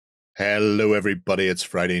Hello, everybody. It's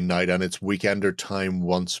Friday night and it's Weekender time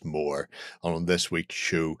once more. And on this week's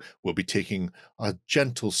show, we'll be taking a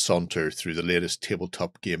gentle saunter through the latest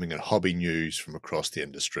tabletop gaming and hobby news from across the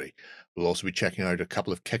industry. We'll also be checking out a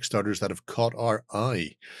couple of Kickstarters that have caught our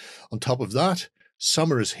eye. On top of that,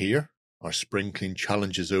 summer is here. Our spring clean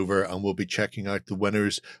challenge is over, and we'll be checking out the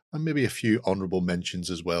winners and maybe a few honourable mentions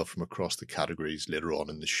as well from across the categories later on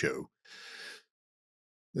in the show.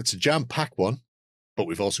 It's a jam-packed one. But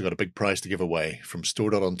we've also got a big prize to give away from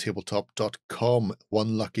store.ontabletop.com.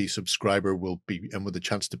 One lucky subscriber will be in with a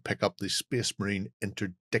chance to pick up the Space Marine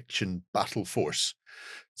Interdiction Battle Force.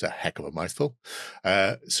 It's a heck of a mouthful.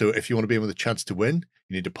 So if you want to be in with a chance to win,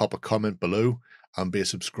 you need to pop a comment below and be a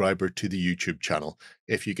subscriber to the YouTube channel.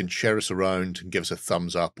 If you can share us around and give us a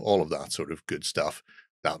thumbs up, all of that sort of good stuff,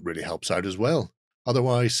 that really helps out as well.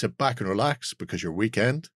 Otherwise, sit back and relax because your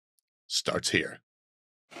weekend starts here.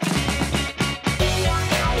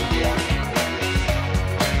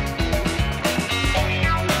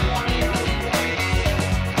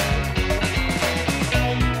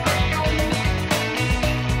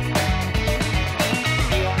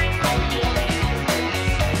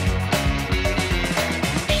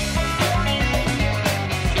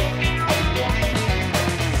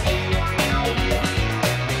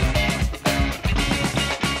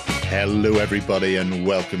 Hello, everybody, and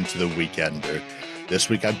welcome to the Weekender. This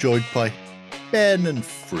week I'm joined by Ben and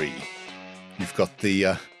Free. You've got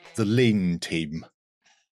the lean team.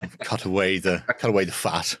 Cut away the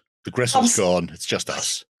fat. The gristle's gone. It's just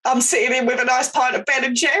us. I'm sitting in with a nice pint of Ben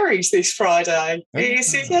and Jerry's this Friday. Yeah.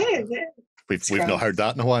 We've not heard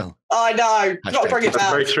that in a while. I know. Got to bring it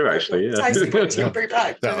back. Very true, actually. Yeah. Bring it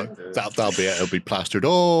back. That'll be it. It'll be plastered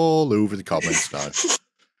all over the comments now.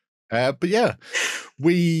 But yeah,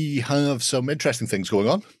 we have some interesting things going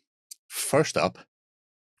on. First up,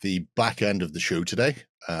 the back end of the show today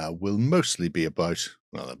will mostly be about,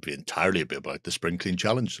 well, it'll be entirely about the Spring Clean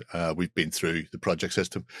Challenge. We've been through the project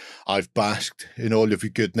system. I've basked in all of your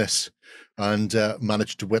goodness and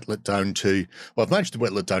managed to whittle it down to, well, I've managed to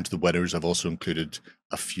whittle it down to the winners. I've also included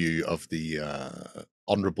a few of the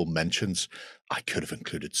honourable mentions. I could have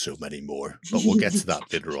included so many more, but we'll get to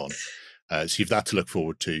that later on. So you've that to look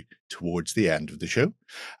forward to towards the end of the show.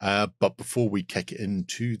 But before we kick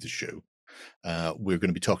into the show, we're going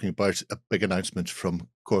to be talking about a big announcement from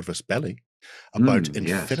Corvus Belli about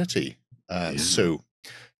Infinity. So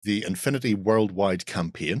the Infinity Worldwide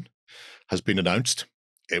campaign has been announced.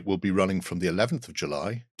 It will be running from the 11th of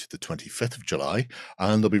July to the 25th of July,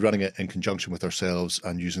 and they'll be running it in conjunction with ourselves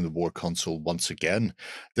and using the War Console once again.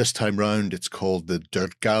 This time round, it's called the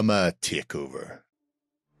Durgama Takeover.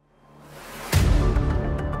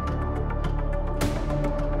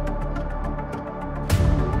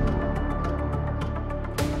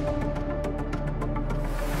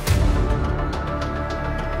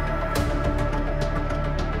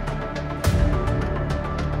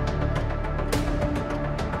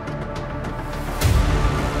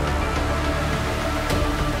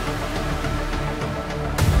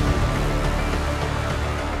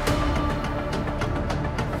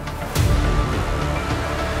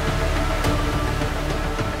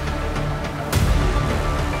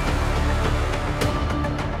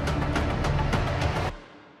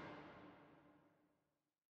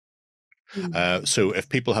 So if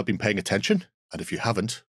people have been paying attention, and if you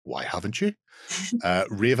haven't, why haven't you?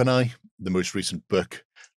 Raven Eye, the most recent book,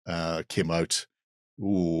 came out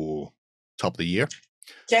top of the year.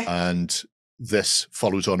 Yeah. And this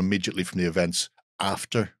follows on immediately from the events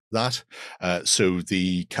after that. So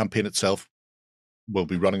the campaign itself will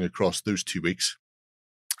be running across those 2 weeks.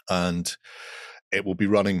 And it will be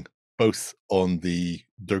running both on the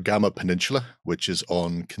Durgama Peninsula, which is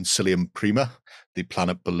on Concilium Prima, the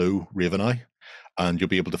planet below Raven Eye, and you'll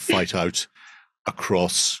be able to fight out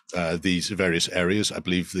across these various areas. I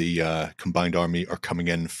believe the Combined Army are coming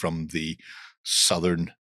in from the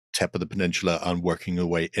southern tip of the peninsula and working their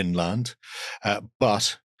way inland.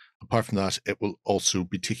 But apart from that, it will also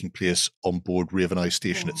be taking place on board Raven Eye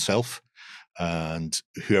Station itself. And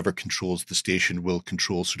whoever controls the station will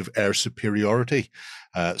control sort of air superiority.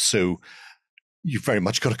 So you've very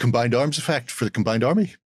much got a combined arms effect for the combined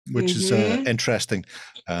army, which is interesting.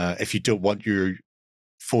 If you don't want your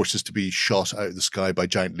forces to be shot out of the sky by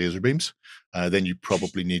giant laser beams, then you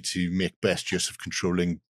probably need to make best use of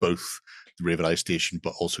controlling both the Raven Eye Station,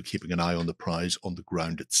 but also keeping an eye on the prize on the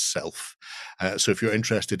ground itself. So if you're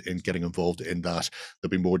interested in getting involved in that, there'll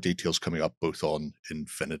be more details coming up both on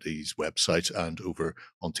Infinity's website and over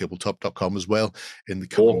on tabletop.com as well in the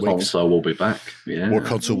coming weeks. War Console will be back. Yeah. War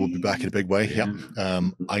Console will be back in a big way. Yeah.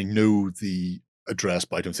 I know the address,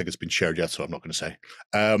 but I don't think it's been shared yet, so I'm not going to say.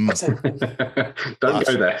 Don't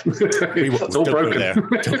go there. It's all broken.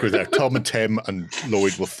 Don't go there. Tom and Tim and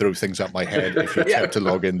Lloyd will throw things at my head if you attempt to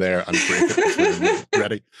log in there and break it before they're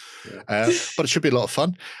ready. But it should be a lot of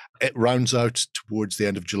fun. It rounds out towards the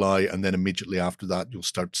end of July, and then immediately after that, you'll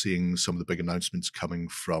start seeing some of the big announcements coming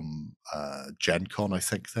from Gen Con, I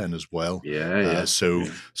think, then as well.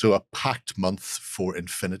 So a packed month for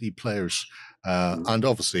Infinity players. And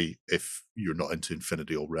obviously, if you're not into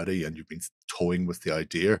Infinity already and you've been toying with the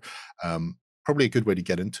idea, probably a good way to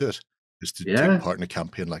get into it is to take part in a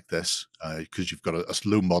campaign like this, because you've got a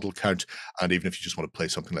low model count, and even if you just want to play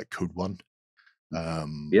something like Code 1,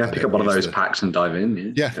 pick up one of those packs and dive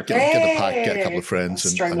in. Get a pack, get a couple of friends,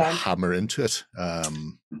 and hammer into it.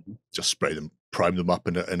 Just prime them up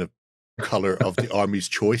in a color of the army's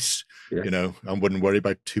choice, and wouldn't worry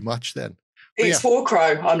about too much then. It's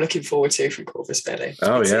Warcrow I'm looking forward to from Corvus Belli.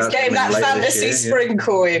 It's getting that fantasy spring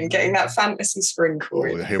coin, getting that fantasy spring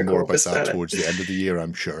coin. We'll hear more about that towards the end of the year,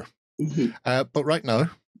 I'm sure. But right now,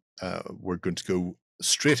 we're going to go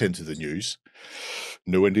straight into the news.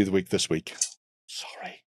 No Indie of the Week this week.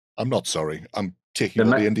 Sorry. I'm not sorry. I'm taking all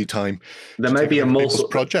the indie time. There may be a morsel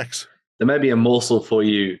projects. There may be a morsel for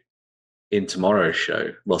you in tomorrow's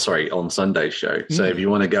show. Well, sorry, on Sunday's show. So if you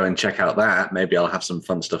want to go and check out that, maybe I'll have some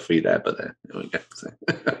fun stuff for you there. But there we go. So.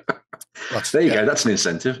 There you go. That's an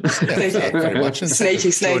incentive. Very much.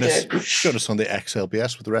 Sneaky. Join us on the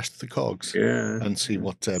XLBS with the rest of the cogs. And see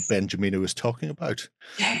what Benjamino is talking about.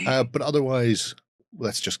 But otherwise,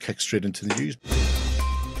 let's just kick straight into the news.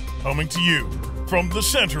 Coming to you from the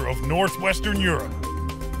center of Northwestern Europe.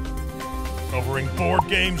 Covering board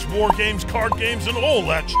games, war games, card games, and all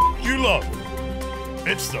that you love.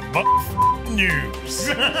 It's the news.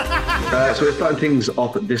 So we're starting things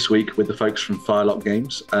off this week with the folks from Firelock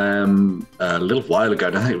Games. A little while ago,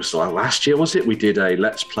 I think it was last year, was it? We did a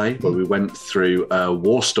Let's Play where we went through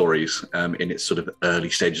War Stories in its sort of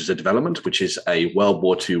early stages of development, which is a World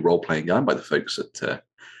War II role-playing game by the folks at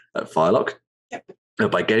Firelock.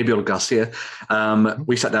 By Gabriel Garcia.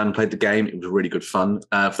 We sat down and played the game. It was really good fun.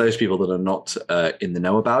 For those people that are not in the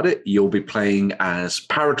know about it, you'll be playing as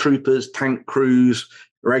paratroopers, tank crews,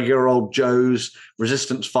 regular old Joes,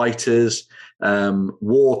 resistance fighters,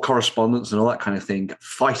 war correspondents, and all that kind of thing,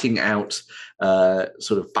 fighting out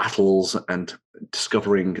sort of battles and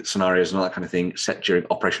discovering scenarios and all that kind of thing set during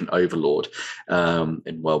Operation Overlord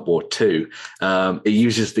in World War II. It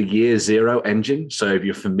uses the Year Zero engine. So if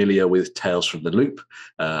you're familiar with Tales from the Loop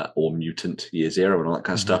or Mutant Year Zero and all that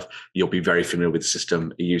kind of stuff, you'll be very familiar with the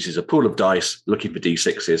system. It uses a pool of dice looking for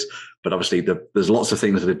D6s, but obviously there's lots of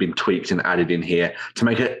things that have been tweaked and added in here to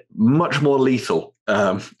make it much more lethal,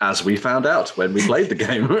 as we found out when we played the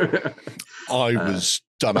game. I was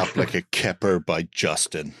done up like a kipper by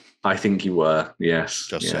Justin. I think you were, yes.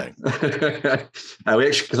 Just saying.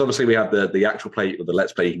 Because obviously we have the actual play, or the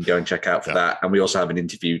Let's Play you can go and check out for that. And we also have an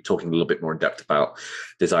interview talking a little bit more in depth about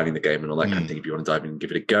designing the game and all that kind of thing if you want to dive in and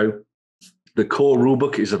give it a go. The core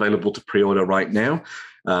rulebook is available to pre-order right now.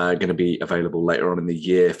 Going to be available later on in the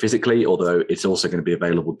year physically, although it's also going to be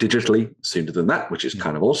available digitally sooner than that, which is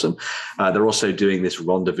kind of awesome. They're also doing this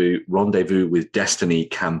Rendezvous with Destiny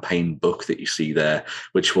campaign book that you see there,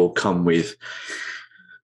 which will come with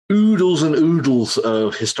oodles and oodles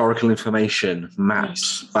of historical information,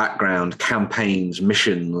 maps, background, campaigns,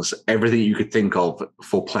 missions, everything you could think of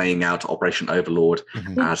for playing out Operation Overlord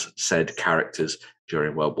as said characters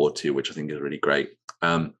during World War II, which I think is really great.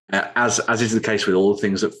 As is the case with all the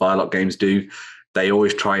things that Firelock Games do, they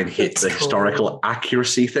always try and hit the historical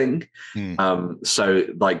accuracy thing. So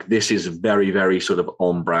like this is very, very sort of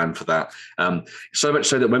on brand for that. So much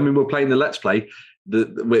so that when we were playing the Let's Play,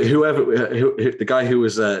 the guy who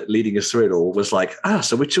was leading us through it all was like,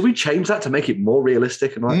 so should we change that to make it more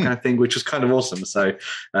realistic and all that kind of thing, which was kind of awesome. So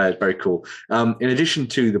very cool. In addition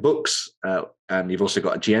to the books, and you've also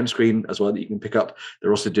got a GM screen as well that you can pick up.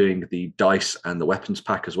 They're also doing the dice and the weapons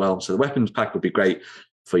pack as well. So the weapons pack would be great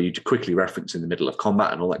for you to quickly reference in the middle of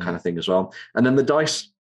combat and all that kind of thing as well. And then the dice,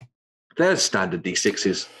 they're standard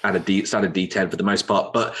D6s and a standard D10 for the most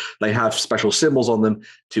part, but they have special symbols on them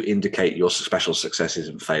to indicate your special successes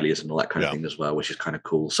and failures and all that kind of thing as well, which is kind of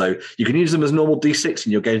cool. So you can use them as normal D6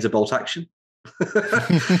 in your games of bolt action.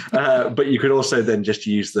 But you could also then just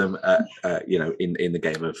use them, in the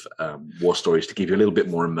game of War Stories to give you a little bit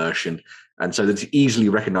more immersion, and so that it's easily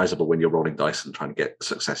recognizable when you're rolling dice and trying to get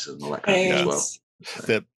successes and all that kind of thing as well.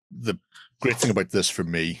 So. The great thing about this for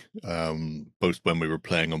me, both when we were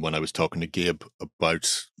playing and when I was talking to Gabe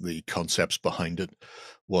about the concepts behind it,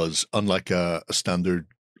 was unlike a standard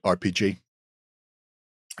RPG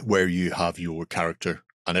where you have your character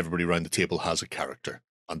and everybody around the table has a character,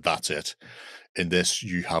 and that's it. In this,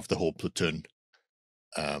 you have the whole platoon.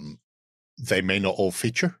 They may not all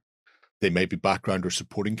feature. They may be background or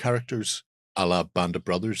supporting characters, a la Band of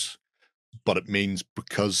Brothers, but it means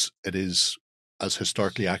because it is as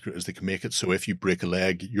historically accurate as they can make it. So if you break a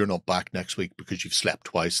leg, you're not back next week because you've slept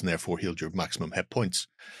twice and therefore healed your maximum hit points.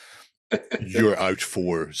 You're out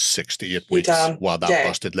for 6 to 8 weeks while that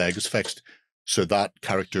busted leg is fixed. So that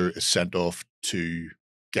character is sent off to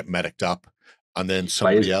get mediced up, and then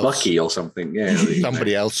somebody else, Bucky or something,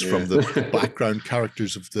 somebody else from the background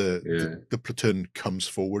characters of the platoon comes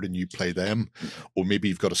forward, and you play them. Or maybe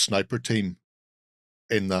you've got a sniper team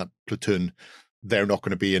in that platoon. They're not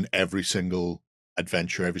going to be in every single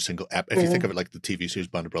adventure, every single if you think of it like the TV series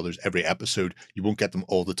Band of Brothers, every episode, you won't get them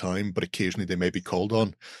all the time, but occasionally they may be called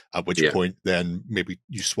on, at which point then maybe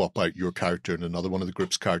you swap out your character and another one of the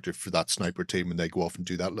group's character for that sniper team, and they go off and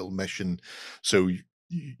do that little mission. So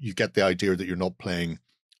you get the idea that you're not playing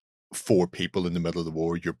 4 people in the middle of the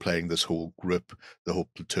war, you're playing this whole group, the whole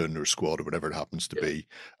platoon or squad or whatever it happens to be,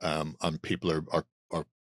 and people are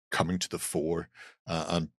coming to the fore,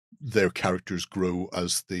 and their characters grow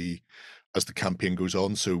as the campaign goes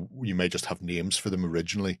on. So you may just have names for them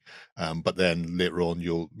originally, but then later on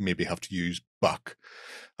you'll maybe have to use Buck,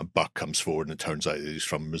 and Buck comes forward and it turns out he's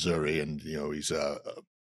from Missouri, and he's a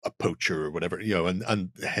poacher or whatever, and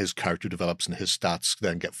his character develops and his stats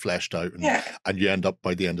then get fleshed out, and you end up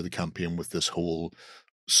by the end of the campaign with this whole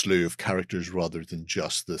slew of characters rather than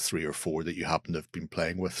just the 3 or 4 that you happen to have been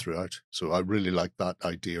playing with throughout. So I really like that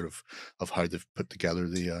idea of how they've put together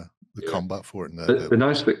the combat for it. And the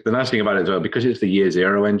nice thing about it as well, because it's the Year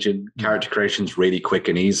Zero engine, character creation's really quick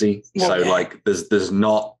and easy. Like there's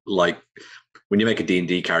not like when you make a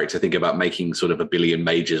D&D character, think about making sort of a billion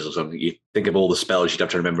mages or something. You think of all the spells you'd have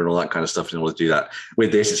to remember and all that kind of stuff in order to do that.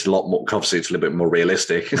 With this, it's a lot more, obviously it's a little bit more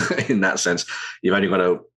realistic in that sense. You've only got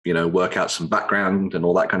to, work out some background and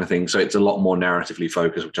all that kind of thing. So it's a lot more narratively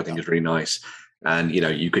focused, which I think is really nice. And,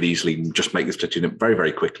 you could easily just make this platoon very,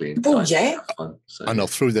 very quickly. And I'll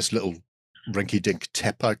throw this little rinky-dink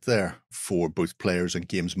tip out there for both players and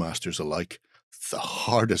games masters alike. The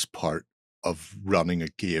hardest part of running a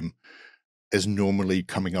game is normally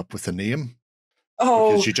coming up with a name.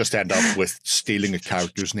 Because you just end up with stealing a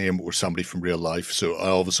character's name or somebody from real life. So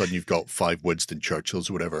all of a sudden you've got 5 Winston Churchills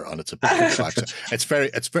or whatever, and it's a political accent. It's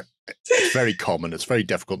very common. It's very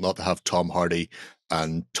difficult not to have Tom Hardy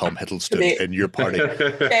and Tom Hiddleston in your party.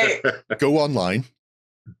 Go online,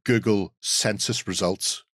 Google census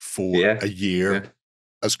results for a year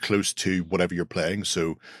as close to whatever you're playing.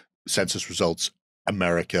 So census results,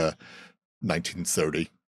 America,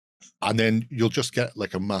 1930. And then you'll just get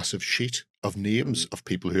like a massive sheet of names of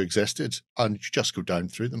people who existed, and you just go down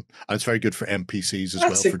through them. And it's very good for NPCs as well.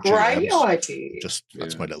 That's a great idea.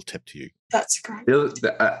 That's my little tip to you. That's great.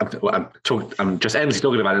 I'm just endlessly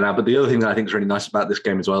talking about it now, but the other thing that I think is really nice about this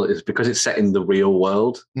game as well is because it's set in the real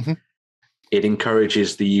world, it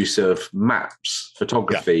encourages the use of maps,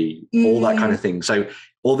 photography, all that kind of thing. So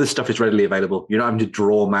all this stuff is readily available. You're not having to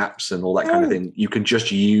draw maps and all that kind of thing. You can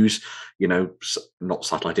just use, not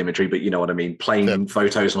satellite imagery, but you know what I mean, plane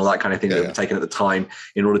photos and all that kind of thing that were taken at the time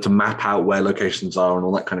in order to map out where locations are and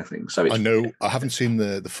all that kind of thing. So I haven't seen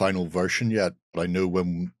the final version yet, but I know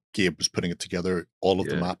when Gabe was putting it together, all of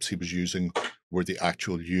the maps he was using were the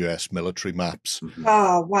actual US military maps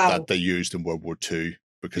that they used in World War II.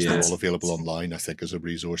 Because they're all available online, I think, as a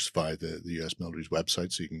resource via the US military's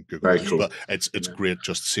website, so you can Google it. Cool. But it's great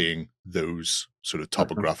just seeing those sort of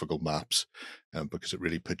topographical maps, because it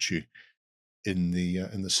really puts you in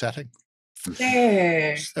the setting.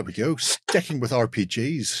 Yeah. So there we go. Sticking with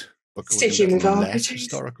RPGs. Sticking with RPGs.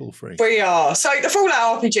 Historical free. We are. So the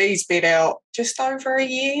Fallout RPG's been out just over a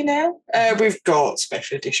year now. We've got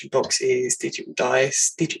special edition boxes, digital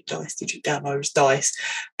demos, dice,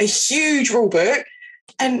 a huge rule book.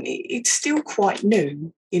 And it's still quite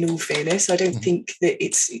new, in all fairness. I don't think that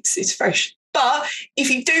it's fresh. But if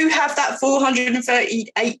you do have that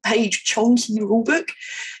 438-page chunky rulebook,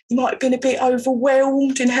 you might have been a bit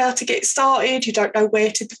overwhelmed in how to get started. You don't know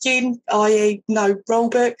where to begin, i.e. no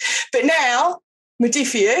rulebook. But now,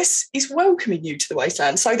 Modiphius is welcoming you to the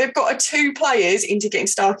Wasteland. So they've got 2 players into getting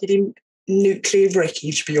started in nuclear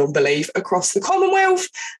wreckage beyond belief across the Commonwealth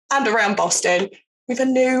and around Boston, with a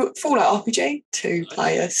new Fallout RPG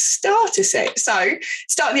 2-player starter set. So,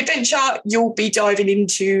 starting the adventure, you'll be diving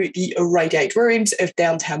into the irradiated ruins of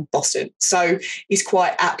downtown Boston. So, it's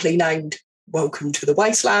quite aptly named Welcome to the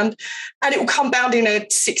Wasteland. And it will come bound in a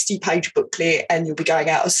 60-page booklet, and you'll be going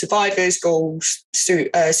out as survivors, ghouls,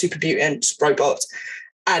 super mutants, robots,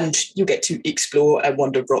 and you'll get to explore and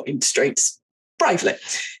wander rotting streets. bravely.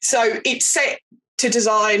 So it's set to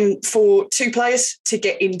design for 2 players to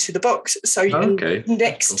get into the box. So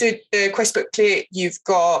next to the quest booklet, you've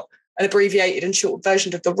got an abbreviated and short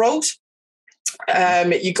version of the rules.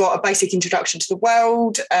 You've got a basic introduction to the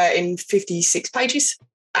world in 56 pages,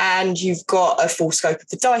 and you've got a full scope of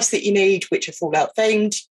the dice that you need, which are Fallout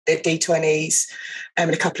themed. They're D20s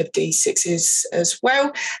and a couple of D6s as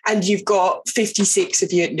well. And you've got 56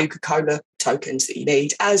 of your Nuka-Cola tokens that you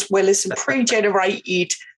need, as well as some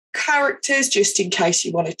pre-generated characters, just in case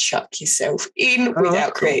you want to chuck yourself in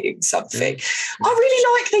without creating something. I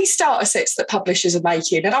really like these starter sets that publishers are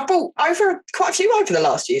making, and I've bought quite a few over the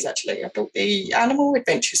last years, actually. I bought the Animal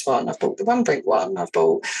Adventures one, I've bought the One Brink one, I've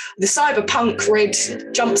bought the Cyberpunk Red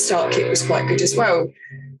Jumpstart kit was quite good as well.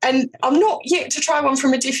 And I'm not yet to try one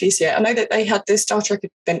from Modiphius yet. I know that they had the Star Trek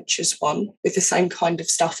Adventures one with the same kind of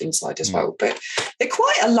stuff inside as well, but they're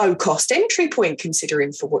quite a low-cost entry point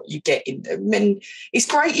considering for what you get in them. And it's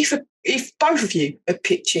great if both of you are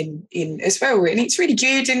pitching in as well. And it's really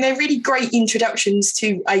good, and they're really great introductions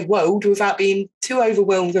to a world without being too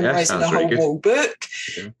overwhelmed and raising the whole wall book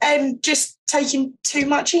and just taking too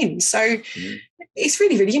much in. So it's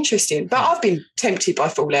really, really interesting. But I've been tempted by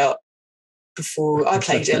Fallout before. I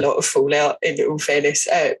played a lot of Fallout, in all fairness,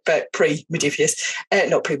 but pre-Modiphius,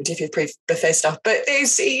 not pre-Modiphius, pre-Bethesda. But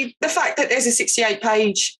there's the fact that there's a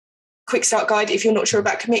 68-page quick start guide if you're not sure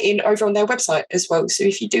about committing over on their website as well. So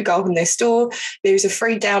if you do go on their store, there's a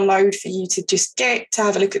free download for you to just get to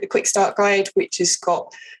have a look at the quick start guide, which has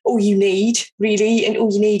got all you need, really. And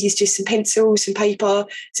all you need is just some pencils, some paper,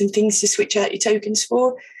 some things to switch out your tokens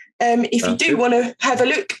for. If you do want to have a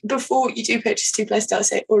look before you do purchase 2-player starter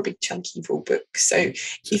set or a big chunky rule book. So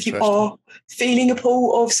if you are feeling a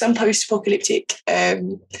pull of some post-apocalyptic,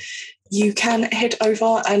 you can head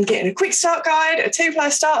over and get a quick start guide, a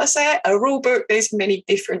 2-player starter set, a rule book. There's many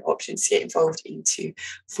different options to get involved into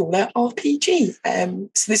Fallout RPG.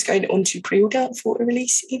 So this is going on to pre-order for a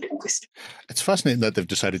release in August. It's fascinating that they've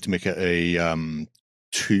decided to make it a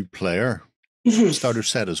 2-player starter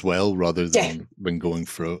set as well, rather than when going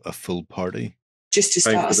for a full party. Just to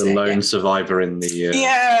start for the lone survivor in the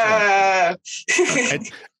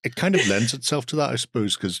it kind of lends itself to that, I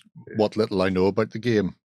suppose, because what little I know about the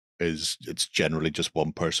game is it's generally just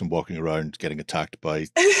one person walking around getting attacked by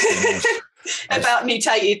about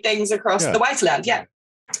mutated things across the wasteland.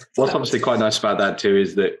 What's obviously quite nice about that too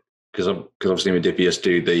is that because obviously Modiphius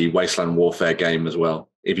do the Wasteland Warfare game as well.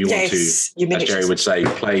 If you want to, as Jerry would say,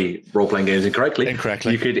 play role-playing games incorrectly,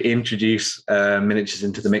 you could introduce miniatures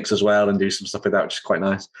into the mix as well and do some stuff with that, which is quite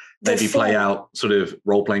nice. Maybe play out sort of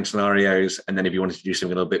role-playing scenarios, and then if you wanted to do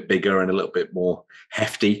something a little bit bigger and a little bit more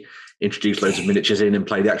hefty, introduce loads of miniatures in and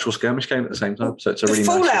play the actual skirmish game at the same time. So it's a really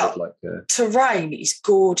nice sort of terrain is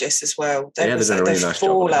gorgeous as well. They've done a really nice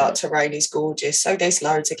Fallout terrain is gorgeous. So there's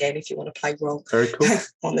loads again if you want to play role. Very cool.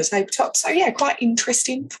 On the tabletop. So quite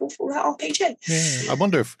interesting for Fallout RPG. Yeah, I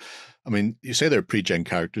wonder if, you say there are pre-gen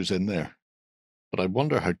characters in there, but I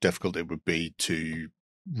wonder how difficult it would be to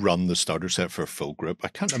run the starter set for a full group. I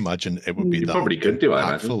can't imagine it would be that probably could do, I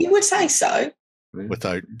imagine. You would say so.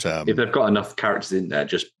 Without if they've got enough characters in there,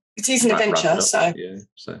 just it is an adventure, so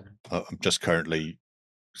I'm just currently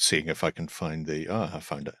seeing if I can find I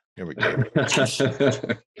found it. Here we go.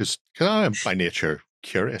 Because I am by nature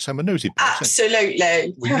curious. I'm a nosy person.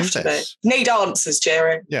 Absolutely. We know this. Need answers,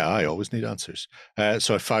 Jerry. Yeah, I always need answers.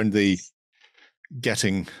 So I found the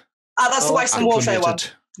getting. That's the Wasteland Warfare one.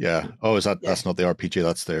 Yeah. Oh, is that? That's not the RPG.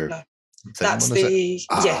 That's their. No. That's the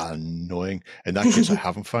annoying. In that case, I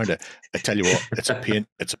haven't found it. I tell you what, it's a pain.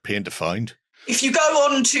 It's a pain to find. If you go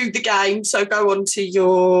on to the game, so go on to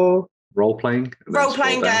your role-playing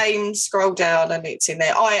games, scroll down, and it's in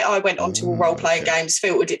there. I went on to all role-playing games,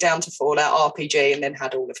 filtered it down to Fallout RPG, and then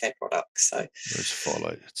had all of their products. So where's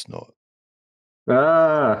Fallout? It's not.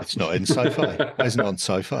 It's not in Sci-Fi. It's not on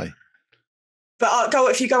Sci-Fi. But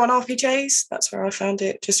if you go on RPGs, that's where I found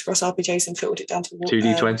it. Just across RPGs and filtered it down to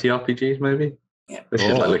 2D20 RPGs, maybe. Yeah, it's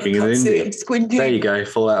just like looking in India. There you go,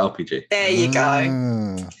 Fallout RPG. There you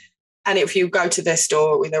go. And if you go to their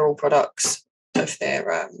store with their all products of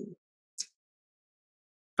their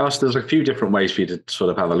so there's a few different ways for you to sort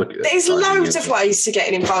of have a look at it. There's loads of ways to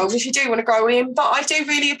get involved if you do want to go in, but I do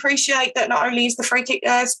really appreciate that not only is the free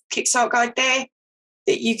Kickstart guide there,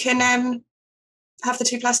 that you can have the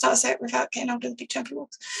 2-player starter set without getting hold of the big chunky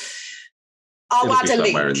walks. I'll add a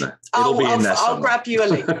link. I'll grab you a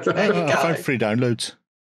link. There you go. I found free downloads.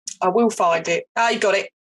 I will find it. You got it.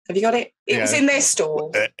 Have you got it? It was in their store.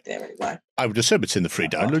 There it was. I would assume it's in the free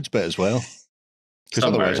downloads bit as well. Because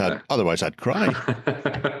otherwise I'd cry.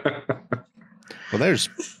 Well, there's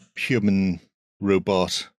human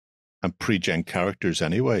robot and pre-gen characters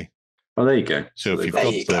anyway. Oh, there you go. So if you've There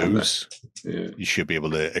got you go. those, you should be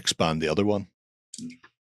able to expand the other one.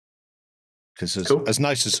 Because as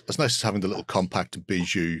nice as having the little compact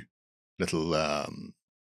bijou little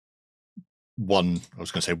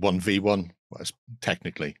 1v1. Well,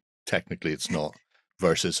 technically it's not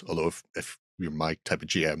versus, although if you're my type of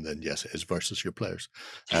GM, then yes, it is versus your players.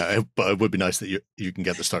 But it would be nice that you can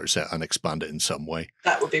get the starter set and expand it in some way.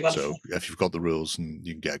 That would be wonderful. So if you've got the rules and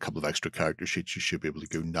you can get a couple of extra character sheets, you should be able to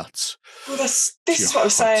go nuts. Well, this is what I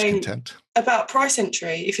was saying about price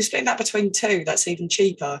entry. If you're splitting that between two, that's even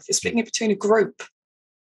cheaper. If you're splitting it between a group,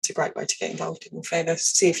 it's a great way to get involved, in all fairness.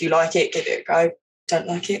 See if you like it, give it a go. Don't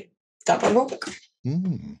like it, don't buy the rulebook.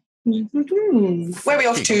 Where are we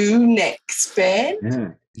off to next, Ben?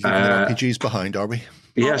 Yeah. RPGs behind, are we?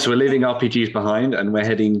 Yeah, so we're leaving RPGs behind and we're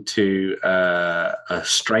heading to a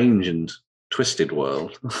strange and twisted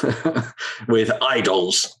world with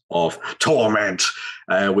Idols of Torment,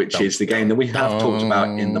 which is the game that we have talked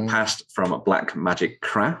about in the past from Black Magic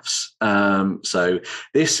Crafts. So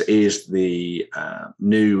this is the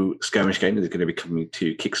new skirmish game that is going to be coming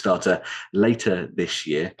to Kickstarter later this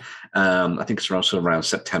year. I think it's around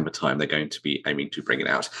September time they're going to be aiming to bring it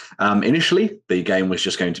out. Initially, the game was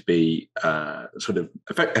just going to be sort of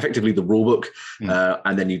effectively the rulebook,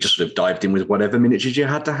 and then you just sort of dived in with whatever miniatures you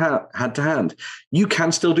had to hand. You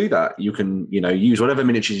can still do that. You can, use whatever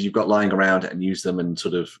miniatures you've got lying around and use them and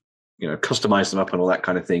sort of, customize them up and all that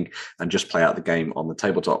kind of thing and just play out the game on the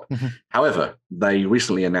tabletop. However, they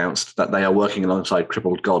recently announced that they are working alongside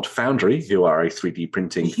Crippled God Foundry, who are a 3D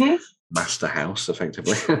printing master house,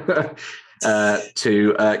 effectively,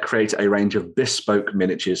 to create a range of bespoke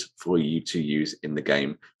miniatures for you to use in the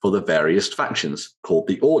game for the various factions called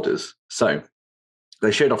the Orders. So they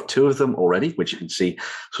showed off two of them already, which you can see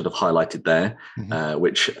sort of highlighted there,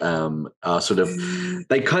 which are sort of,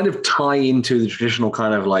 they kind of tie into the traditional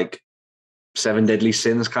kind of like 7 Deadly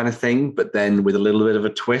Sins kind of thing, but then with a little bit of a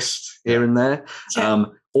twist here and there.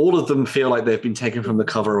 All of them feel like they've been taken from the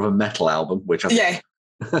cover of a metal album, which I think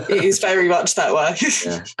it is very much that way.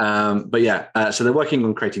 So they're working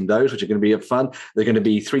on creating those, which are going to be fun. They're going to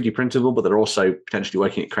be 3D printable, but they're also potentially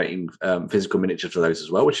working at creating physical miniatures for those as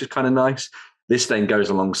well, which is kind of nice. This then goes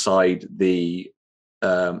alongside the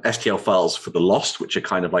STL files for the Lost, which are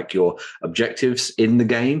kind of like your objectives in the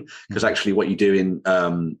game. Because actually what you do in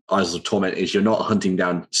Idols of Torment is you're not hunting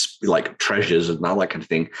down like treasures and all that kind of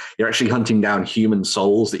thing. You're actually hunting down human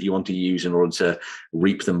souls that you want to use in order to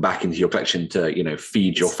reap them back into your collection to,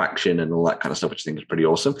 feed your faction and all that kind of stuff, which I think is pretty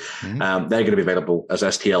awesome. They're going to be available as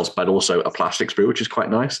STLs, but also a plastic sprue, which is quite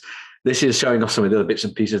nice. This is showing off some of the other bits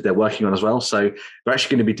and pieces they're working on as well. So they're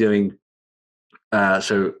actually going to be doing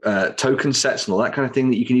token sets and all that kind of thing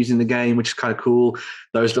that you can use in the game, which is kind of cool.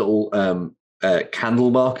 Those little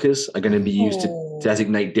candle markers are going to be used to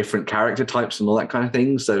designate different character types and all that kind of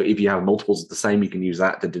thing. So if you have multiples of the same, you can use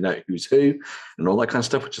that to denote who's who and all that kind of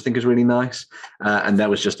stuff, which I think is really nice. And that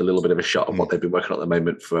was just a little bit of a shot of what they've been working on at the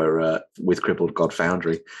moment for with Crippled God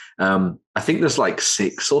Foundry. I think there's like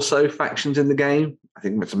 6 or so factions in the game. I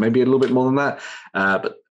think it's maybe a little bit more than that.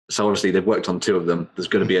 But so obviously they've worked on 2 of them. There's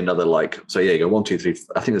going to be another you go 1, 2, 3.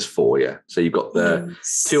 I think there's 4. Yeah. So you've got the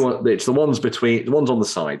 2. It's the ones between the ones on the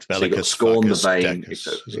side. So you've got Scorn, the Vein.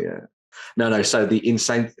 Yeah. No. So the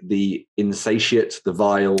Insatiate, the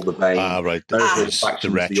Vile, the Vein. Right. Those are the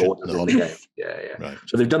factions, the Orders in the game. Yeah. Right.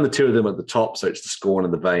 So they've done the 2 of them at the top. So it's the Scorn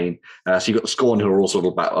and the Vein. So you've got the Scorn, who are all sort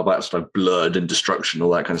of about sort of blood and destruction,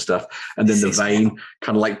 all that kind of stuff. And then the Vein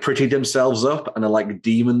kind of like pretty themselves up and are like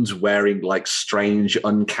demons wearing like strange,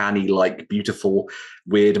 uncanny, like beautiful,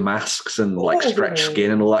 weird masks and like stretched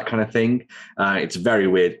skin and all that kind of thing. It's very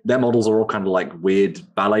weird. Their models are all kind of like weird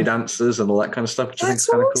ballet dancers and all that kind of stuff, which I think is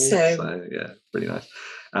kind of cool. So yeah, pretty nice.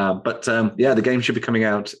 The game should be coming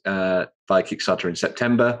out via Kickstarter in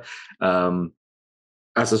September.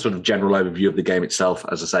 As a sort of general overview of the game itself,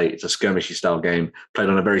 as I say, it's a skirmishy style game played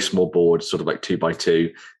on a very small board, sort of like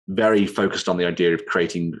 2x2, very focused on the idea of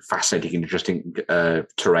creating fascinating, interesting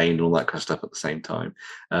terrain and all that kind of stuff at the same time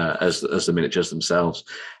as the miniatures themselves.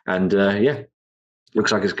 And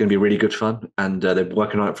looks like it's going to be really good fun. And they've been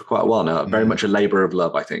working on it for quite a while now. Very much a labor of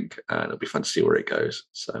love, I think. And it'll be fun to see where it goes.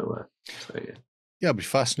 So yeah. Yeah, it'll be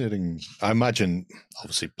fascinating. I imagine,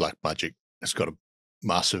 obviously, Black Magic has got a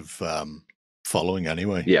massive following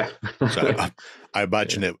anyway. Yeah. So I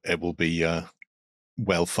imagine it will be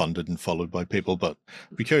well funded and followed by people, but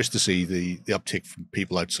I'd be curious to see the uptake from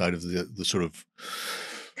people outside of the sort of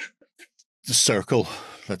the circle,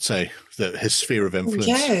 let's say, his sphere of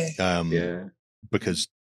influence. Because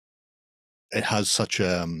it has such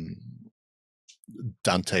a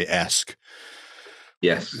Dante-esque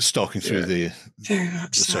Yes. Stalking through the Very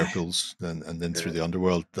much so. circles and then through the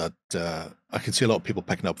underworld, that I can see a lot of people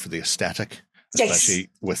picking up for the aesthetic, especially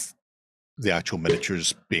with the actual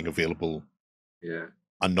miniatures being available. Yeah.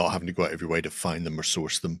 And not having to go out of your way to find them or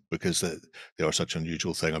source them, because they are such an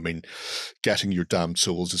unusual thing. I mean, getting your damned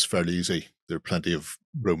souls is fairly easy. There are plenty of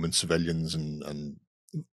Roman civilians and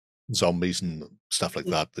zombies and stuff like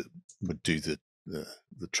that would do the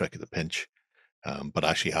trick of the pinch. But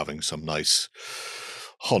actually having some nice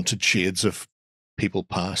haunted shades of people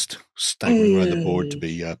past staggering around the board to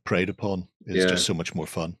be preyed upon is just so much more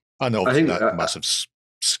fun. And obviously that massive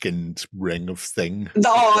skinned ring of thing.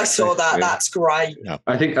 Oh, I saw that. Yeah. That's great. Yeah.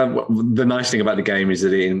 I think the nice thing about the game is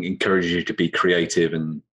that it encourages you to be creative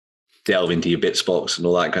and delve into your bits box and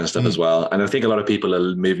all that kind of stuff as well. And I think a lot of people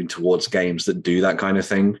are moving towards games that do that kind of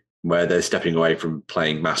thing, where they're stepping away from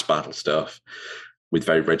playing mass battle stuff with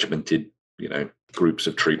very regimented, groups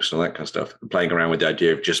of troops and all that kind of stuff, and playing around with the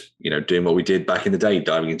idea of just, doing what we did back in the day,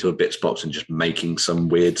 diving into a bits box and just making some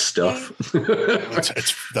weird stuff.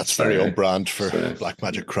 That's very on brand for Black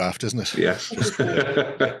Magic Craft, isn't it? Yes. Just,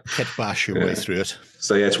 kit bash your way through it.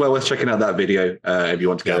 So it's well worth checking out that video if you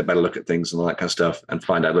want to get a better look at things and all that kind of stuff, and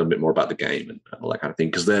find out a little bit more about the game and all that kind of thing,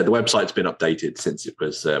 because the website's been updated since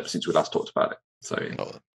we last talked about it. So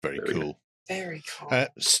very cool. Very cool.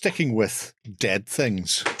 Sticking with dead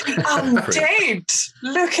things. Dead!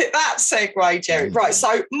 Look at that segue, Jerry. Right,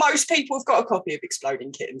 so most people have got a copy of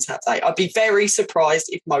Exploding Kittens, have they? I'd be very surprised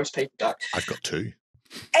if most people don't. I've got two.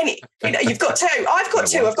 You've got two. I've got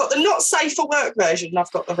two. I've got the not safe for work version and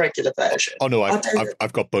I've got the regular version. Oh, no,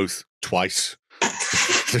 I've got both twice.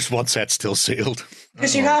 There's one set still sealed.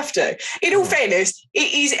 Because you have to. In all fairness,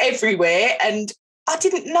 it is everywhere, and I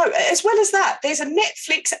didn't know. As well as that, there's a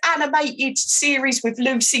Netflix animated series with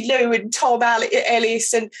Lucy Liu and Tom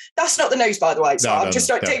Ellis, and that's not the news, by the way. So I'm just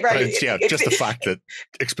not just the fact that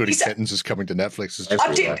Exploding Kittens is coming to Netflix is just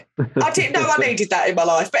I didn't know I needed that in my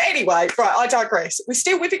life. But anyway, right, I digress. We're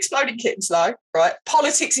still with Exploding Kittens, though, right?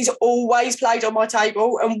 Politics is always played on my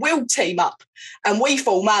table, and we'll team up, and we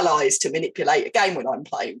form allies to manipulate a game when I'm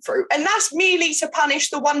playing through. And that's merely to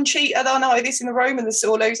punish the one cheater that I know this in the room and the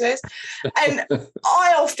sore losers. And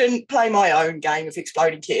I often play my own game of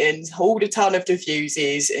Exploding Kittens, hold a ton of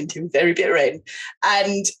diffuses until the very bitter end,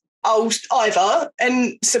 and I'll either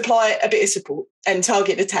supply a bit of support and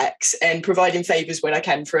target attacks and providing favours when I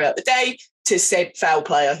can throughout the day to said foul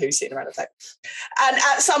player who's sitting around the table. And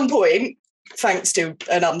at some point, thanks to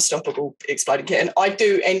an unstoppable Exploding Kitten, I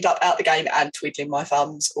do end up out the game and twiddling my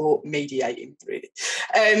thumbs or mediating, really.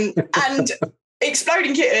 And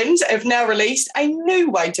Exploding Kittens have now released a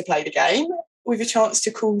new way to play the game, with a chance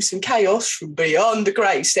to cause some chaos from beyond the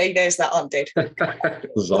grave. See, there's that undead.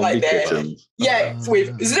 Zombie kittens. Yeah,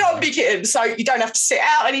 with zombie kittens. So you don't have to sit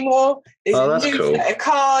out anymore. There's a new set of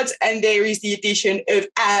cards, and there is the addition of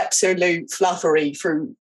absolute fluffery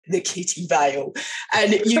through the kitty veil.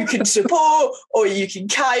 And you can support or you can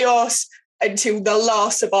chaos until the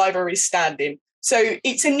last survivor is standing. So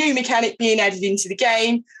it's a new mechanic being added into the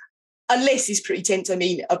game. Unless it's pretty tense. I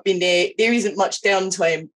mean, I've been there. There isn't much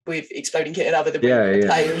downtime with Exploding Kitten other than when the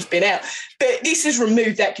player has been out. But this has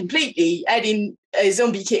removed that completely, adding a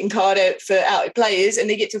zombie kitten card out for out players, and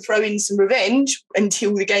they get to throw in some revenge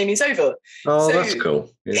until the game is over. Oh, so that's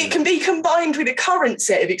cool. Yeah. It can be combined with a current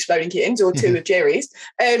set of Exploding Kittens or two of Jerry's.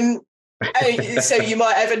 So you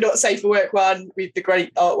might have a not safe for work one with the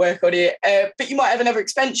great artwork on it. But you might have another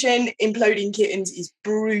expansion. Imploding Kittens is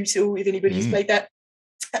brutal if anybody's played that.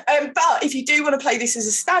 But if you do want to play this as a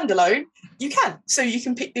standalone, you can. So you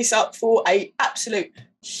can pick this up for a absolute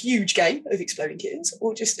huge game of Exploding Kittens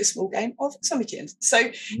or just a small game of Zombie Kittens. So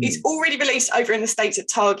it's already released over in the States at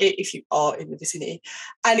Target if you are in the vicinity.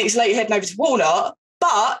 And it's later heading over to Walmart.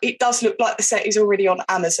 But it does look like the set is already on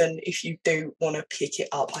Amazon if you do want to pick it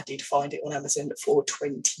up. I did find it on Amazon for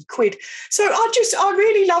 20 quid. So I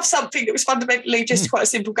really love something that was fundamentally just quite a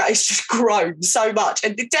simple game. It's just grown so much.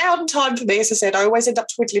 And the downtime for me, as I said, I always end up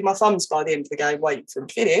twiddling my thumbs by the end of the game, waiting for it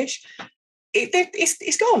to finish.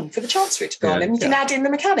 It's gone for the chance for it to go on, and you can add in the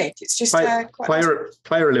mechanic. It's just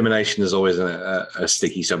player elimination is always a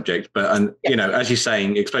sticky subject, but as you're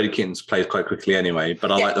saying, Exploded Kittens plays quite quickly anyway.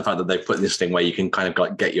 But I like the fact that they've put this thing where you can kind of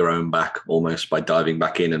like get your own back almost by diving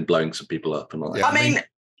back in and blowing some people up and all that. Yeah, I mean,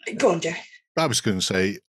 go on, Joe. I was going to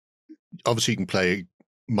say, obviously you can play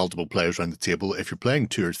multiple players around the table. If you're playing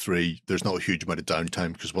 2 or 3, there's not a huge amount of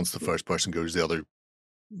downtime because once the first person goes, the other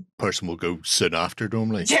person will go soon after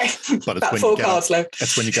normally. Yeah, but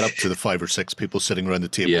it's when you get up to the 5 or 6 people sitting around the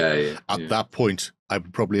table. At that point, I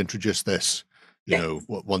would probably introduce this You know,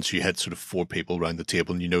 once you hit sort of 4 people around the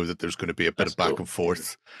table, and you know that there's going to be a bit of back and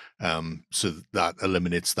forth, so that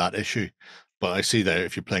eliminates that issue. But I see that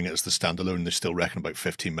if you're playing it as the standalone, they still reckon about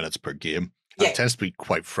 15 minutes per game. And it tends to be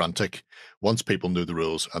quite frantic. Once people know the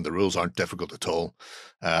rules, and the rules aren't difficult at all,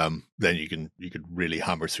 then you can really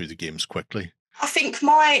hammer through the games quickly. I think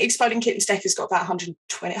my Exploding Kittens deck has got about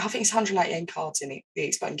 120, I think it's 188 cards in it, the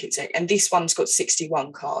Exploding Kittens deck, and this one's got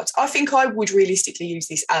 61 cards. I think I would realistically use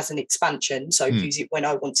this as an expansion, so use it when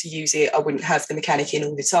I want to use it. I wouldn't have the mechanic in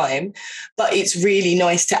all the time, but it's really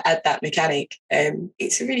nice to add that mechanic.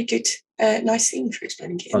 It's a really good, nice thing for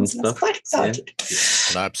Exploding Kittens, and I'm quite excited. Yeah.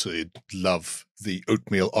 And I absolutely love the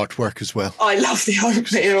oatmeal artwork as well. I love the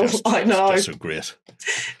oatmeal, I know. It's so great.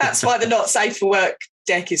 That's why the Not Safe for Work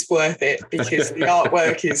deck is worth it, because the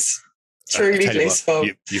artwork is truly blissful.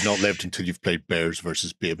 You've not lived until you've played Bears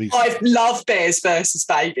versus Babies. I love Bears versus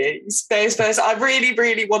Babies. Bears versus. I really,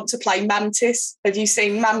 really want to play Mantis. Have you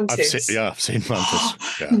seen Mantis? I've seen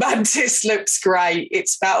Mantis. Yeah. Mantis looks great.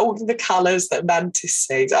 It's about all the colours that Mantis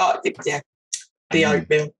sees. Oh, yeah, the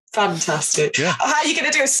oatmeal. Fantastic. Yeah. How are you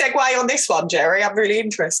going to do a segue on this one, Jerry? I'm really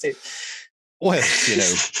interested. Well, you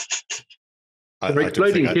know. From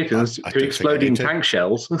exploding kittens to exploding tank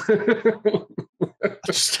shells.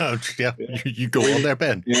 You go on there,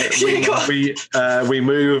 Ben. Yeah, we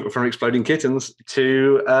move from exploding kittens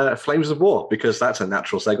to Flames of War, because that's a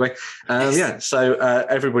natural segue. So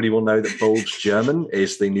everybody will know that Bulge German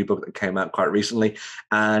is the new book that came out quite recently,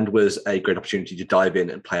 and was a great opportunity to dive in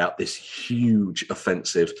and play out this huge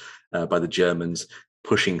offensive by the Germans,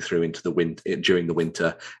 pushing through into the during the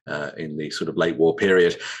winter in the sort of late war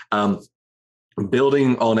period.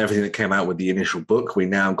 Building on everything that came out with the initial book, we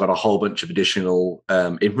now got a whole bunch of additional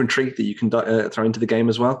infantry that you can throw into the game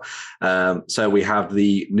as well. So we have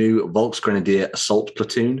the new Volksgrenadier Assault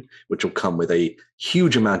Platoon, which will come with a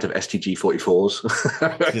huge amount of STG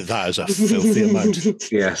 44s. That is a filthy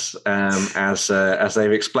amount. Yes. As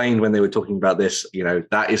they've explained when they were talking about this, you know,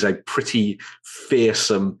 that is a pretty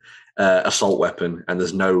fearsome assault weapon, and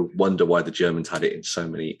there's no wonder why the Germans had it in so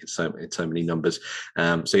many numbers.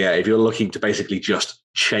 So yeah, if you're looking to basically just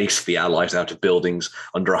chase the Allies out of buildings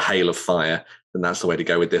under a hail of fire, then that's the way to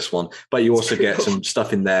go with this one. But you also get some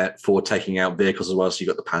stuff in there for taking out vehicles as well. So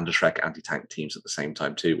you've got the Panzerschreck anti-tank teams at the same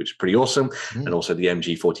time too, which is pretty awesome. And also the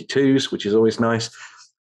MG42s, which is always nice.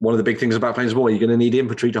 One of the big things about Flames of War, you're going to need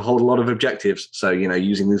infantry to hold a lot of objectives. So, you know,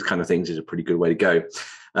 using these kind of things is a pretty good way to go.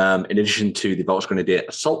 In addition to the Volksgrenadier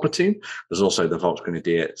Assault Platoon, there's also the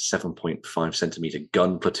Volksgrenadier 7.5 centimeter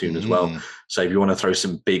gun platoon as well. So if you want to throw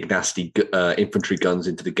some big, nasty infantry guns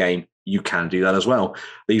into the game, you can do that as well.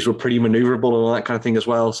 These were pretty maneuverable and all that kind of thing as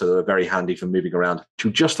well. So they were very handy for moving around to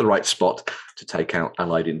just the right spot to take out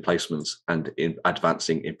Allied emplacements and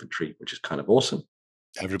advancing infantry, which is kind of awesome.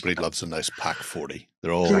 Everybody loves a nice pack 40.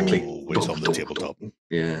 They're all always on the tabletop.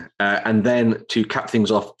 Yeah. And then to cap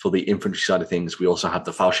things off for the infantry side of things, we also have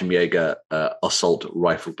the Fallschirmjäger Assault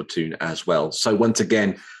Rifle Platoon as well. So once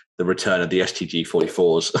again, the return of the STG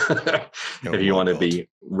 44s. If you want to be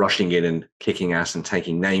rushing in and kicking ass and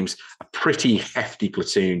taking names, a pretty hefty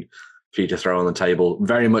platoon for you to throw on the table.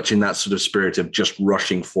 Very much in that sort of spirit of just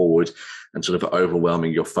rushing forward and sort of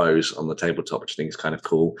overwhelming your foes on the tabletop, which I think is kind of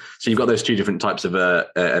cool. So you've got those two different types of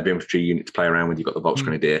infantry unit to play around with. You've got the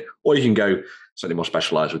Volksgrenadier, or you can go slightly more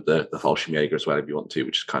specialised with the Fallschirmjäger as well if you want to,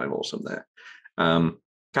 which is kind of awesome there.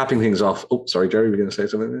 Capping things off. Oh, sorry, Jerry, were you going to say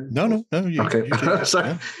something there? No. Okay.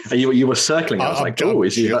 You were circling. I was like, oh,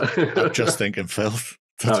 is he? I'm just thinking filth.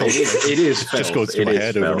 No, it is filth. Just goes through my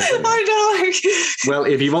head over. I know. Well,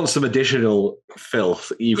 if you want some additional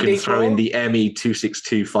filth, you can throw in the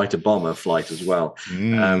ME-262 fighter bomber flight as well.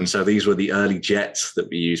 So these were the early jets that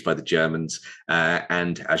were used by the Germans.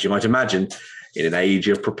 And as you might imagine, in an age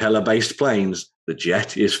of propeller-based planes, the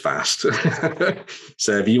jet is fast.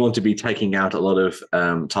 So if you want to be taking out a lot of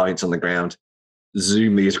targets on the ground,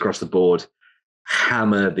 zoom these across the board,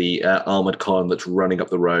 hammer the armored column that's running up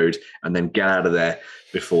the road, and then get out of there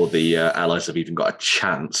before the Allies have even got a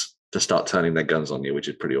chance to start turning their guns on you, which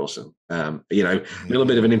is pretty awesome. A little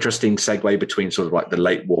bit of an interesting segue between sort of like the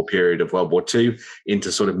late war period of World War II into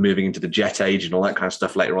sort of moving into the jet age and all that kind of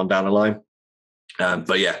stuff later on down the line.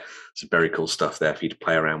 But yeah, some very cool stuff there for you to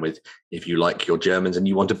play around with if you like your Germans and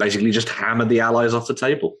you want to basically just hammer the Allies off the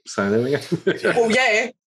table. So there we go. Oh yeah,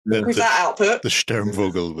 with that output. The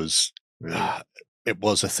Sturmvogel was, it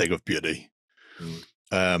was a thing of beauty.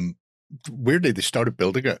 Weirdly, they started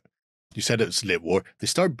building it. You said it was late war. They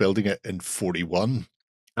started building it in 41.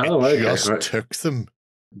 It just took them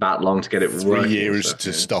that long to get it 3 years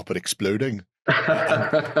to stop it exploding.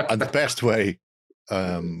 and the best way,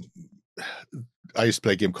 I used to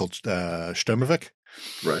play a game called Sturmovik,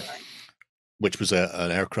 Right. which was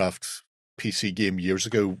an aircraft PC game years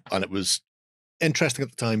ago, and it was interesting at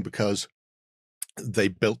the time because they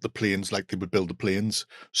built the planes like they would build the planes,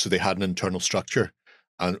 so they had an internal structure.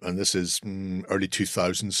 And this is early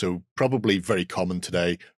 2000s, so probably very common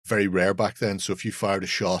today, very rare back then. So if you fired a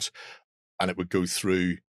shot and it would go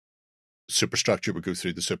through superstructure, it would go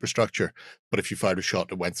through the superstructure. But if you fired a shot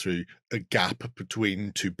that went through a gap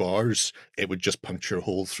between two bars, it would just puncture a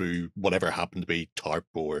hole through whatever happened to be tarp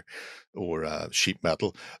or sheet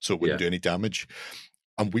metal, so it wouldn't do any damage.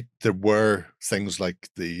 And there were things like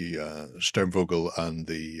the Sturmvogel and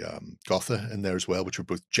the Gotha in there as well, which were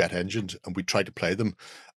both jet engines, and we tried to play them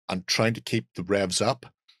and trying to keep the revs up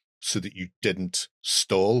so that you didn't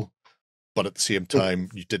stall, but at the same time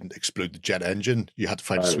you didn't explode the jet engine. You had to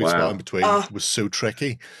find a sweet spot in between. It was so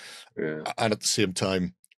tricky. Yeah. And at the same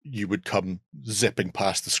time, you would come zipping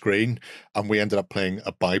past the screen, and we ended up playing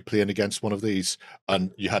a biplane against one of these,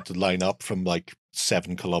 and you had to line up from like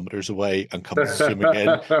 7 kilometers away and come zooming in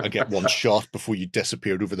and get one shot before you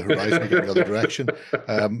disappeared over the horizon again the other direction.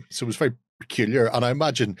 So it was very peculiar, and I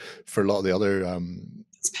imagine for a lot of the other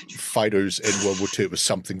fighters in World War II, it was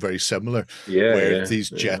something very similar, where these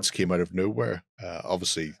jets came out of nowhere.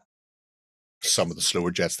 Obviously, some of the slower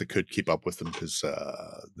jets that could keep up with them, because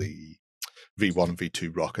the V1 and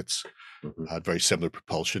V2 rockets had very similar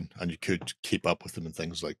propulsion, and you could keep up with them in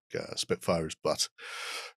things like Spitfires. But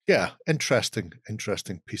yeah, interesting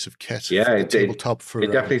piece of kit. Yeah, it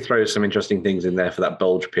definitely throws some interesting things in there for that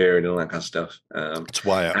bulge period and all that kind of stuff. That's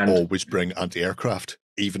why I always bring anti-aircraft,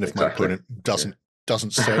 even if my opponent doesn't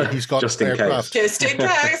say he's got just in aircraft. case. Just in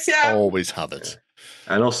case, yeah. Always have it.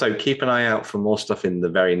 And also keep an eye out for more stuff in the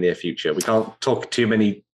very near future. We can't talk too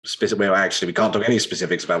many specific. Well, actually, we can't talk any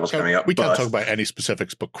specifics about what's coming up. We can't talk about any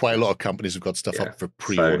specifics, but quite a lot of companies have got stuff up for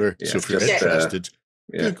pre-order. So if you're interested,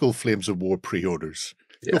 Google Flames of War pre-orders.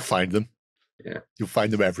 You'll find them. Yeah, you'll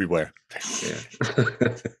find them everywhere. Yeah.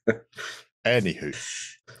 Anywho,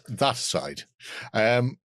 that aside,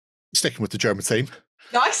 sticking with the German theme.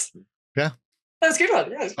 Nice. Yeah. That was a good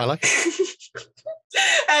one. Yeah, I like it.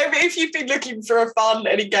 If you've been looking for a fun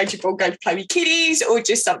and engaging board game to play with kiddies, or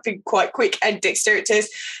just something quite quick and dexterous,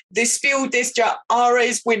 the Spiel des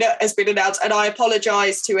Jahres winner has been announced, and I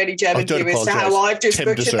apologise to any German viewers for how I've just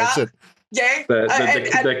butchered that. It. Yeah,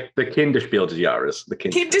 the Kinderspiel des Jahres, the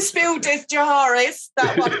Kinderspiel des Jahres,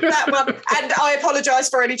 that one, and I apologise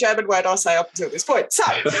for any German word I say up until this point. So,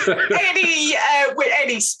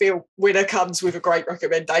 any Spiel winner comes with a great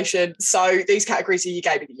recommendation. So these categories are your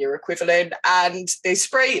Game of the Year equivalent, and there's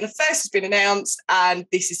 3. And the first has been announced, and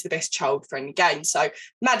this is the best child-friendly game. So,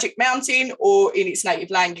 Magic Mountain, or in its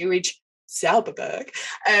native language, Zauberberg.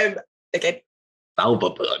 Again.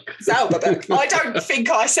 Zauberberg. I don't think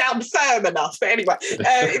I sound firm enough, but anyway,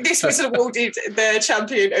 this was awarded the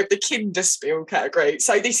champion of the Kinderspiel category.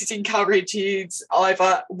 So this encourages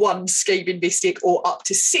either one scheming mystic or up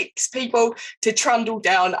to 6 people to trundle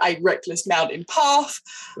down a reckless mountain path.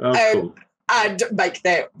 Cool. And make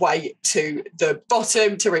their way to the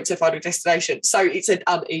bottom to reach their final destination. So it's an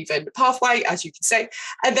uneven pathway, as you can see.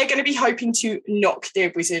 And they're going to be hoping to knock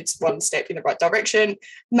their wizards one step in the right direction,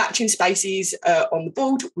 matching spaces on the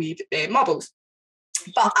board with their marbles.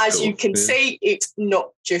 But as you can see, it's not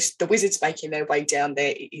just the wizards making their way down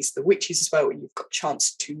there. It is the witches as well, and you've got a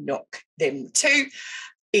chance to knock them too.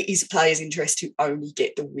 It is a player's interest to only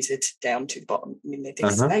get the wizard down to the bottom in their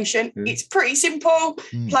destination. It's pretty simple.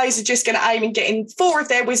 Players are just going to aim and getting 4 of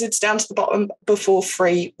their wizards down to the bottom before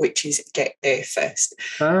 3 witches get there first.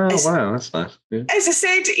 Wow, that's nice. Yeah. As I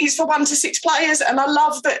said, it's for 1 to 6 players, and I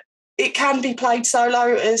love that it can be played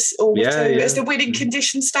solo as the winning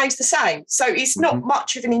condition stays the same. So it's not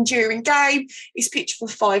much of an enduring game. It's pitched for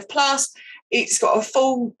 5+. It's got a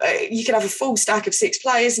full, you can have a full stack of 6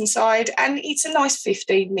 players inside, and it's a nice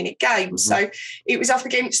 15-minute game. So it was up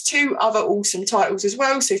against 2 other awesome titles as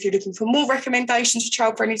well. So if you're looking for more recommendations for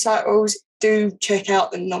child-friendly titles, do check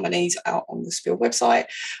out the nominees out on the Spiel website.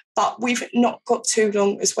 But we've not got too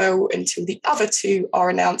long as well until the other 2 are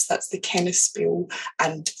announced. That's the Kenner Spiel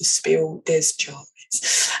and the Spiel des Jahres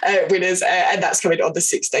winners, and that's coming on the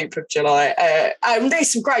 16th of July. And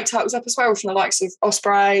there's some great titles up as well from the likes of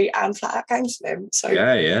Osprey and Flat Out Games for them. So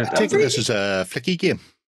yeah. I take this as a flicky game.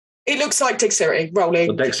 It looks like dexterity rolling.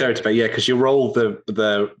 Well, dexterity, but because you roll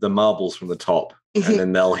the marbles from the top, and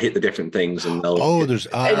then they'll hit the different things, and they'll. Oh, there's.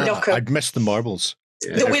 I'd missed the marbles.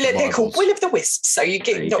 Yeah. They're called Will of the Wisps. So you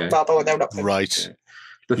get knock marble and they'll knock them. Right.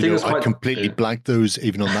 I completely blanked those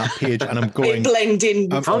even on that page, and I'm going blending.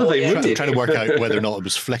 How do they move? Trying to work out whether or not it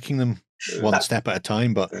was flicking them one step at a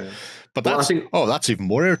time, but that's even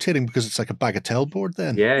more irritating because it's like a bagatelle board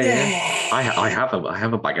then. Yeah. I have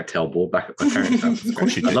a bagatelle board back at my parents' house. Of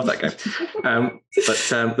course you do. I love that game.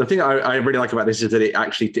 But the thing I really like about this is that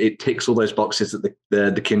it ticks all those boxes that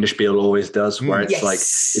the Kinderspiel always does, where it's like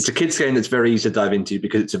it's a kids game that's very easy to dive into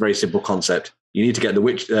because it's a very simple concept. You need to get the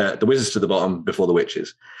wizards to the bottom before the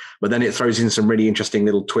witches. But then it throws in some really interesting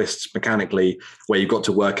little twists mechanically where you've got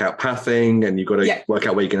to work out pathing and you've got to work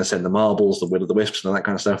out where you're going to send the marbles, the will of the wisps and all that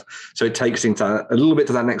kind of stuff. So it takes into a little bit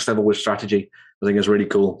to that next level with strategy. I think it's really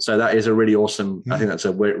cool. So that is a really awesome, I think that's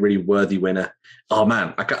a really worthy winner. Oh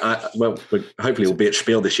man, hopefully it'll be at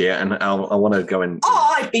Spiel this year and I want to go and...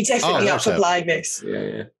 I'd be definitely up for playing this.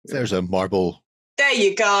 Yeah. There's a marble... There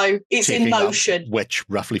you go. It's in motion. Witch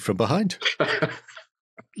roughly from behind.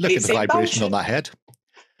 Look at the vibration on that head.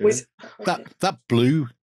 That blue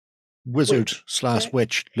wizard /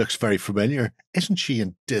 witch looks very familiar. Isn't she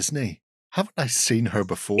in Disney? Haven't I seen her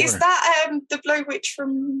before? Is that the blue witch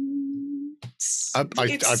from...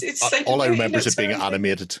 all I remember is it being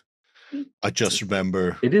animated. I just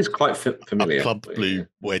remember... It is quite familiar. A plump blue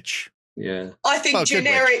witch. Yeah. I think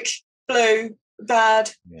generic blue... bad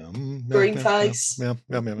green face,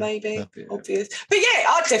 maybe obvious. But yeah,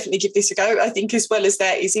 I'd definitely give this a go. I think as well as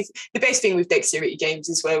that is if the best thing with dexterity games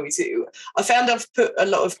as well is I found I've put a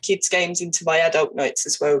lot of kids games into my adult nights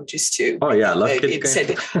as well, just to I love kids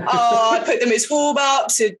games. I put them as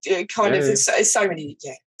warm-ups and kind of so many.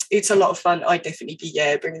 It's a lot of fun. I'd definitely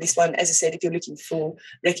be bringing this one. As I said, if you're looking for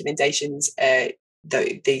recommendations,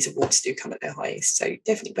 these awards do come at their highest, so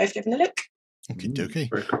definitely worth having a look. Okie dokie.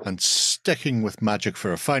 Cool. And sticking with magic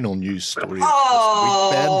for a final news story.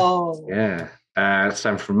 Oh,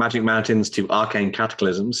 so from Magic Mountains to Arcane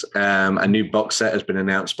Cataclysms, a new box set has been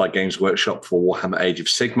announced by Games Workshop for Warhammer Age of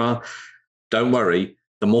Sigmar. Don't worry,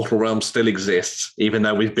 the Mortal Realm still exists, even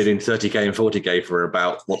though we've been in 30k and 40k for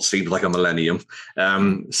about what seems like a millennium.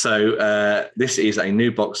 So this is a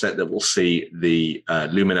new box set that will see the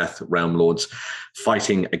Lumineth Realm Lords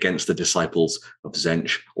fighting against the disciples of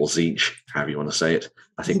Tzeentch, or Tzeentch, however you want to say it.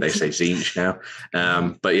 I think they say Tzeentch now.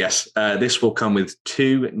 But yes, this will come with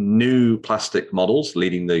 2 new plastic models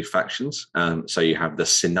leading the factions. So you have the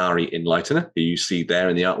Sinari Enlightener, who you see there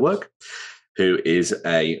in the artwork, who is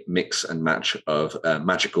a mix and match of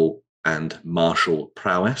magical and martial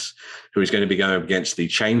prowess, who is going to be going up against the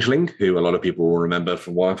Changeling, who a lot of people will remember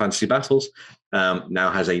from Warhammer Fantasy Battles,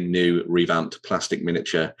 now has a new revamped plastic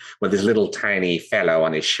miniature with this little tiny fellow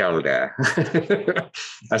on his shoulder.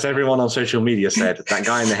 As everyone on social media said, that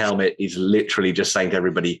guy in the helmet is literally just saying to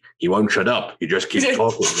everybody, he won't shut up. He just keeps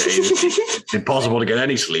talking. It's impossible to get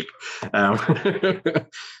any sleep. But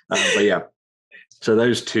yeah. So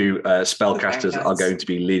those 2 spellcasters are going to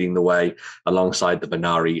be leading the way alongside the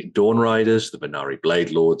Venari Dawn Riders, the Venari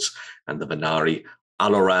Blade Lords, and the Venari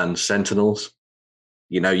Aloran Sentinels.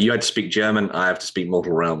 You know, you had to speak German. I have to speak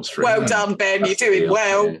Mortal Realms. Well done, Ben. You're doing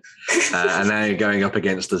well. And now you're going up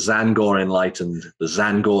against the Zangor Enlightened, the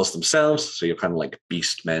Zangors themselves. So you're kind of like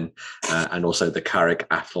beast men, and also the Carrick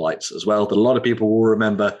Acolytes as well, that a lot of people will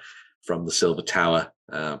remember from the Silver Tower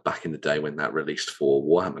back in the day when that released for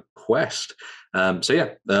Warhammer Quest.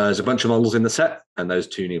 There's a bunch of models in the set, and those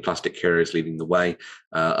 2 new plastic heroes leading the way,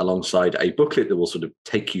 alongside a booklet that will sort of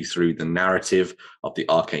take you through the narrative of the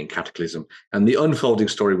Arcane Cataclysm and the unfolding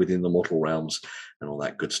story within the Mortal Realms and all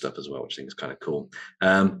that good stuff as well, which I think is kind of cool.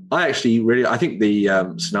 I think the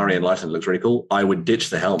Sinari Enlightenment looks really cool. I would ditch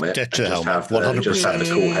the helmet. Just have the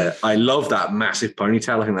cool hair. I love that massive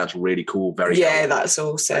ponytail. I think that's really cool. Very cool. That's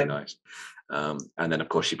awesome. Very nice. And then of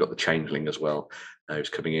course you've got the Changeling as well, who's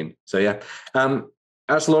coming in. So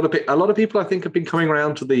as a lot of people I think have been coming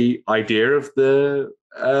around to the idea of the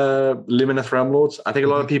Lumineth Realm Lords. I think a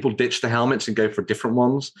lot of people ditch the helmets and go for different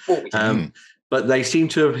ones. But they seem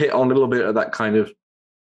to have hit on a little bit of that kind of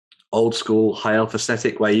old school high elf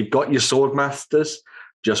aesthetic where you've got your sword masters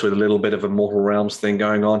just with a little bit of a Mortal Realms thing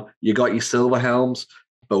going on. You got your silver helms,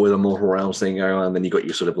 but with a Mortal Realms thing going on. And then you got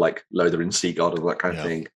your sort of like Lothar Sea God or that kind of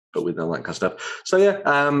thing, but with all that kind of stuff. So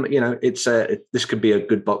it's this could be a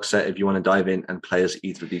good box set if you want to dive in and play as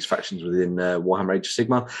either of these factions within Warhammer Age of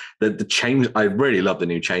Sigmar. The change, I really love the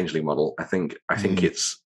new Changeling model. I think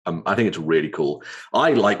it's really cool.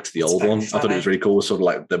 I liked the old one. I thought it was really cool. Sort of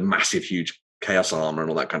like the massive, huge chaos armor and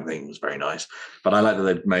all that kind of thing was very nice. But I like that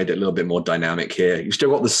they've made it a little bit more dynamic here. You've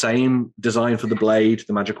still got the same design for the blade,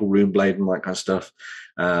 the magical rune blade and all that kind of stuff.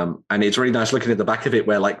 And it's really nice looking at the back of it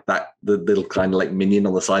where like the little kind of like minion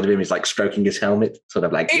on the side of him is like stroking his helmet, sort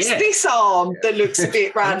of like, it's this arm that looks a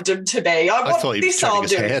bit random to me. I thought he was turning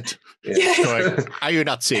his head. Yeah. Going, are you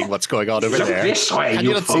not seeing what's going on over Look there? this way, Can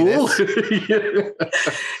you not fool. see this?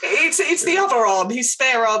 It's the other arm, his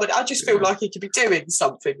spare arm, and I just feel like he could be doing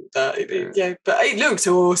something with that. Yeah, but it looks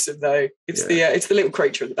awesome though. It's the little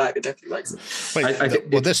creature in the back that definitely likes it.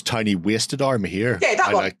 Wait, this tiny wasted arm here. Yeah,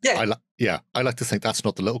 that one. I like to think that's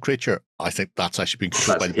not the little creature. I think that's actually being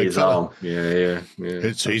controlled by the big fella. Arm. Yeah.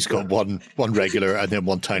 So he's got one regular and then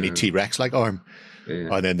one tiny T-Rex like arm. Yeah.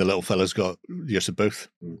 And then the little fella's got use of both.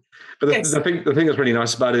 But the thing that's really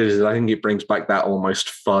nice about it is I think it brings back that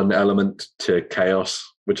almost fun element to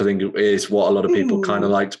chaos, which I think is what a lot of people kind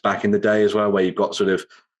of liked back in the day as well, where you've got sort of,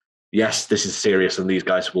 yes, this is serious and these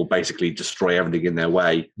guys will basically destroy everything in their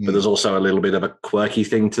way, but there's also a little bit of a quirky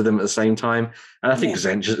thing to them at the same time. And I think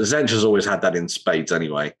Zench's always had that in spades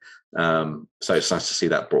anyway. So it's nice to see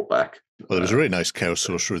that brought back. Well, there was a really nice chaos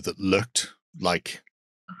sorcerer that looked like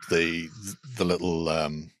the little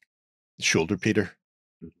shoulder Peter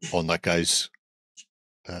on that guy's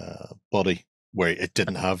body, where it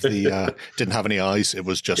didn't have the didn't have any eyes. It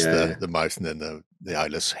was just the mouth and then the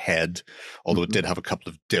eyeless head. Although it did have a couple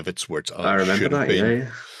of divots where it's I remember that. Yeah.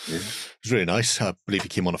 It was really nice. I believe he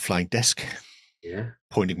came on a flying disc. Yeah,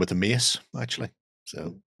 pointing with a mace actually.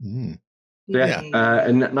 So.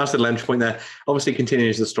 And nice little entry point there. Obviously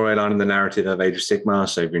continues the storyline and the narrative of Age of Sigmar,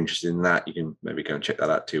 so if you're interested in that, you can maybe go and check that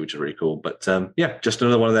out too, which is really cool. But just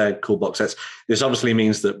another one of their cool box sets. This obviously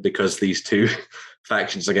means that because these two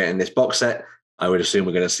factions are getting this box set, I would assume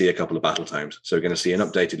we're going to see a couple of battle times. So we're going to see an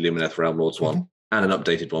updated Lumineth Realm Lords one and an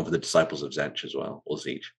updated one for the Disciples of Zench as well, or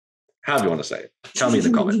Zeech. However you want to say it. Tell me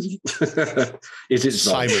in the comments. Is it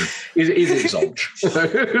Simon? Is it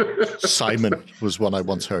Zonch? Simon was one I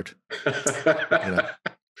once heard.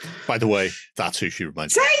 By the way, that's who she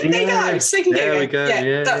reminds me. There we go.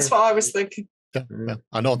 Yeah, that's what I was thinking. Yeah. Well,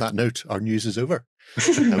 and on that note, our news is over.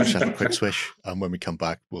 Now we should have a quick swish, and when we come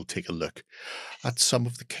back, we'll take a look at some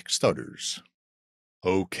of the Kickstarters.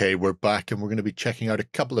 Okay, we're back and we're going to be checking out a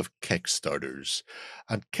couple of Kickstarters.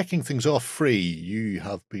 And kicking things off free, you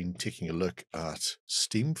have been taking a look at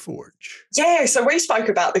Steamforge. Yeah, so we spoke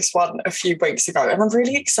about this one a few weeks ago, and I'm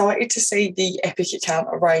really excited to see the Epic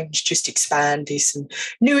Encounter range just expand. There's some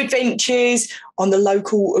new adventures on the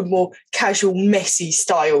local and more casual, messy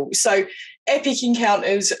style. So Epic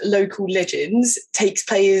Encounters Local Legends takes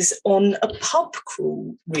players on a pub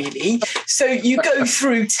crawl, really. So you go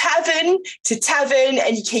through tavern to tavern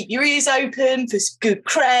and you keep your ears open for some good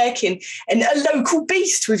crack and a local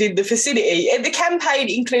beast within the facility. And the campaign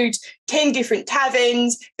includes 10 different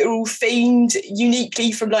taverns. They're all themed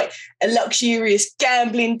uniquely, from like a luxurious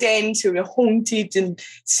gambling den to a haunted and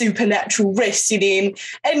supernatural resting inn.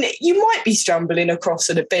 And you might be stumbling across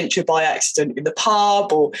an adventure by accident in the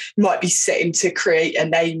pub, or you might be setting to create a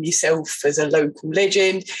name yourself as a local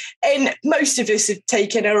legend. And most of us have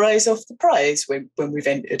taken our eyes off the prize when we've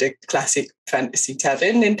entered a classic fantasy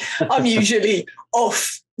tavern. And I'm usually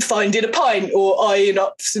off finding a pint or eyeing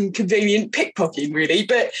up some convenient pickpocketing, really.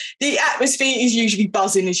 But the atmosphere is usually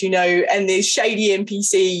buzzing, as you know, and there's shady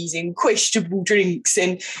NPCs and questionable drinks,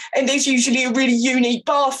 and there's usually a really unique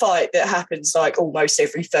bar fight that happens like almost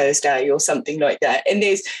every Thursday or something like that. And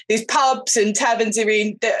there's pubs and taverns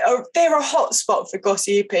they're a hot spot for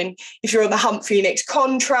gossip, and if you're on the hunt for your next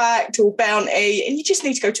contract or bounty and you just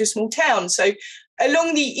need to go to a small town. So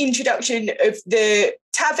along the introduction of the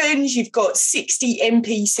taverns, you've got 60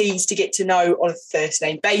 NPCs to get to know on a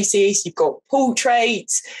first-name basis. You've got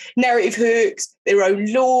portraits, narrative hooks, their own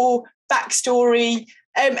lore, backstory.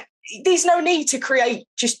 There's no need to create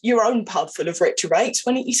just your own pub full of retro rates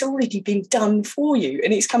when it's already been done for you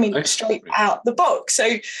and it's coming straight out the box.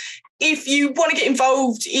 So if you want to get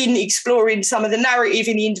involved in exploring some of the narrative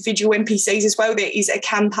in the individual NPCs as well, there is a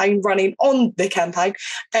campaign running on the campaign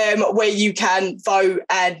where you can vote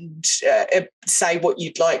and say what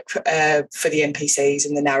you'd like for the NPCs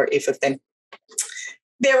and the narrative of them.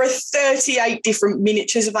 There are 38 different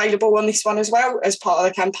miniatures available on this one as well as part of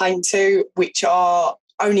the campaign too, which are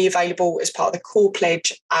only available as part of the core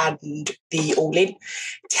pledge and the all-in.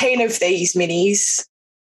 10 of these minis,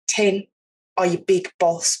 10 are your big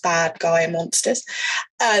boss, bad guy monsters,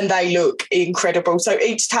 and they look incredible. So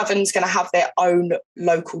each tavern's going to have their own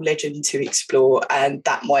local legend to explore, and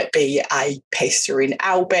that might be a pestering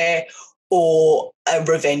owlbear or a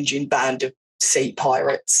revenging band of sea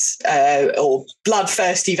pirates or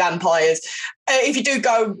bloodthirsty vampires. If you do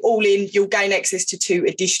go all in, you'll gain access to 2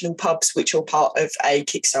 additional pubs, which are part of a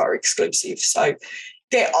Kickstarter exclusive. So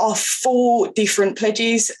There are 4 different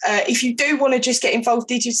pledges. If you do want to just get involved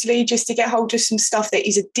digitally, just to get hold of some stuff that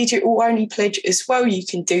is a digital-only pledge as well, you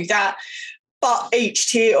can do that. But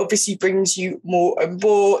each tier obviously brings you more and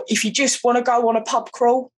more. If you just want to go on a pub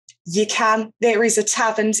crawl, you can. There is a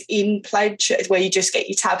taverns in pledge where you just get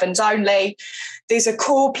your taverns only. There's a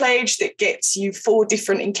core pledge that gets you 4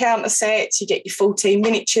 different encounter sets. You get your 14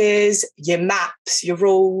 miniatures, your maps, your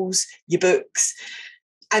rules, your books.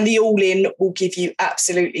 And the all-in will give you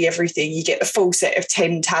absolutely everything. You get the full set of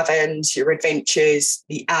 10 taverns, your adventures,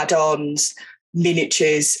 the add-ons,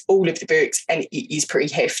 miniatures, all of the books, and it is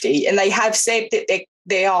pretty hefty. And they have said that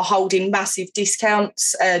they are holding massive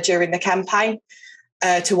discounts during the campaign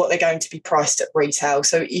to what they're going to be priced at retail.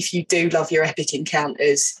 So if you do love your epic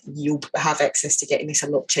encounters, you'll have access to getting this a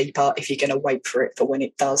lot cheaper if you're going to wait for it for when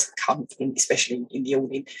it does come in, especially in the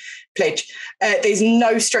all-in pledge. There's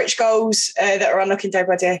no stretch goals that are unlocking day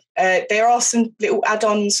by day. There are some little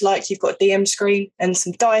add-ons, like you've got a DM screen and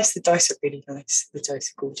some dice. The dice are really nice. The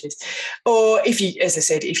dice are gorgeous. Or if you, as I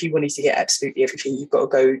said, if you wanted to get absolutely everything, you've got to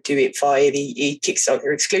go do it via the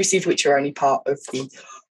Kickstarter exclusive, which are only part of the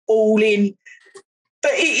all-in.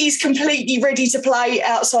 But it is completely ready to play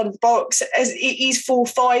outside of the box, as it is for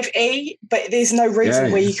 5e, but there's no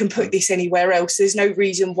reason where you can put this anywhere else. There's no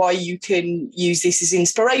reason why you can use this as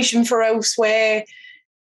inspiration for elsewhere.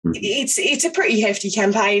 It's a pretty hefty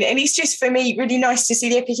campaign, and it's just, for me, really nice to see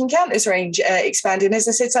the Epic Encounters range expanding. As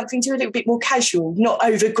I said, something to a little bit more casual, not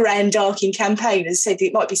over grand arcing campaign. As I said,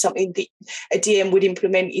 it might be something that a DM would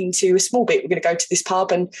implement into a small bit. We're going to go to this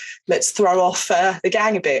pub and let's throw off the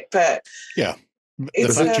gang a bit. But yeah. The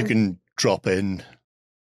fact you can drop in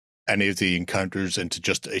any of the encounters into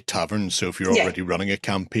just a tavern, so if you're already running a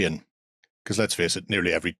campaign, because let's face it,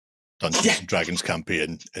 nearly every Dungeons and Dragons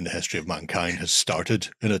campaign in the history of mankind has started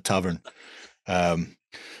in a tavern.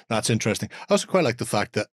 That's interesting. I also quite like the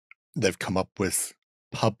fact that they've come up with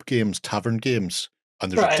pub games, tavern games,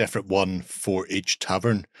 and there's a different one for each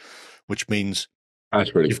tavern, which means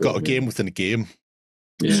you've got a game within a game.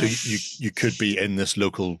 Yeah. So you could be in this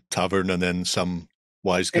local tavern, and then some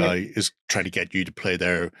wise guy is trying to get you to play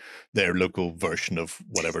their local version of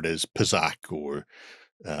whatever it is, Pizzac or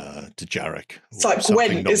Dejarik. It's like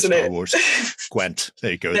Gwent, isn't it? Wars. Gwent.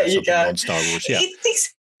 There you go. There you go. On Star Wars. Yeah.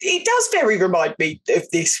 It does very remind me of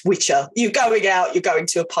this Witcher. You're going out, you're going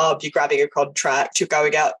to a pub, you're grabbing a contract, you're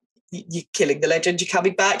going out, you're killing the legend, you're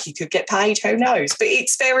coming back, you could get paid, who knows? But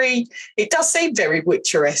it does seem very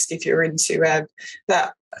Witcher-esque if you're into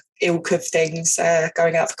that ilk of things,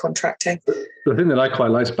 going out for contracting. The thing that I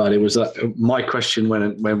quite liked about it was that my question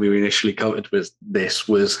when we initially covered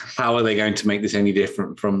was how are they going to make this any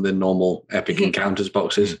different from the normal Epic Encounters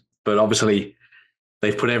boxes? But obviously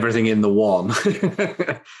they've put everything in the one.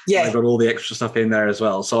 Yeah. They've got all the extra stuff in there as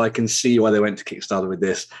well. So I can see why they went to Kickstarter with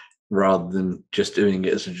this, rather than just doing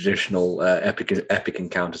it as a traditional Epic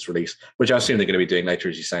Encounters release, which I assume they're going to be doing later,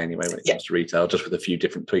 as you say, anyway, when it comes to retail, just with a few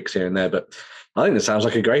different tweaks here and there. But I think it sounds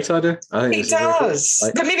like a great idea. I think it does.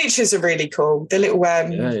 Cool. The miniatures are really cool. The little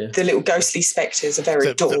the little ghostly spectres are very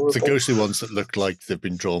adorable. The ghostly ones that look like they've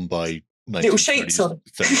been drawn by little sheets on.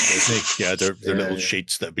 Yeah, they're little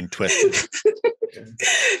sheets that have been twisted.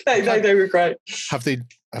 They were great. Have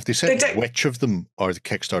they said which of them are the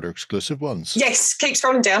Kickstarter exclusive ones? Yes, keep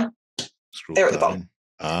scrolling down. They're at the bottom.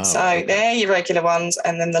 They're your regular ones,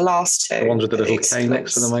 and then the last two. The ones with the little K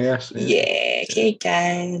next to them, I guess. Yeah, keep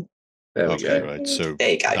going. There we go. Right. So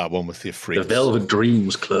there you go. That one with the Freaks. The Velvet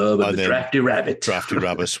Dreams Club and the Drafty Rabbit. Drafty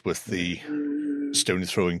Rabbits with the stone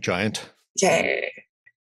throwing giant. Yeah.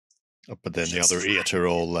 But then the other 8 are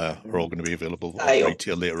all going to be available on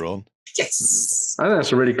retail later on. Yes. I think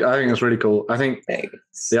that's really cool. I think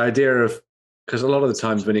the idea of, because a lot of the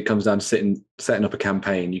times when it comes down to setting up a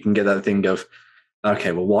campaign, you can get that thing of,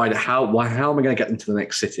 okay, well, how am I going to get them to the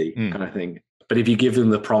next city kind of thing. But if you give them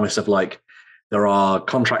the promise of like, there are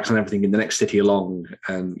contracts and everything in the next city along,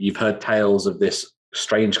 and you've heard tales of this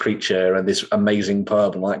strange creature and this amazing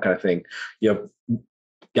pub and that kind of thing, your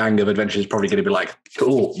gang of adventurers is probably going to be like,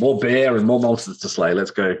 cool, more beer and more monsters to slay.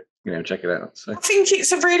 Let's go, check it out. So. I think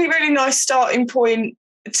it's a really, really nice starting point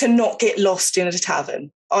to not get lost in a tavern.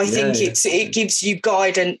 I think it gives you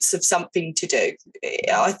guidance of something to do.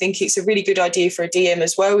 I think it's a really good idea for a DM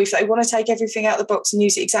as well. If they want to take everything out of the box and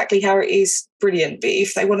use it exactly how it is, brilliant. But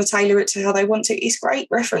if they want to tailor it to how they want to, it's great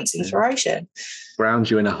reference inspiration. Ground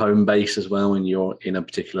you in a home base as well when you're in a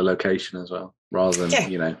particular location as well, rather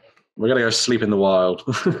than, we're going to go sleep in the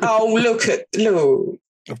the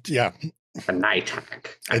look. Yeah. A night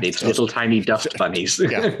hack. And it's little tiny dust bunnies.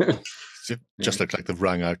 Yeah. Just look like they've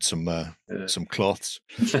wrung out some cloths.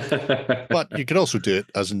 But you could also do it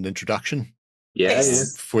as an introduction.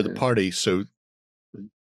 Yes. for the party. So,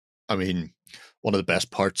 I mean, one of the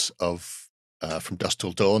best parts of From Dusk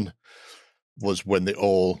Till Dawn was when they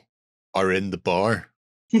all are in the bar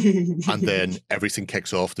and then everything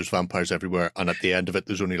kicks off. There's vampires everywhere, and at the end of it,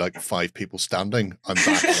 there's only like 5 people standing, and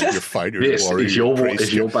that's your fighter, This warrior, is your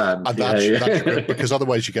priest, band. and that's your group, because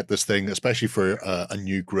otherwise you get this thing, especially for a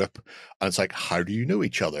new group, and it's like, how do you know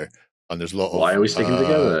each other? And there's a lot of why are we sticking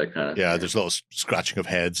together? Yeah, there's a lot of scratching of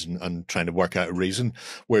heads and trying to work out a reason.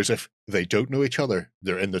 Whereas if they don't know each other,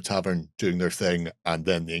 they're in the tavern doing their thing, and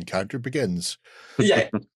then the encounter begins. Yeah.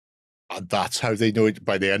 And that's how they know it.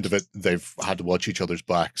 By the end of it, they've had to watch each other's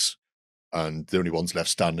backs, and the only ones left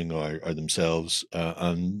standing are themselves.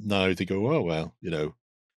 And now they go, oh, well,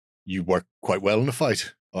 you work quite well in a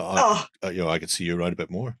fight. I could see you around a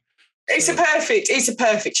bit more. It's a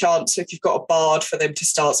perfect chance if you've got a bard for them to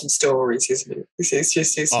start some stories, isn't it?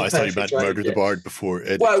 I thought you meant murder the bard before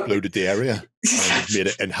it exploded the area and made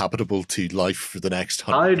it inhabitable to life for the next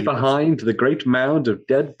 100 Hide people. behind the great mound of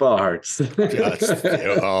dead bards.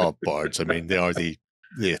 Bards. I mean, they are the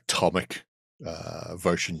atomic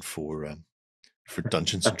version for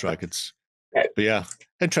Dungeons and Dragons. But yeah,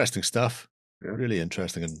 interesting stuff. Yeah. Really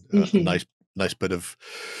interesting, and a nice bit of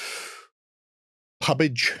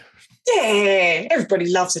pubbage. Yeah, everybody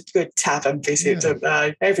loves a good tavern visit, don't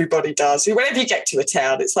they? Everybody does. Whenever you get to a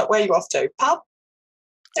town, it's like, where are you off to? Pub?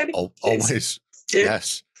 Always. Yeah.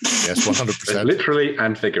 Yes, 100%. Literally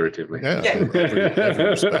and figuratively. Yeah, every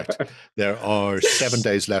respect. There are 7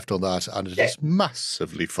 days left on that, and it is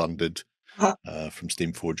massively funded from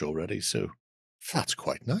Steamforge already, so that's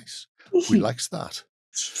quite nice. We likes that.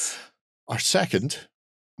 Our second,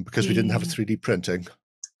 because we didn't have a 3D printing,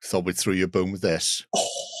 thought we'd throw you a bone with this.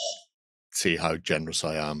 See how generous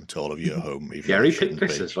I am to all of you at home. Even Jerry picked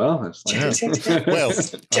this as well. Well,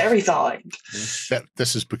 Jerry Vine.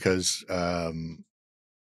 This is because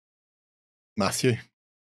Matthew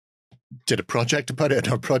did a project about it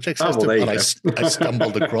in our project system, and I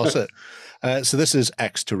stumbled across it. So this is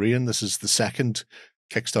Exterion. This is the second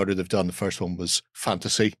Kickstarter they've done. The first one was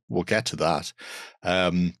Fantasy. We'll get to that.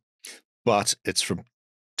 But it's from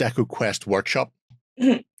Deco Quest Workshop.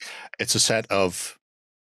 It's a set of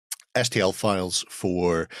STL files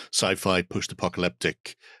for sci-fi,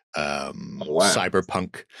 post-apocalyptic,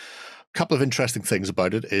 cyberpunk. A couple of interesting things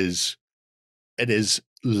about it is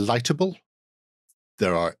lightable.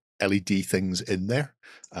 There are LED things in there,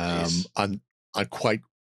 and quite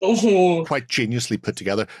geniusly put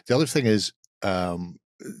together. The other thing is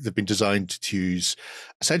they've been designed to use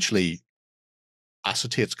essentially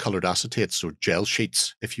colored acetates, or gel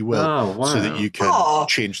sheets, if you will, so that you can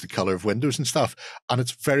change the color of windows and stuff. And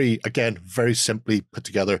it's very simply put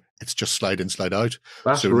together. It's just slide in, slide out.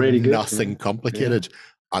 That's really good. Nothing complicated.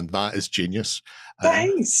 Yeah. And that is genius.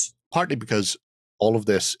 Nice. Partly because all of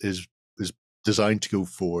this is designed to go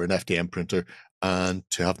for an FDM printer and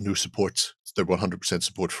to have no support. They're 100%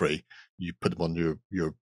 support free. You put them on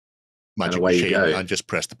your magic machine and just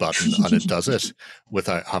press the button and it does it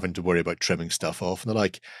without having to worry about trimming stuff off. And they're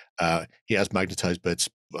like, he has magnetized bits,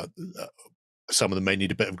 but some of them may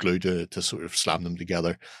need a bit of glue to sort of slam them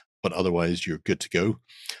together, but otherwise you're good to go.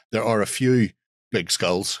 There are a few big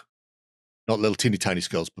skulls, not little teeny tiny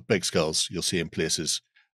skulls, but big skulls you'll see in places,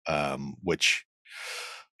 which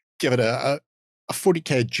give it a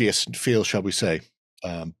 40k adjacent feel, shall we say.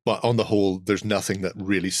 But on the whole, there's nothing that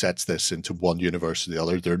really sets this into one universe or the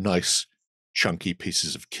other. They're nice, chunky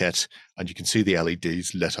pieces of kit, and you can see the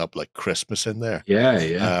LEDs lit up like Christmas in there.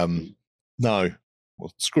 Yeah. Now,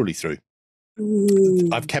 we'll scroll you through.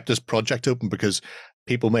 I've kept this project open because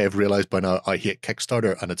people may have realized by now I hate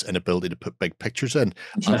Kickstarter and its inability to put big pictures in.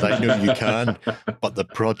 And I know you can, but the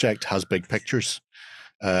project has big pictures.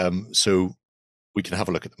 So we can have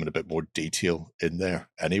a look at them in a bit more detail in there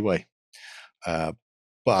anyway.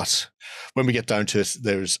 But when we get down to it,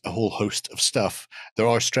 there's a whole host of stuff. There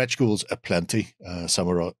are stretch goals aplenty.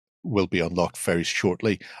 Some will be unlocked very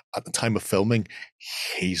shortly. At the time of filming,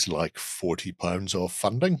 he's like £40 off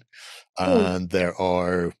funding. And there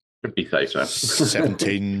are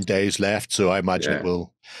 17 days left, so I imagine it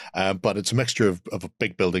will. But it's a mixture of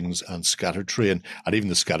big buildings and scattered terrain. And even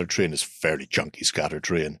the scattered terrain is fairly chunky scattered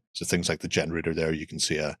terrain. So things like the generator there, you can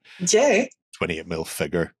see a 28mm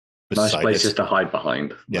figure. Nice places to hide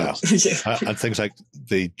behind. Yeah. And things like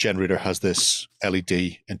the generator has this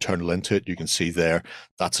LED internal into it. You can see there,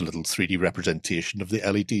 that's a little 3D representation of the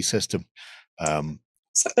LED system.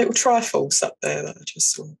 It's like little trifles up there that I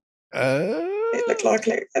just saw. It looked like,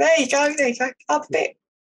 there you go, up a bit.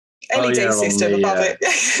 LED on system the, above it.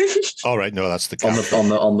 All right, no, that's the on cap. the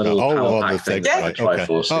little Oh, power on the pack thing. thing, Yeah. right, Like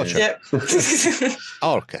okay. Triforce, Oh, sure. Yep.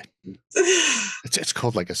 Oh, okay. It's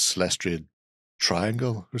called like a celestial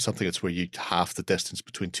triangle or something. It's where you half the distance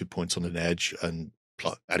between 2 points on an edge and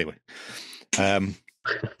anyway.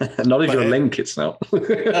 Not if you're Link, it's not.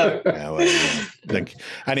 Link.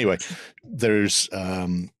 Anyway, there's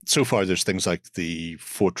so far there's things like the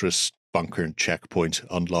fortress, bunker, and checkpoint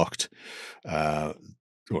unlocked, or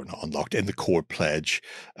not unlocked in the core pledge.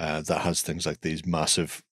 That has things like these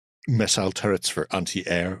massive missile turrets for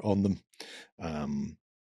anti-air on them.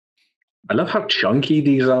 I love how chunky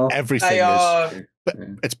these are. Everything is, but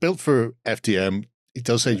it's built for FDM. It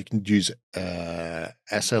does say you can use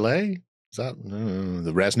SLA. Is that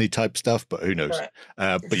the resiny type stuff? But who knows?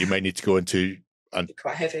 Right. But you may need to go into and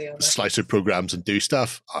quite heavy on slicer programs and do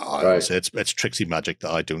stuff. I would say it's tricksy magic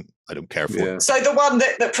that I don't care for. Yeah. So the one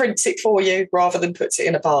that prints it for you rather than puts it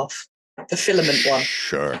in a bath, the filament one.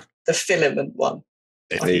 Sure. The filament one.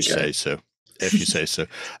 If you say so. If you say so.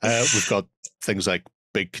 We've got things like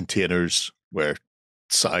big containers where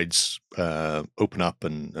sides open up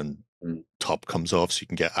and top comes off, so you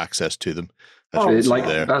can get access to them.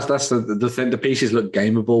 That's the thing. The pieces look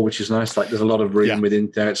gameable, which is nice. Like there's a lot of room within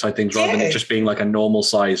there inside things, rather than it just being like a normal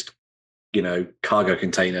sized, cargo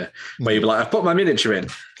container where you're like, I've put my miniature in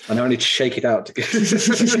and I need to shake it out.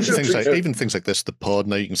 Even things like this, the pod.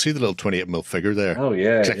 Now you can see the little 28mm figure there. Oh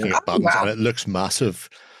yeah, clicking at buttons, and it looks massive.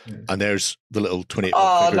 Yeah. And there's the little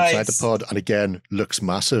 28mm figure inside the pod, and again looks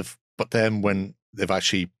massive. But then when they've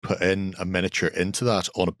actually put in a miniature into that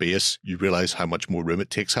on a base, you realize how much more room it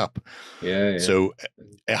takes up. Yeah. So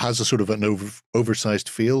it has a sort of an oversized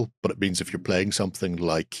feel, but it means if you're playing something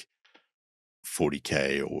like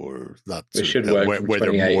 40K or that sort of, where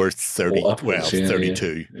they're more 30, upwards,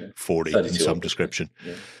 32, 40 in some description.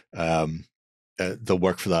 Yeah. They'll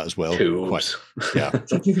work for that as well. And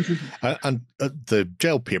the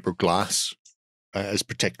gel paper glass is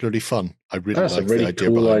particularly fun. I really like the idea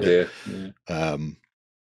behind it. Yeah.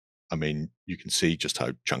 I mean, you can see just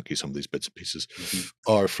how chunky some of these bits and pieces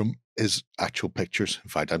are from his actual pictures. In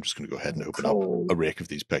fact, I'm just going to go ahead and open up a rake of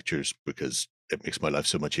these pictures because it makes my life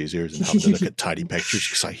so much easier than having to look at tiny pictures,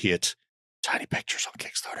 because I hate tiny pictures on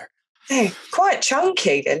Kickstarter. They're quite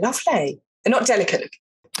chunky. They're lovely. They're not delicate.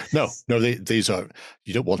 No, these are,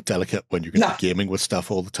 you don't want delicate when you're going to be gaming with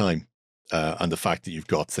stuff all the time. And the fact that you've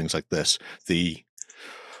got things like this, the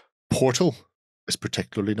portal is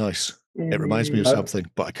particularly nice. It reminds me of something,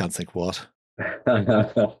 but I can't think what.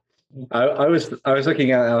 I was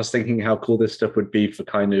looking at, I was thinking how cool this stuff would be for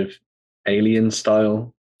kind of alien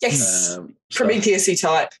style. Yes, Prometheus-y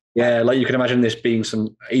type. Yeah, like you can imagine this being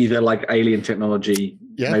some either like alien technology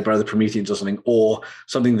made by the Prometheans or something, or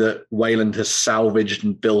something that Wayland has salvaged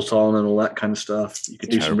and built on and all that kind of stuff. You could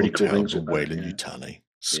do some really cool things with Wayland Yutani.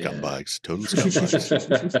 Scumbags, total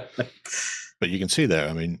scumbags. But you can see there,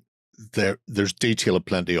 I mean, there's detail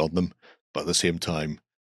aplenty on them, but at the same time,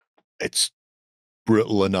 it's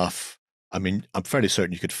brutal enough. I mean, I'm fairly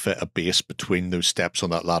certain you could fit a base between those steps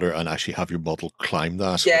on that ladder and actually have your model climb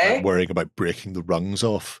that without worrying about breaking the rungs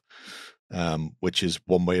off, which is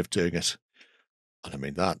one way of doing it. And I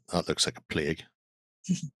mean, that looks like a plague.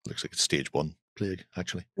 Looks like a stage 1 plague,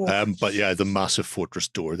 actually. But yeah, the massive fortress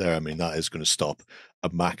door there, I mean, that is going to stop a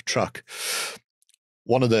Mack truck.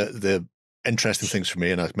 One of the interesting things for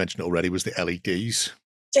me, and I've mentioned it already, was the LEDs.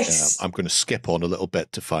 Yes. I'm going to skip on a little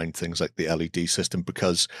bit to find things like the LED system,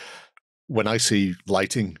 because when I see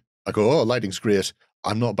lighting, I go, oh, lighting's great.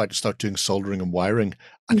 I'm not about to start doing soldering and wiring,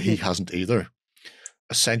 and he hasn't either.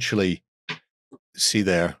 Essentially, see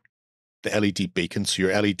there, the LED beacon. So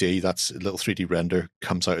your LED, that's a little 3D render,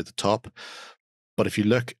 comes out at the top. But if you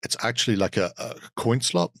look, it's actually like a coin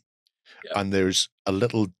slot, and there's a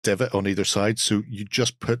little divot on either side. So you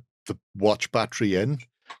just put the watch battery in,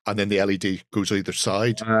 and then the LED goes either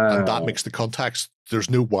side, and that makes the contacts. There's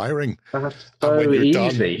no wiring. And when you're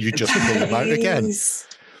done, you just pull them out again.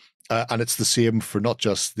 And it's the same for not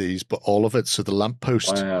just these, but all of it. So the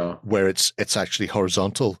lamppost, where it's actually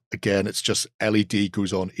horizontal, again, it's just LED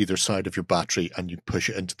goes on either side of your battery, and you push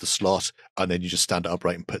it into the slot, and then you just stand it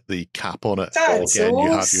upright and put the cap on it. That's again, awesome.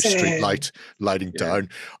 You have your street light lighting down,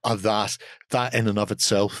 and that in and of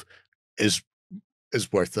itself is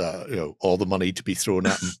worth all the money to be thrown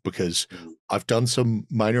at them, because I've done some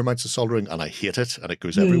minor amounts of soldering and I hate it, and it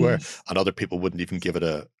goes everywhere, and other people wouldn't even give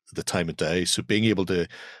it the time of day. So being able to,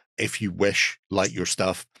 if you wish, light your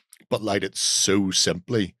stuff, but light it so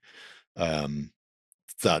simply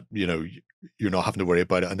that you're not having to worry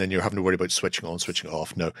about it, and then you're having to worry about switching on, switching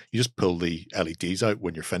off. No, you just pull the LEDs out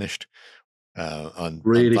when you're finished, And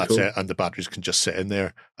Really that's cool. it. And the batteries can just sit in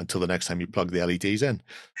there until the next time you plug the LEDs in.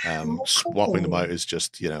 Swapping them out is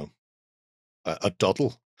just, a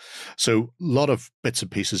doddle. So a lot of bits and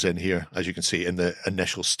pieces in here, as you can see in the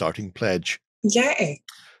initial starting pledge. Yeah.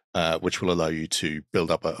 Which will allow you to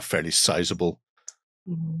build up a fairly sizable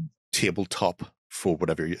tabletop for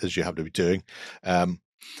whatever it is you have to be doing.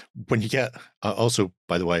 When you get, also,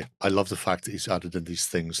 by the way, I love the fact that he's added in these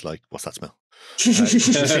things like, what's that smell?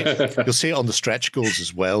 You'll see it on the stretch goals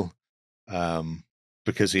as well,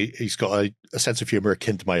 because he's got a sense of humor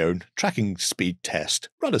akin to my own. Tracking speed test.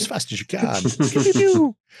 Run as fast as you can.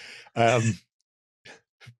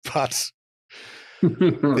 But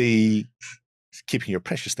the keeping your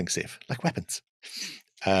precious things safe, like weapons.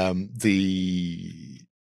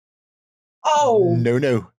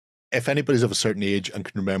 No. If anybody's of a certain age and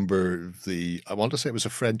can remember I want to say it was a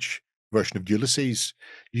French version of Ulysses.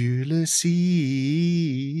 It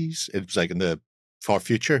was like in the far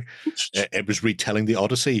future. It was retelling the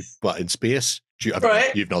Odyssey, but in space.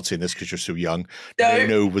 You've not seen this because you're so young.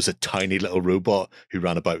 No was a tiny little robot who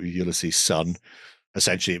ran about with Ulysses' son.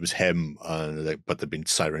 Essentially, it was him, but they'd been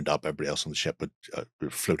sirened up. Everybody else on the ship were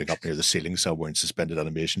floating up near the ceiling somewhere in suspended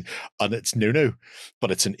animation. And it's Nuno, but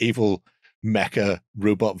it's an evil mecha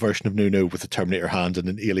robot version of Nuno with a Terminator hand and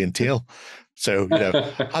an alien tail. So,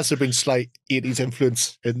 has there been slight 80s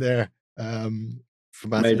influence in there?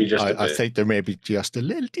 Maybe just a bit. I think there may be just a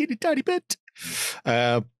little teeny tiny bit.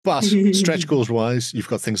 But stretch goals wise, you've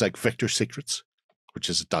got things like Victor's Secrets, which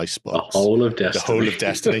is a dice box. The Whole of Destiny. The Whole of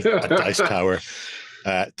Destiny, a dice tower.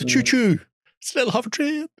 The choo-choo. It's a little hover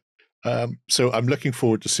train. So I'm looking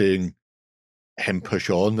forward to seeing him push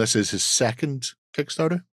on. This is his second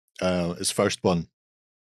Kickstarter. His first one,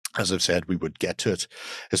 as I've said, we would get to it.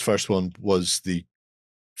 His first one was the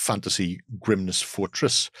Fantasy Grimness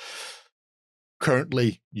Fortress.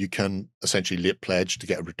 Currently, you can essentially late pledge to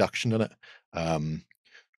get a reduction in it.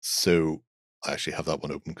 So I actually have that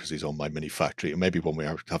one open because he's on my mini factory. It may be one we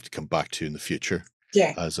have to come back to in the future.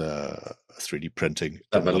 Yeah. As a 3D printing.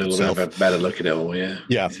 Have a little bit of a better look at it all, yeah.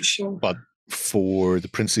 Yeah. Sure. But for the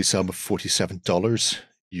princely sum of $47,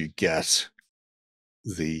 you get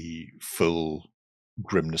the full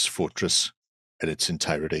Grimness Fortress in its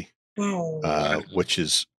entirety. Wow. Which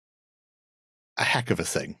is a heck of a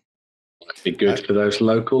thing. Be good for those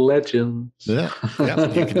local legends. Yeah.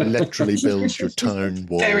 You can literally build your town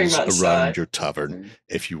walls around your tavern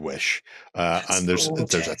if you wish. And there's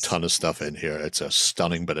a ton of stuff in here. It's a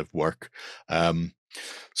stunning bit of work. So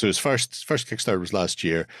his first Kickstarter was last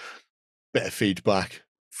year. Bit of feedback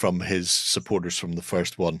from his supporters from the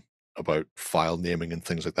first one about file naming and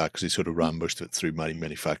things like that, because he sort of ran most of it through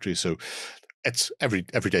many factories. So it's every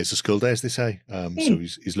day's a school day, as they say. So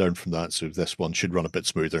he's learned from that. So this one should run a bit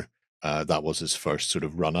smoother. That was his first sort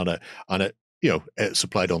of run on it, and it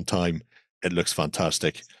supplied on time. It looks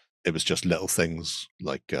fantastic. It was just little things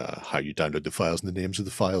like how you download the files and the names of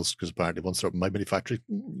the files, because apparently once they're up in my mini factory,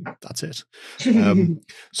 that's it.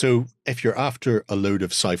 So if you're after a load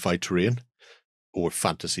of sci-fi terrain or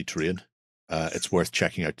fantasy terrain, it's worth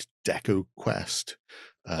checking out Deco Quest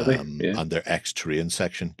and their X terrain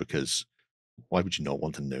section, because why would you not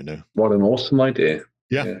want to know now? What an awesome idea.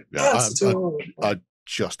 Yeah.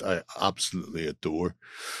 I absolutely adore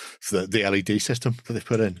the LED system that they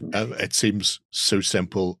put in. It seems so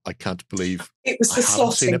simple. I can't believe it was the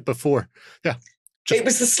slotting. Seen it before. Yeah, it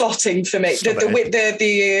was the slotting for me.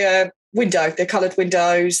 The window, the coloured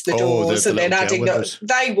windows, the doors, and then adding those.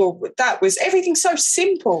 That was everything so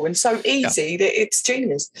simple and so easy that it's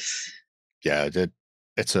genius. Yeah,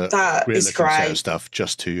 it's a great set of stuff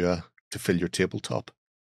just to fill your tabletop.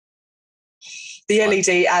 The LED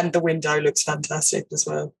and the window looks fantastic as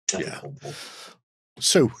well. Yeah.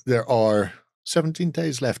 So there are 17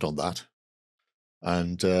 days left on that.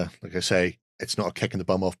 And like I say, it's not a kick in the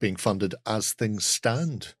bum off being funded as things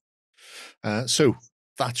stand. So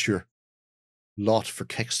that's your lot for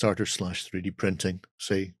Kickstarter / 3D printing.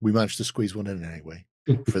 See, we managed to squeeze one in anyway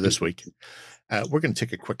for this week. We're going to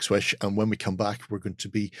take a quick swish. And when we come back, we're going to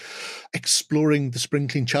be exploring the Spring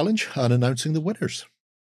Clean Challenge and announcing the winners.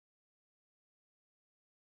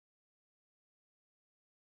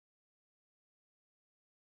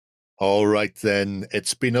 All right, then.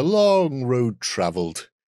 It's been a long road travelled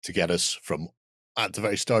to get us from at the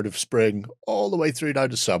very start of spring all the way through now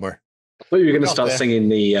to summer. I thought you were going to start singing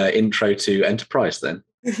the intro to Enterprise then.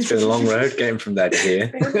 It's been a long road getting from there to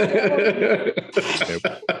here.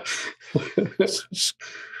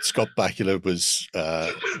 Scott Bakula was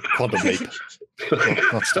Quantum Leap,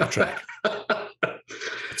 not Star Trek.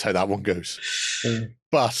 That's how that one goes.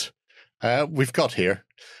 But we've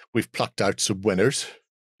plucked out some winners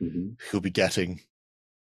who'll be getting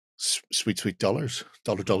sweet dollars,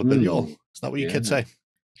 dollar bill, y'all. Isn't that what you kids say?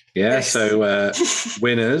 Yeah, Yes. so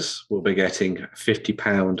winners will be getting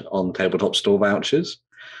 £50 on tabletop store vouchers,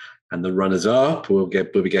 and the runners-up will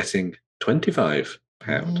be getting £25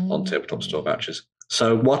 on tabletop store vouchers.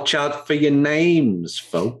 So watch out for your names,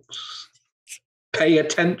 folks. Pay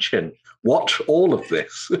attention. Watch all of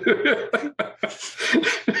this.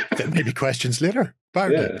 There may be questions later.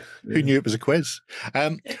 Apparently. Who knew it was a quiz?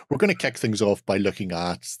 We're going to kick things off by looking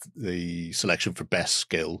at the selection for best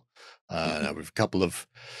skill. Now we've a couple of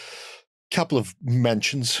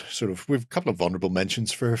mentions, we've a couple of honourable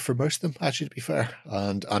mentions for most of them, actually, to be fair.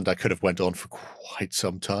 And I could have went on for quite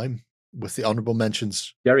some time with the honourable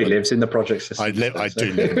mentions. Gary lives in the project system. I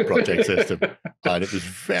do live in the project system. And it was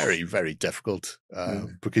very, very difficult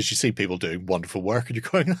because you see people doing wonderful work and you're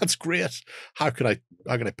going, that's great. How can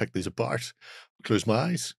I pick these apart? Close my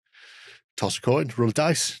eyes, toss a coin, roll a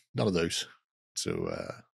dice. None of those. So,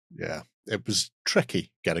 it was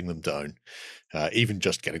tricky getting them down. Even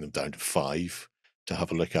just getting them down to 5 to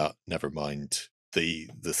have a look at, never mind the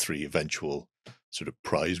 3 eventual sort of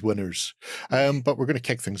prize winners. But we're going to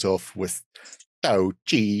kick things off with Tao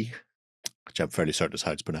G, which I'm fairly certain is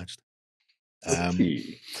how it's pronounced.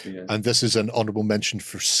 And this is an honourable mention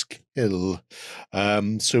for skill.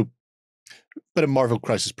 So, bit of Marvel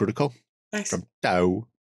Crisis Protocol from Tao.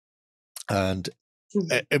 And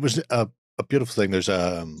it was a beautiful thing. There's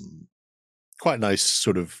quite a nice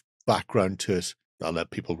sort of background to it. I'll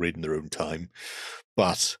let people read in their own time.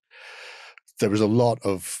 But there was a lot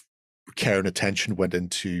of care and attention went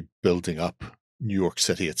into building up New York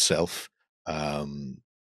City itself, some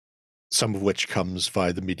of which comes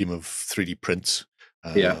via the medium of 3D prints.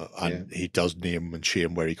 He does name and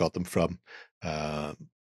shame where he got them from. And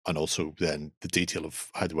also then the detail of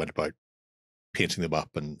how they went about painting them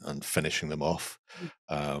up and finishing them off,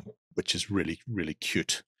 which is really, really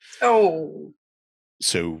cute. Oh.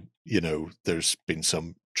 So, there's been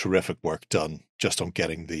some terrific work done just on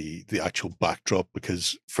getting the actual backdrop,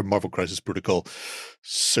 because for Marvel Crisis Protocol,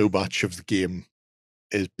 so much of the game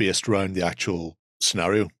is based around the actual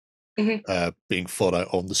scenario, being fought out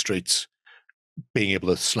on the streets, being able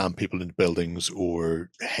to slam people into buildings or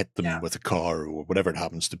hit them with a car or whatever it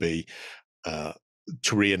happens to be.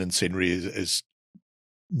 Terrain and scenery is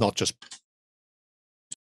not just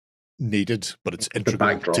needed, but it's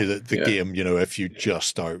integral to the game. If you just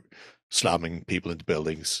start slamming people into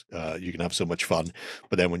buildings, you can have so much fun.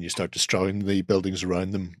 But then when you start destroying the buildings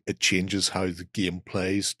around them, it changes how the game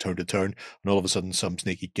plays turn to turn. And all of a sudden, some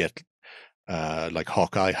sneaky git like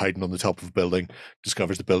Hawkeye hiding on the top of a building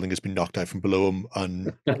discovers the building has been knocked out from below him,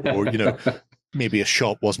 or maybe a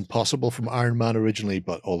shot wasn't possible from Iron Man originally,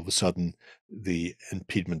 but all of a sudden the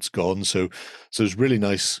impedement's gone. So there's really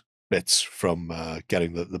nice bits from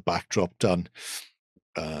getting the backdrop done.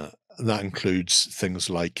 And that includes things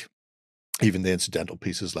like even the incidental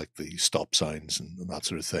pieces like the stop signs and that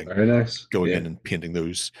sort of thing. Very nice. Going in and painting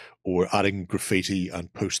those, or adding graffiti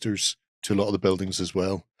and posters to a lot of the buildings as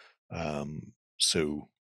well. So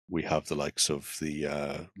we have the likes of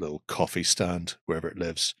the little coffee stand, wherever it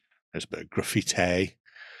lives. There's a bit of graffiti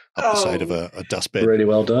up the side of a dustbin. Really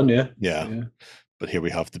well done, yeah. But here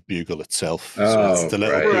we have the Bugle itself. Oh, so it's the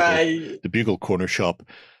little Bugle, the Bugle corner shop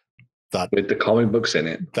with the comic books in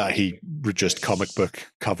it. That he reduced comic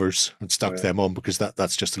book covers and stuck them on, because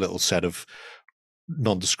that's just a little set of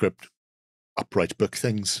nondescript upright book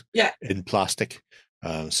things in plastic.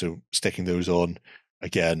 So sticking those on,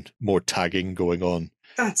 again, more tagging going on.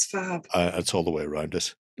 That's fab. It's all the way around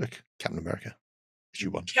it. Look, Captain America,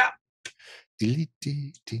 issue 1. Yeah.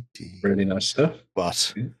 Really nice stuff.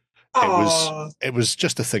 But it was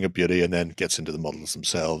just a thing of beauty, and then gets into the models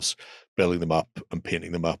themselves, building them up and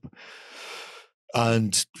painting them up.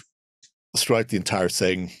 And throughout the entire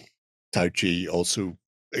thing, Tao G also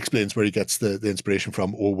explains where he gets the inspiration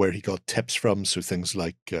from, or where he got tips from. So things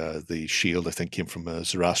like the shield, I think, came from a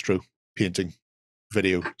Zerastro painting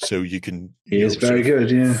video. So you can very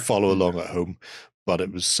good, follow along at home. But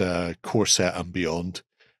it was core set and beyond,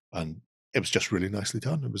 and it was just really nicely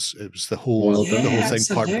done. It was the whole thing,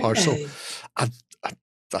 absolutely. part and parcel. And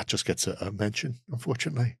that just gets a mention,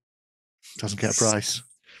 unfortunately. Doesn't get a prize,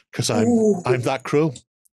 because I'm that cruel.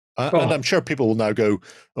 And I'm sure people will now go,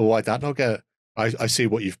 oh, why'd that not get it? I see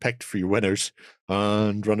what you've picked for your winners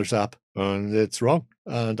and runners up, and it's wrong.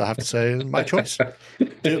 And I have to say, my choice. Do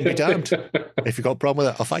it and be damned. If you've got a problem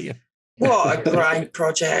with it, I'll fight you. What a great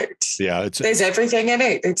project. Yeah, there's everything in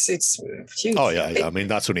it. It's huge. Oh yeah. I mean,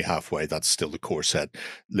 that's only halfway. That's still the core set.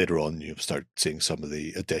 Later on, you'll start seeing some of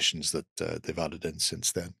the additions that they've added in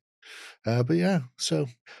since then. But yeah, so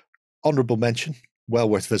honourable mention well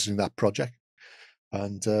worth visiting that project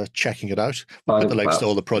and checking it out. We'll put the links to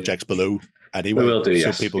all the projects below anyway, We will do, so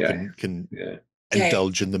yes. people can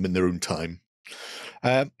indulge in them in their own time.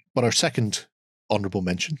 But our second honourable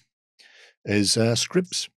mention is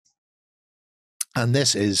Scribs. And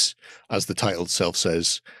this is, as the title itself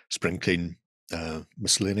says, Spring Clean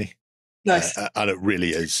Miscellany. Nice. And it really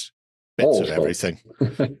is bits of everything.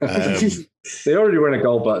 They already won a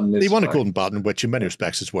gold button. They won a golden button, which in many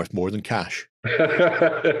respects is worth more than cash.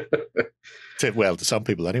 Well, to some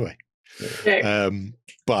people anyway. Yeah.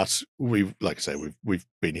 But we've, like I say, we've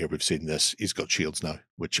been here, we've seen this. He's got shields now,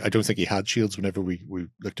 which I don't think he had shields whenever we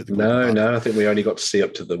looked at the golden button. I think we only got to see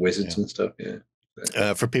up to the wizards and stuff. Yeah.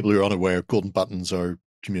 For people who are unaware, golden buttons are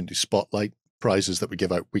community spotlight prizes that we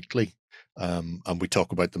give out weekly, and we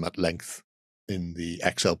talk about them at length in the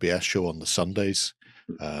XLBS show on the Sundays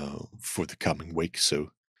for the coming week.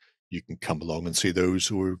 So you can come along and see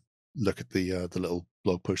those, or look at the little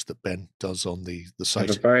blog post that Ben does on the site.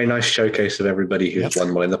 Have a very nice showcase of everybody who's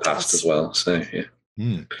won one in the past as well. So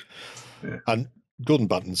yeah. And golden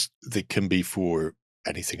buttons, they can be for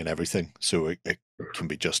anything and everything. So it can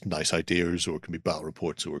be just nice ideas, or it can be battle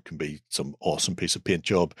reports, or it can be some awesome piece of paint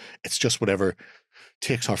job. It's just whatever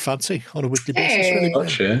takes our fancy on a weekly basis. Really.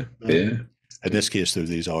 Much, yeah. In this case, though,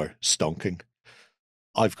 these are stonking.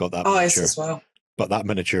 I've got that Nice miniature, as well. but that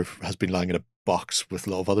miniature has been lying in a box with a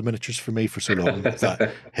lot of other miniatures for me for so long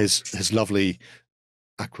that his lovely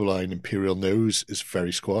aquiline imperial nose is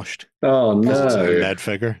very squashed. Oh no! It's a lead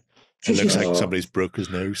figure. It looks like somebody's broke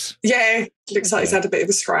his nose. Yeah, looks like he's had a bit of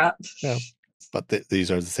a scrap. Yeah, but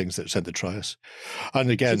these are the things that sent to try us.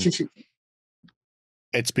 And again,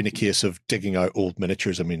 it's been a case of digging out old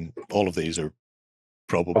miniatures. I mean, all of these are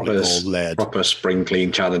probably all lead. Proper spring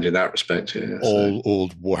clean challenge in that respect. Yeah, all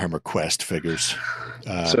old Warhammer Quest figures.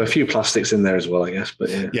 So a few plastics in there as well, I guess. But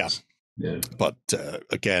yeah. But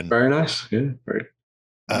again, very nice. Yeah, very.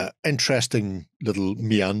 Interesting little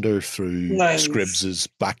meander through Scribs'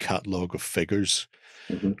 back catalogue of figures,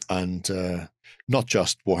 and not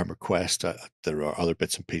just Warhammer Quest. There are other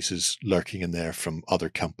bits and pieces lurking in there from other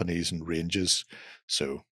companies and ranges.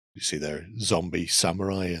 So you see there Zombie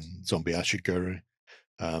Samurai and Zombie Ashiguru,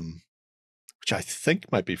 which I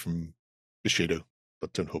think might be from Bushido,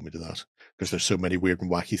 but don't hold me to that, because there's so many weird and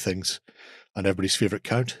wacky things. And everybody's favourite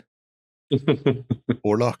count,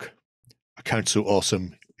 Orlok. A count so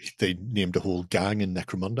awesome, they named a whole gang in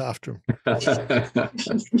Necromunda after him.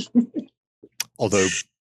 Although,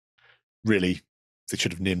 really, they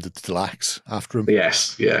should have named it Delax after him.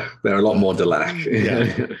 Yes, yeah. There are a lot more Delac.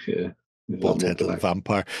 Yeah. Bald-headed little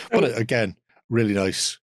vampire. But again, really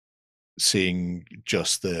nice seeing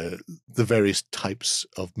just the various types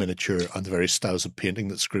of miniature and the various styles of painting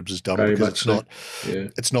that Scribs has done. Very because much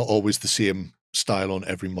it's not always the same style on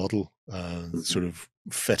every model, sort of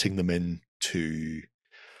fitting them into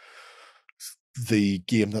the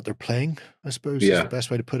game that they're playing, I suppose, is the best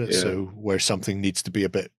way to put it. So where something needs to be a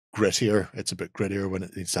bit grittier, it's a bit grittier. When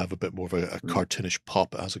it needs to have a bit more of a cartoonish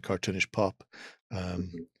pop, as a cartoonish pop.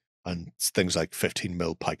 And things like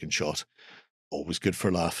 15mm pike and shot, always good for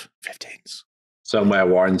a laugh. 15s. Somewhere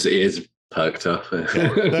Warren's ears perked up.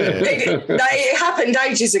 It happened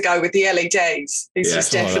ages ago with the LEDs. It's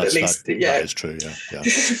just definitely, that is true. Yeah.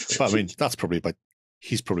 But I mean,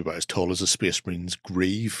 he's probably about as tall as a Space Marine's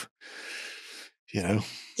Grieve. You know,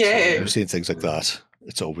 yeah. So seeing things like that,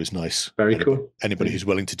 it's always nice. Very cool. Anybody who's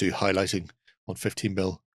willing to do highlighting on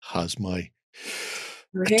 15mm has my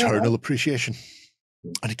eternal appreciation.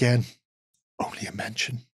 And again, only a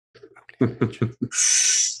mention.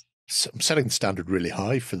 So I'm setting the standard really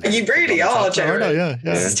high for the. You really are, Jerry. Yeah.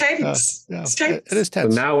 It's tense. It's tense. It is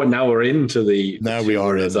tense. So now we're into the. Now we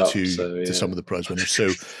are into to some of the prize winners. So,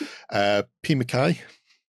 P. Mackay.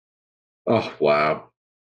 Oh wow!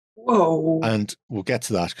 Whoa! And we'll get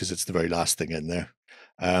to that because it's the very last thing in there.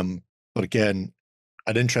 But again,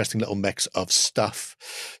 an interesting little mix of stuff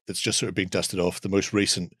that's just sort of being dusted off. The most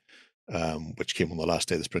recent, which came on the last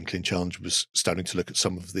day of the Spring Clean Challenge, was starting to look at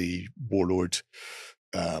some of the Warlord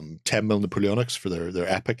 10mm Napoleonics for their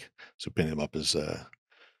epic. So painting them up as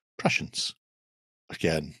Prussians.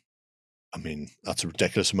 Again, I mean, that's a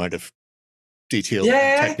ridiculous amount of detail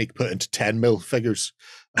and technique put into 10mm figures.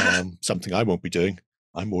 Something I won't be doing.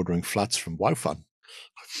 I'm ordering flats from WowFun.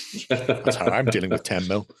 That's how I'm dealing with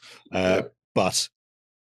 10mm. But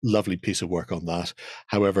lovely piece of work on that.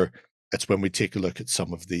 However, it's when we take a look at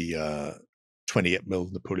some of the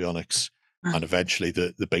 28mm Napoleonics and eventually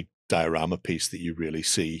the big diorama piece that you really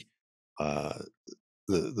see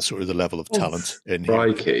the sort of the level of talent in here.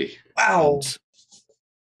 Crikey. Wow.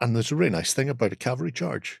 And there's a really nice thing about a cavalry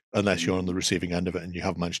charge, unless you're on the receiving end of it and you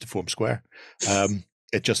have managed to form square.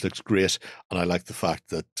 It just looks great, and I like the fact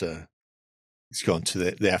that it's gone to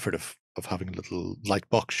the effort of having a little light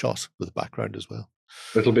box shot with the background as well.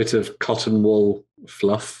 A little bit of cotton wool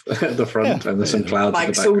fluff at the front, and there's some clouds in the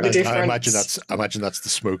Makes all the background. difference. I imagine that's the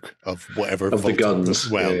smoke of whatever Of the guns.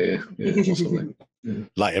 Well, yeah, possibly. Yeah.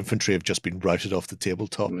 light infantry have just been routed off the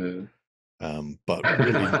tabletop. Yeah. But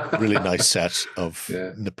really nice set of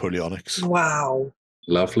Yeah. Napoleonics. Wow.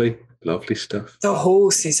 Lovely stuff. The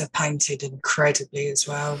horses are painted incredibly as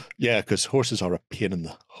well. Yeah, because horses are a pain in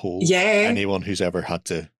the hole. Yeah. Anyone who's ever had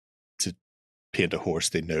to paint a horse,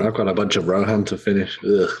 they know. I've got a bunch of Rohan to finish.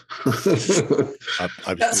 Ugh.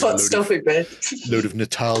 That's what's stopping me. Load of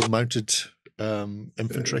Natal mounted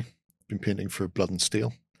infantry. Been painting for Blood and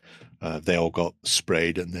Steel. They all got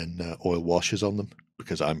sprayed and then oil washes on them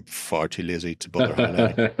because I'm far too lazy to bother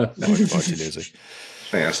highlighting. I'm far too lazy.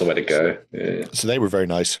 I think that's the way to go. Yeah. So they were very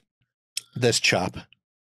nice. This chap,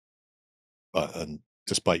 and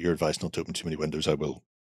despite your advice not to open too many windows, I will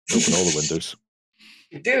open all the windows.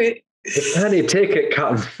 Do it. How do you take it,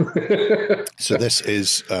 Captain? So this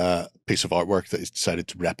is a piece of artwork that is decided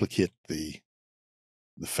to replicate the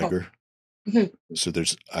figure. So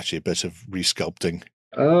there's actually a bit of resculpting,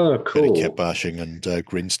 Oh, bit cool. of kit bashing and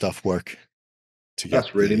green stuff work to get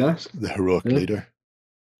That's really nice. the heroic Yeah. leader.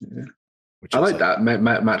 Yeah. Which I is, like that,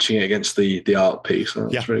 matching it against the art piece.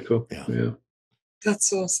 That's Yeah. really cool. Yeah.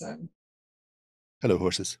 That's awesome. Hello,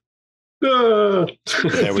 horses. Ah.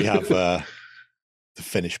 There we have the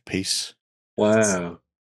finished piece. Wow.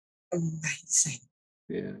 Amazing.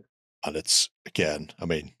 Yeah. And it's, again, I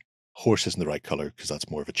mean, horse isn't the right colour because that's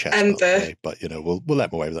more of a chest. And but, we'll let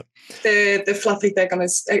them away with it. The fluffy thing on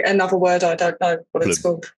another word I don't know what it's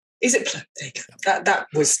Plume. called. Is it plume? There you go. That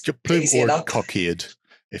was Plume easy or enough. cockade,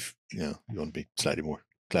 if you want to be slightly more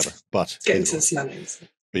clever. But Get either into way. the smellings.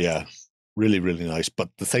 But yeah, really, really nice. But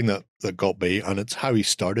the thing that got me, and it's how he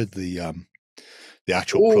started the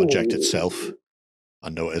actual project itself. I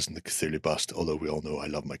know it isn't the Cthulhu bust, although we all know I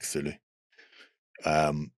love my Cthulhu.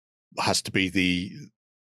 Has to be the,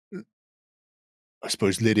 I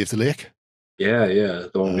suppose, Lady of the Lake. Yeah.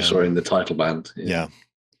 The one we saw in the title band. Yeah.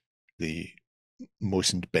 The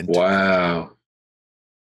moistened bent. Wow.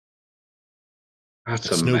 That's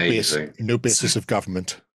It's amazing. no basis of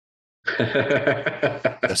government.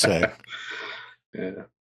 I say. Yeah.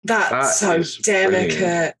 That's That so is delicate.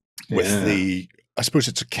 brilliant. With Yeah. the, I suppose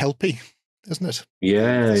it's a Kelpie, isn't it?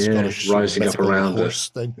 Yeah, The yeah. Scottish Rising up mythical around horse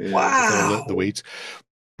it. thing. Yeah. With Wow. all the weeds.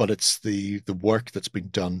 But it's the work that's been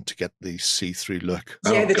done to get the see-through look.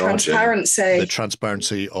 Yeah, Oh, the God, yeah. transparency. The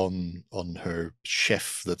transparency on her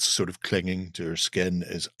shift that's sort of clinging to her skin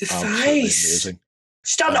is The absolutely face. amazing.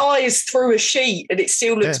 She's done eyes through a sheet and it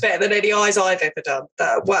still looks better than any eyes I've ever done.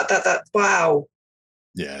 Wow.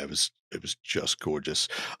 Yeah, it was just gorgeous.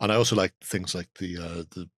 And I also like things like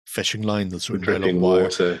the fishing line that's sort of Dripping nylon wire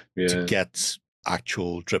water. to Yeah. get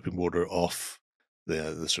actual dripping water off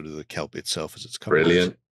the sort of the kelp itself as it's coming out.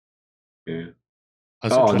 Brilliant. Yeah.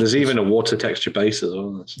 And And there's even a water texture base as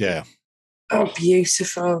well. That's yeah, Oh,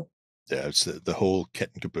 beautiful. it's the whole kit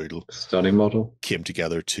and caboodle stunning model. came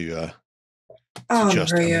together to Oh,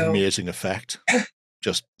 just unreal. amazing effect.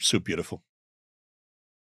 Just so beautiful.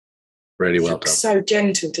 Really well Looks done. so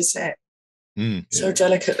gentle to set. Mm. So Yeah.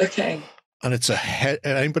 delicate looking. And it's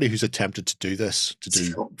anybody who's attempted to do this, to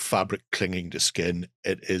do Sure. fabric clinging to skin,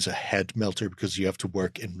 it is a head melter because you have to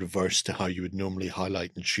work in reverse to how you would normally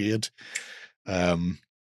highlight and shade. So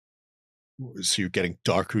you're getting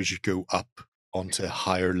darker as you go up onto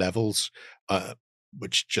higher levels,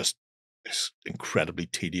 which just is incredibly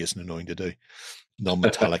tedious and annoying to do.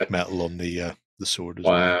 Non-metallic metal on the sword as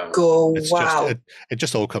well. Wow. Go, It's wow. just it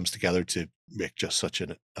just all comes together to make just such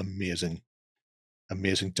an amazing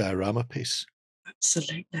diorama piece.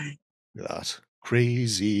 Absolutely. Look at that.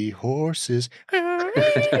 Crazy horses.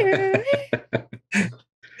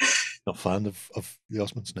 Not fan of the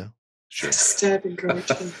Osmonds now. Sure. Disturbing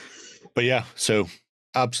gorgeous. But yeah, so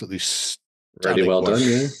absolutely Really stunning well work. done,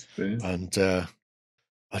 yeah. Yeah.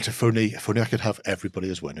 And if only I could have everybody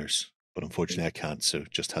as winners. But unfortunately I can't, so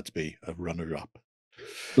it just had to be a runner-up.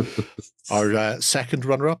 Our second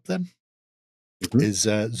runner-up then Mhm. is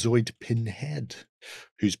Zoid Pinhead,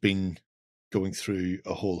 who's been going through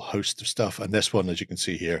a whole host of stuff. And this one, as you can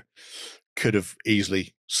see here, could have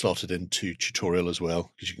easily slotted into tutorial as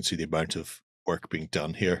well, because you can see the amount of work being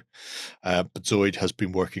done here. But Zoid has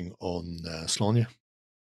been working on Slania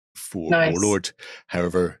for Nice. Warlord.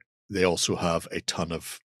 However, they also have a ton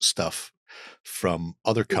of stuff from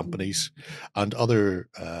other companies and other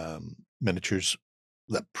miniatures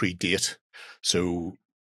that predate. So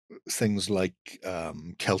things like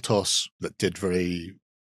Keltos that did very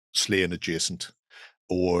Slayin adjacent,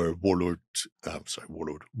 or War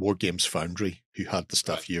Games Foundry, who had the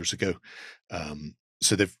stuff years ago.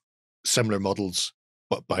 So they've similar models,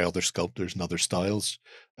 but by other sculptors and other styles.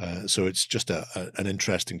 So it's just an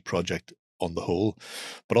interesting project on the whole,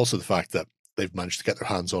 but also the fact that they've managed to get their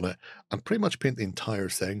hands on it and pretty much paint the entire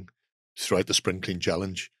thing throughout the Spring Clean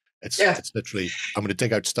Challenge. It's literally, I'm going to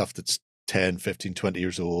dig out stuff that's 10, 15, 20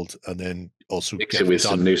 years old, and then also mix get it with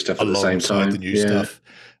some new stuff at the same time. The new stuff,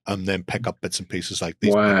 and then pick up bits and pieces like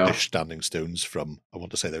these British standing stones from, I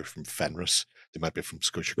want to say they're from Fenris. They might be from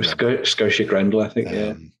Scotia Grendel, I think.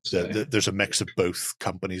 There's a mix of both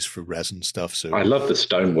companies for resin stuff. So I love the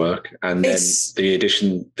stonework, and then the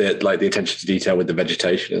addition, the attention to detail with the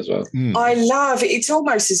vegetation as well. I love it. It's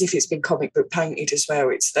almost as if it's been comic book painted as well.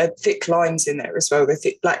 It's the thick lines in there as well. The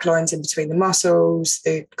thick black lines in between the muscles,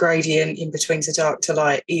 the gradient in between the dark to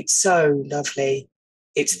light. It's so lovely.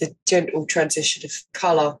 It's the gentle transition of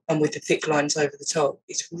colour and with the thick lines over the top.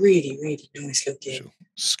 It's really, really nice looking. So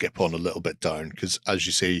skip on a little bit down, because as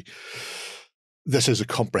you see, this is a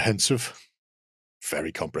comprehensive,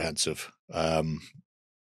 very comprehensive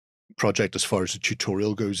project as far as the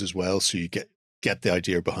tutorial goes as well. So you get the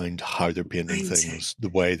idea behind how they're painting things, the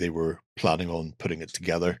way they were planning on putting it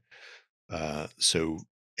together. So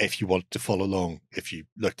if you wanted to follow along, if you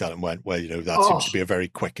looked at it and went, well, that seems to be a very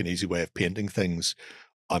quick and easy way of painting things,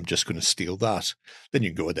 I'm just going to steal that. Then you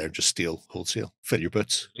can go in there and just steal wholesale, fill your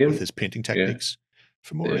boots with his painting techniques.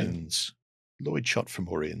 Fomorians. Lloyd shot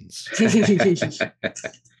Fomorians. There's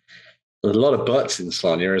a lot of butts in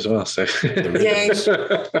Slania as well, so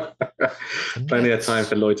plenty of time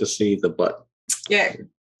for Lloyd to see the butt. Yeah.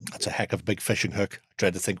 That's a heck of a big fishing hook. I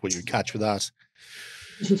dread to think what you catch with that.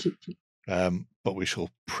 But we shall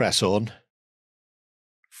press on.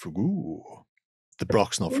 Fugu. The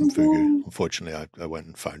Brock's not from Fugu. Unfortunately, I went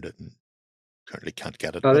and found it and currently can't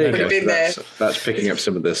get it. Oh, there you go. That's picking up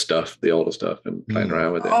some of this stuff, the older stuff, and playing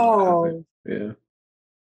around with it. Oh. Yeah.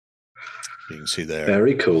 You can see there.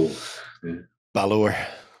 Very cool. Yeah. Balor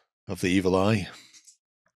of the Evil Eye.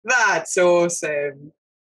 That's awesome.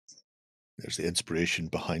 There's the inspiration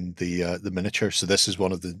behind the miniature. So this is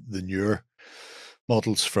one of the newer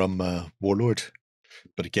models from Warlord.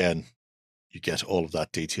 But again, you get all of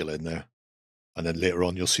that detail in there. And then later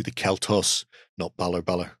on, you'll see the Keltos, not Balor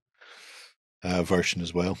version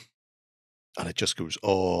as well. And it just goes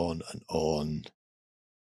on and on.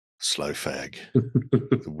 Slowfag,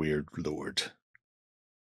 the weird lord.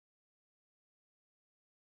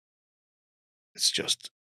 It's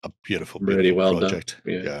just a beautiful, beautiful really well project.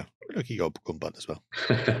 Done. Yeah. Look, you got gun button as well.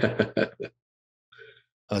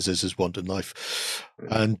 As is his want in life.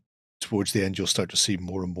 And towards the end, you'll start to see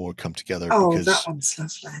more and more come together. Oh, because that one's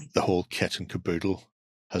lovely. The whole kit and caboodle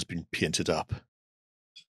has been painted up.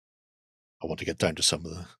 I want to get down to some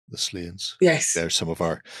of the Slayings. Yes. There's some of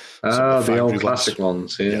our the old classic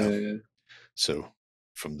ones. Yeah. So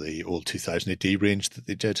from the old 2000 AD range that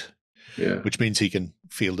they did. Yeah. Which means he can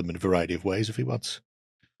field them in a variety of ways if he wants.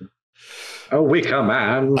 Oh, Wicker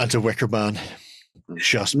Man. And a Wicker Man.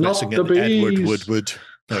 Just Not missing the it. Edward bees. Woodward.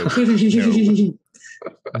 No.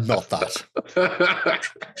 Not that.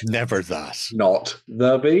 Never that. Not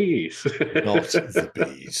the bees. Not the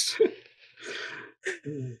bees.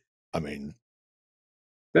 I mean,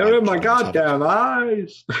 they're in my goddamn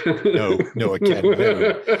eyes. No, again,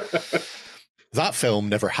 no. That film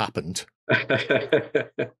never happened.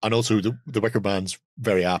 And also, the Wicker Man's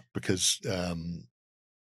very apt because the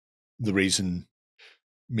reason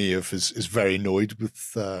Maeve is very annoyed with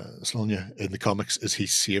Slania in the comics is he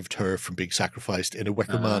saved her from being sacrificed in a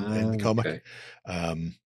Wicker Man in the comic.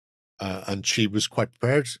 Okay. And she was quite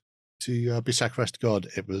prepared to be sacrificed to God.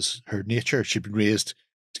 It was her nature. She'd been raised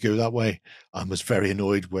to go that way and was very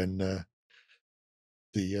annoyed when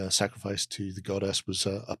the sacrifice to the goddess was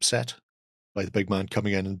upset by the big man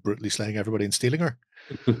coming in and brutally slaying everybody and stealing her.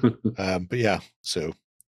 But yeah, so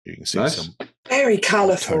you can see some very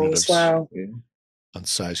colourful as well. Yeah. And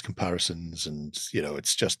size comparisons, and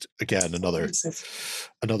it's just again another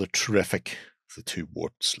terrific. The two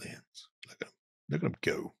warped Slayings. Look at them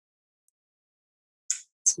go.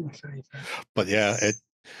 It's my favourite. But yeah,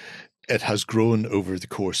 it has grown over the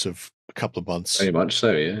course of a couple of months. Very much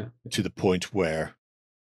so, yeah. To the point where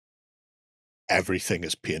everything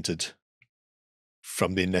is painted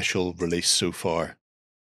from the initial release so far,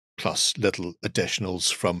 plus little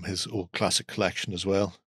additionals from his old classic collection as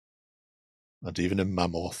well. And even in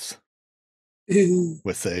Mammoth,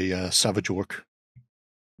 with a Savage Orc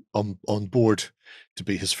on board to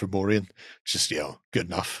be his Fomorian. Just, good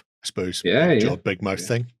enough, I suppose. Yeah. Job, big mouth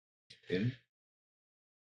thing. Yeah.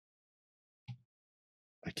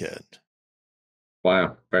 Again,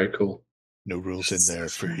 Wow, very cool. no rules in there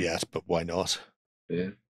for yet, but why not?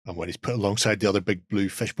 Yeah, And when he's put alongside the other big blue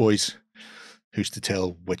fish boys, who's to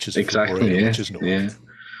tell which is a exactly. Fomorian and Yeah, which is an orc? yeah.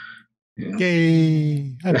 Yeah.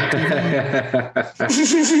 Yay! I'm a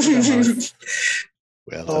TV.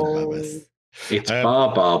 Well done, Mammoth. It's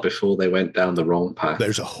Bar before they went down the wrong path.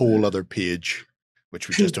 There's a whole other page which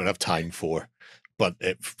we just don't have time for, but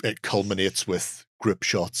it culminates with group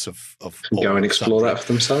shots of go and explore that for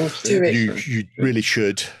themselves. Do it. You really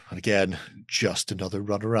should. And again, just another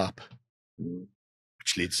runner-up,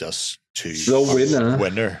 which leads us to the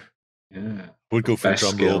winner. Yeah, We'd go for a Best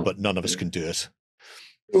drum skill. roll, but none of us can do it.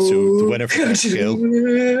 So the winner for best skill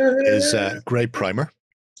is Grey Primer.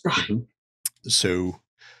 Right. So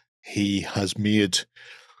he has made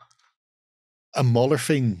a Mauler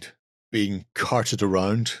Fiend being carted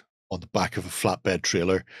around on the back of a flatbed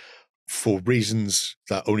trailer for reasons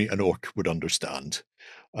that only an orc would understand.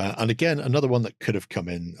 And again, another one that could have come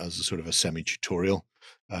in as a sort of a semi-tutorial,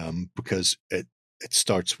 because it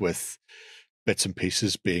starts with bits and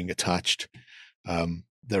pieces being attached.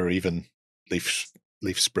 There are even leaf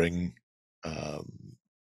spring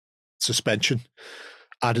suspension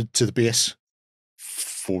added to the base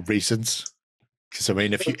for reasons. Because I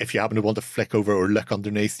mean, if you happen to want to flick over or look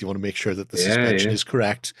underneath, you want to make sure that the suspension is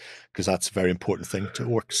correct, because that's a very important thing to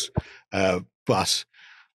orcs. But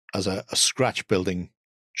as a scratch building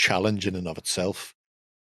challenge in and of itself,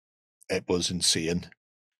 it was insane.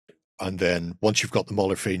 And then once you've got the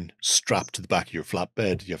Mauler Fiend strapped to the back of your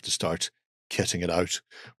flatbed, you have to start kitting it out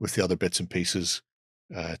with the other bits and pieces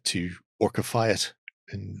to orcify it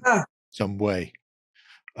in some way.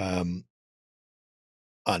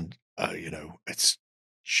 It's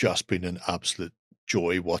just been an absolute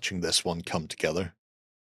joy watching this one come together.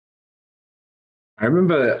 I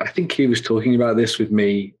remember, I think he was talking about this with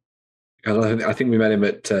me, because I think we met him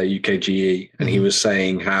at UKGE, and he was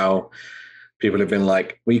saying how people have been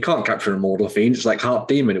like, well, you can't capture a Mauler Fiend. It's like Heart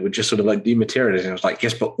Demon. It would just sort of like dematerialize. And I was like,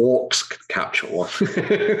 yes, but orcs could capture one.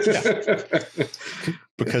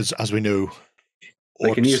 Because as we know,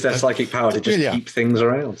 they can use their psychic power to just keep things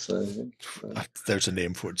around. So there's a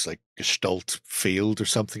name for it. It's like Gestalt Field or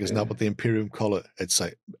something. Isn't that what the Imperium call it? It's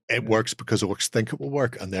like it works because orcs think it will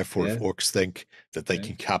work, and therefore if orcs think that they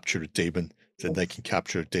can capture a demon, then they can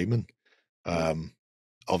capture a demon.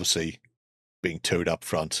 Obviously being towed up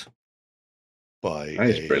front by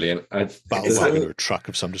a brilliant battle wagon or a truck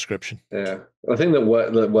of some description. Yeah, the thing that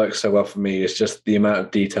works so well for me is just the amount of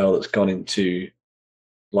detail that's gone into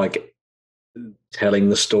like telling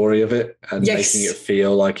the story of it and making it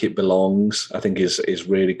feel like it belongs. I think is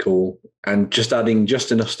really cool, and just adding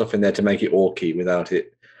just enough stuff in there to make it orky without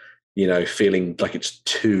it, feeling like it's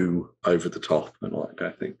too over the top and all that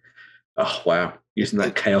kind of thing. Oh wow! Using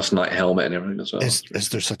that Chaos Knight helmet and everything as well. Is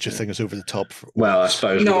there such a thing as over the top? Well, I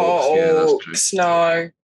suppose no.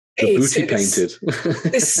 The booty painted.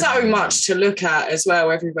 There's so much to look at as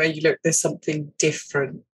well. Everywhere you look, there's something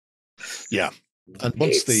different. Yeah, and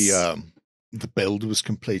once the build was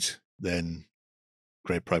complete, then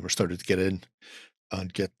Grey Primer started to get in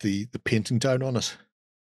and get the painting down on it.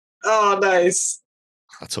 Oh, nice.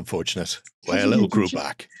 That's unfortunate. Well, it'll grow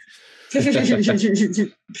back.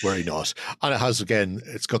 Very nice. And it has, again,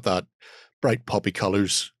 it's got that bright poppy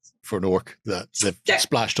colours for an orc that they've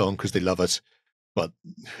splashed on because they love it, but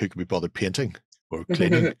who can be bothered painting or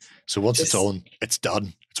cleaning? So once it's on, it's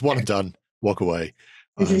done. It's one and done. Walk away.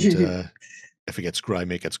 And if it gets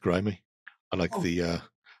grimy, it gets grimy. I like I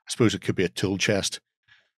suppose it could be a tool chest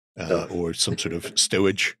or some sort of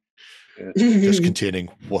stowage just containing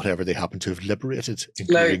whatever they happen to have liberated,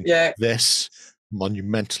 including this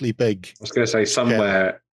monumentally big. I was going to say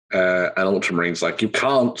somewhere an Ultramarine's like, you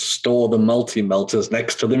can't store the multi-melters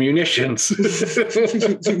next to the munitions.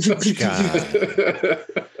 You can.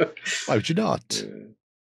 Why would you not?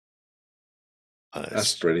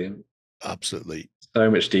 That's brilliant. Absolutely.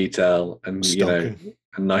 So much detail and, stonking.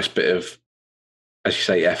 A nice bit of, as you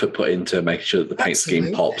say, effort put into making sure that the paint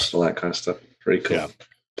scheme pops, all that kind of stuff. Very cool. Yeah.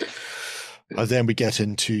 And then we get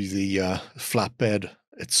into the flatbed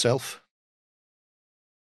itself.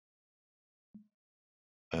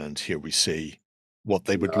 And here we see what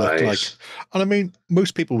they would look like. And I mean,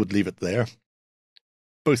 most people would leave it there.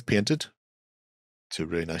 Both painted to a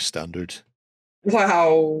really nice standard.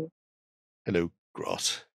 Wow. Hello,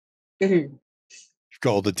 Grot. You've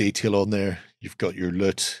got all the detail on there. You've got your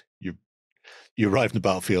loot. You arrived in the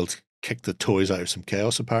battlefield, kicked the toys out of some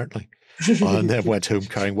chaos, apparently, and then went home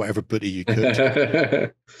carrying whatever booty you could.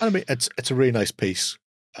 And I mean, it's a really nice piece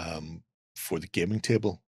for the gaming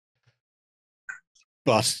table.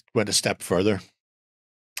 But went a step further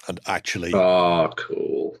and actually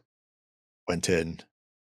went in,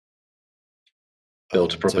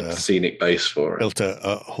 Built a and, proper scenic base for it. built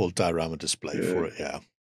a whole diorama display for it. Yeah.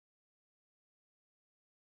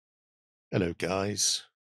 Hello, guys.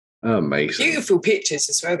 Amazing. Beautiful pictures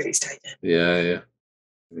as well that he's taken. Yeah.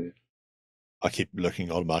 I keep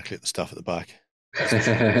looking automatically at the stuff at the back.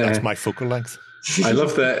 That's my focal length. I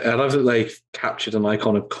love that. I love that they captured an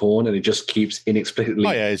icon of corn and it just keeps inexplicably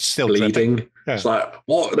It's still bleeding. dripping. Yeah. It's like,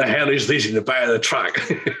 what the hell is this in the back of the truck?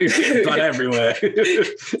 Blood everywhere.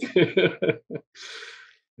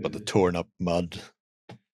 But the torn up mud,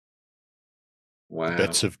 Wow.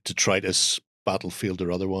 bits of detritus, battlefield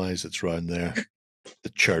or otherwise, it's round there. The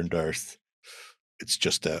churned earth. It's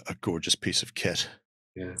just a gorgeous piece of kit.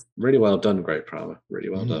 Yeah. Really well done, Great Primer. Really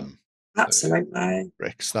well done. Absolutely.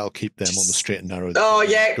 Bricks. That'll keep them on the straight and narrow. Oh,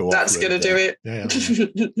 yeah, that's going to do it. Yeah.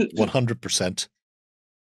 100%.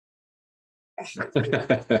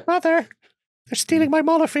 Mother, they're stealing my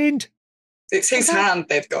Molifiend. It's his hand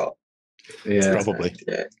they've got. Yeah. Probably.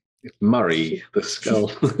 Yeah. Murray, the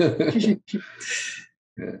skull.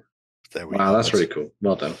 Yeah. There we Wow, go. that's really cool.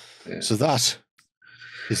 Well done. Yeah. So that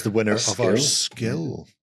is the winner of our skill.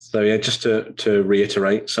 So yeah, just to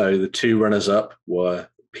reiterate, so the two runners up were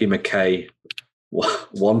P. McKay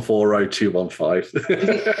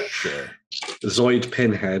 140215, Sure. Zoid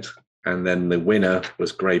Pinhead, and then the winner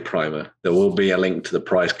was Grey Primer. There will be a link to the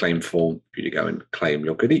prize claim form for you to go and claim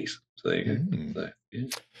your goodies. So there you go. So, yeah.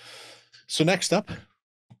 So next up,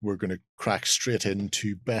 we're going to crack straight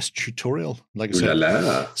into best tutorial. Like I said,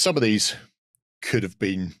 Ooh-la-la. some of these could have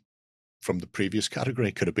been from the previous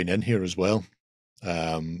category, could have been in here as well.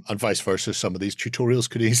 And vice versa. Some of these tutorials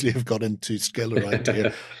could easily have got into skill around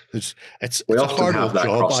here. It's We a often hard have old that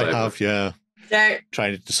job crossover. I have, Yeah.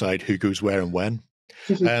 trying to decide who goes where and when.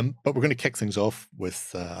 But we're going to kick things off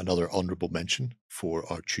with another honourable mention for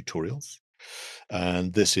our tutorials.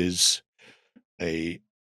 And this is a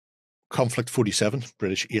Conflict 47,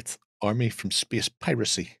 British 8th Army from Space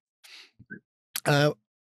Piracy.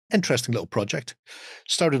 Interesting little project.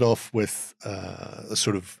 Started off with a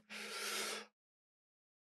sort of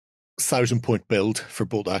 1,000-point build for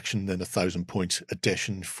bolt action, then a 1,000-point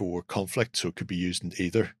addition for conflict, so it could be used in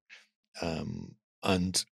either.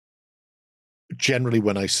 And generally,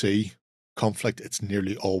 when I see conflict, it's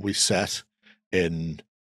nearly always set in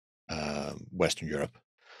Western Europe.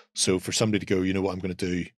 So for somebody to go, you know what I'm going to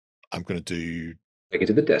do? I'm going to do Take it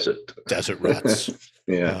to the desert. Desert Rats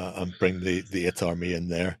Yeah. and bring the 8th Army in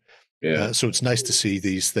there. Yeah. So it's nice to see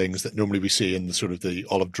these things that normally we see in the sort of the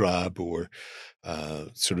olive drab or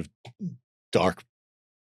sort of dark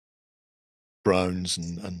browns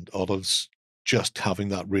and olives, just having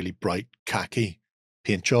that really bright khaki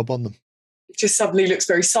paint job on them. It just suddenly looks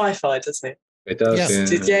very sci-fi, doesn't it? It does. Yes,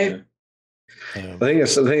 Yeah. I think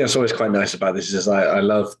that's always quite nice about this is I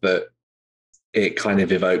love that it kind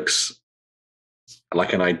of evokes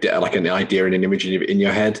like an idea and an image in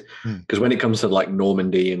your head. Because when it comes to like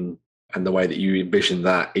Normandy and the way that you envision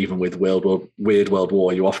that, even with Weird World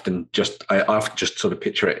War, you often I often just sort of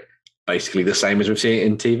picture it basically the same as we've seen it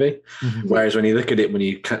in TV. Whereas when you look at it, when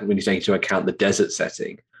you take into account the desert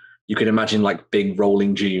setting, you can imagine like big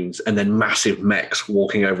rolling dunes and then massive mechs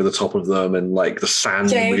walking over the top of them and like the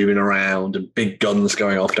sand moving around and big guns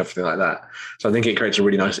going off and everything like that. So I think it creates a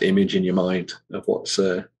really nice image in your mind of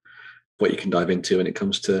what you can dive into when it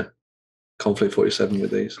comes to Conflict 47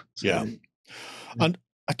 with these. So, yeah. And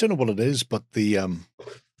I don't know what it is, but the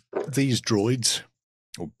these droids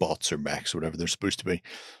or bots or mechs or whatever they're supposed to be,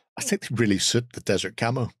 I think they really suit the desert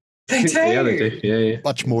camo. They do. Yeah, they do. Yeah.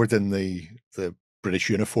 Much more than the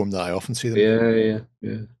British uniform that I often see them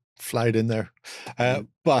Yeah. flied in there.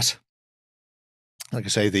 But like I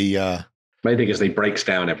say, the main thing is he breaks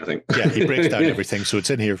down everything. Yeah, he breaks down everything. So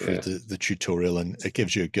it's in here for the tutorial, and it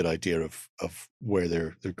gives you a good idea of where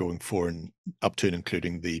they're going for and up to and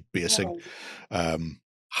including the basing,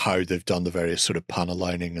 how they've done the various sort of panel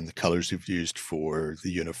lining and the colors they've used for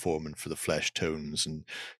the uniform and for the flesh tones, and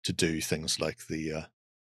to do things like the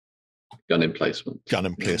gun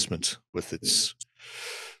emplacement with its,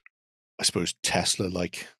 I suppose,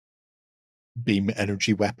 Tesla-like beam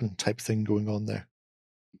energy weapon type thing going on there.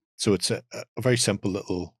 So it's a very simple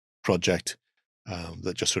little project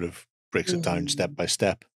that just sort of breaks it down step by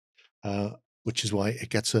step, which is why it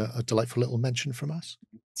gets a delightful little mention from us.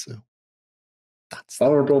 So that's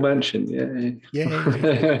honorable mention, yeah.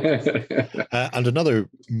 And another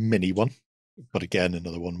mini one, but again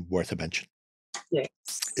another one worth a mention. Yes.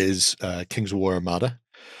 Is Kings of War Armada,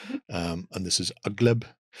 and this is Uglib,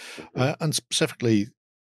 and specifically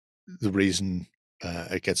the reason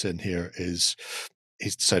it gets in here is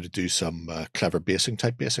he's decided to do some clever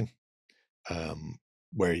type basing.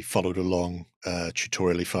 where he followed along a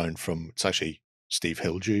tutorial he found from, it's actually Steve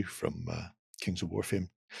Hilldew from Kings of War fame,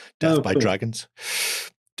 Death by Dragons.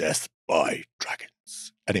 Death by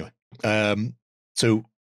Dragons. Anyway, so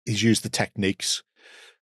he's used the techniques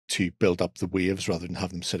to build up the waves rather than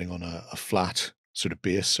have them sitting on a flat sort of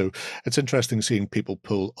base. So it's interesting seeing people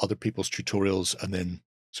pull other people's tutorials and then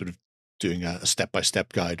sort of doing a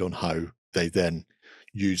step-by-step guide on how they then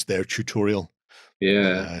use their tutorial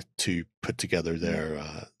to put together their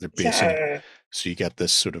basing. Yeah. So you get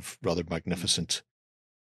this sort of rather magnificent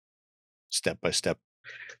step-by-step.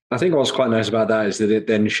 I think what's quite nice about that is that it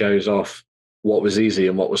then shows off what was easy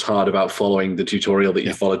and what was hard about following the tutorial that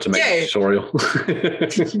you followed to make the tutorial.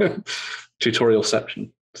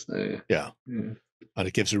 Tutorialception. So, yeah. And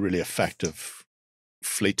it gives a really effective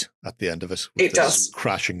fleet at the end of it. It does.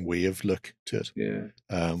 Crashing wave look to it. Yeah.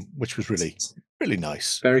 Which was really, really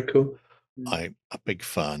nice. Very cool. I'm a big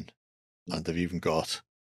fan. And they've even got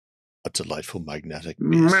a delightful magnetic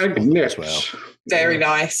base on them as well. Very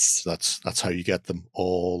nice. So that's how you get them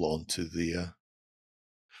all onto the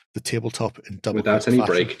tabletop in double without any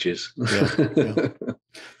fashion. breakages. Yeah.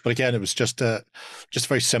 But again, it was just a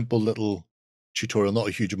very simple little tutorial, not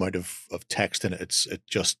a huge amount of text in it. It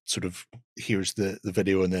just sort of, here's the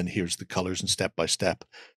video and then here's the colors and step by step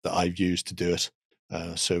that I've used to do it.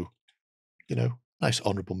 So, nice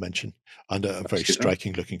honorable mention and a very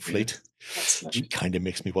striking looking fleet. Which kind of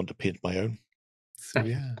makes me want to paint my own. So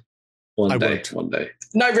yeah. One day.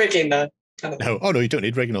 No rigging though. No, you don't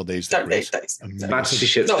need rigging on these. Don't need those. Fantasy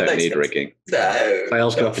ships don't need rigging. No.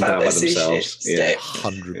 Sails go up and down by themselves. Yeah,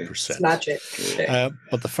 100%. Magic.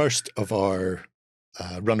 But the first of our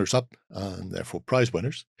runners-up and therefore prize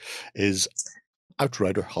winners is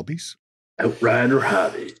Outrider Hobbies. Outrider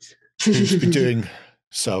Hobbies. Who's been doing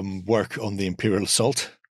some work on the Imperial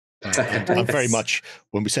Assault. And very much,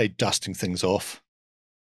 when we say dusting things off,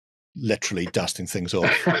 literally dusting things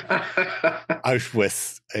off, out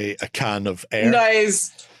with a can of air.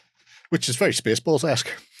 Nice. Which is very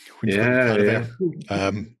Spaceballs-esque. To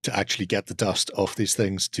actually get the dust off these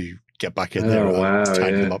things to get back in there and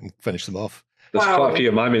tank them up and finish them off. There's quite a few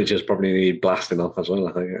of my miniatures probably need blasting off as well,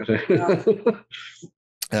 I think.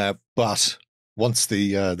 But once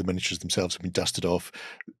the miniatures themselves have been dusted off,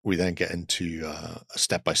 we then get into a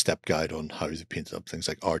step-by-step guide on how they painted up things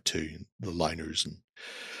like R2 and the liners and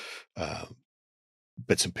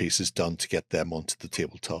bits and pieces done to get them onto the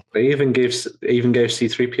tabletop. They even gave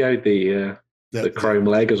C-3PO the chrome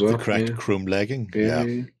leg as well. The correct chrome legging.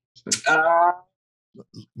 Yeah.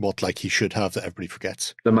 What like he should have that everybody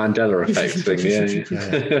forgets. The Mandela effect thing. Yeah.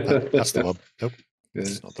 That's the one. Nope.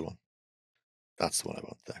 That's not the one. That's the one I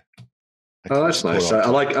want there. Oh, that's nice. I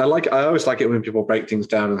always like it when people break things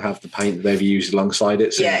down and have the paint that they've used alongside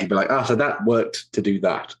it. So you'd be like, so that worked to do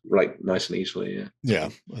that, like nice and easily. Yeah,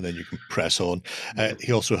 and then you can press on.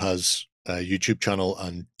 He also has a YouTube channel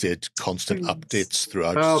and did constant updates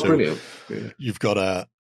throughout. Oh, so brilliant! You've got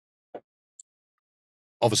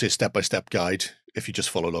obviously a step-by-step guide if you just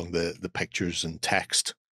follow along the pictures and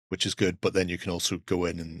text, which is good. But then you can also go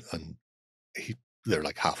in and they're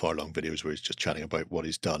like half-hour long videos where he's just chatting about what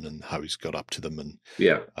he's done and how he's got up to them and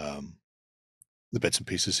the bits and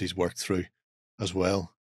pieces he's worked through as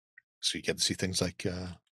well. So you get to see things like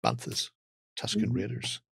Banthas, Tusken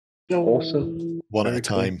Raiders. Awesome. One at a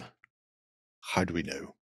time. How do we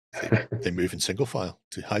know? They move in single file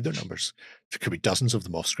to hide their numbers. There could be dozens of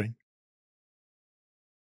them off screen.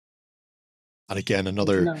 And again,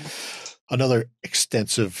 another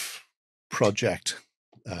extensive project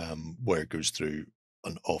where it goes through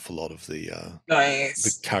an awful lot of the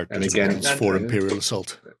characters and for Imperial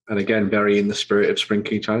Assault. And again, very in the spirit of Spring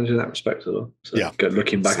King Challenge in that respect as well. So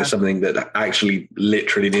looking back at something that actually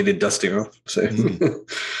literally needed dusting off. So,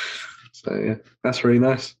 that's really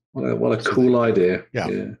nice. What a cool idea. Yeah.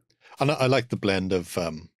 And I like the blend of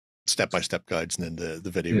step-by-step guides and then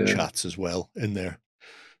the video chats as well in there.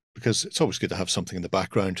 Because it's always good to have something in the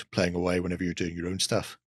background playing away whenever you're doing your own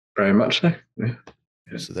stuff. Very much so. Yeah.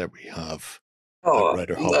 So there we have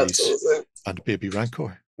Outrider Hobbies and Baby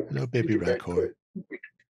Rancor. Hello, Baby Rancor.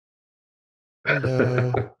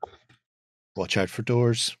 Hello. Watch out for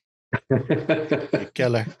doors.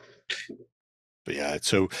 Geller. But yeah,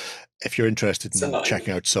 so if you're interested in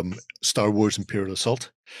checking out some Star Wars Imperial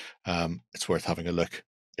Assault, it's worth having a look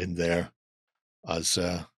in there as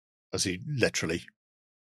he literally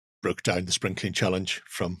broke down the Spring Clean Challenge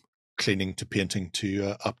from cleaning to painting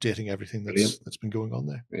to updating everything that's been going on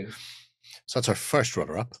there. Yeah. So that's our first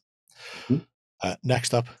runner-up. Mm-hmm.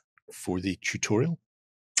 Next up for the tutorial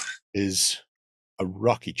is a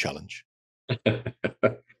Rocky challenge. And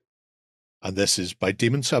this is by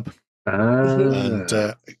Demon Sub.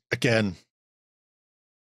 And again,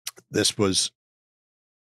 this was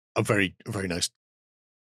a very nice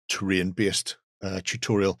terrain-based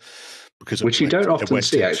tutorial, because which you don't often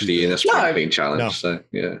see actually in a sprint clean challenge. No. So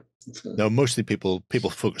yeah, no, mostly people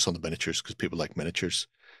focus on the miniatures because people like miniatures.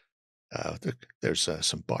 There's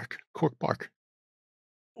some cork bark.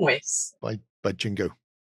 Yes. By Jingo.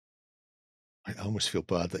 I almost feel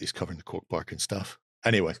bad that he's covering the cork bark and stuff.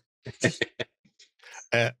 Anyway,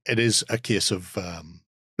 it is a case of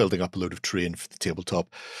building up a load of terrain for the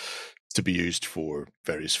tabletop to be used for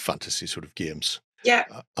various fantasy sort of games. Yeah.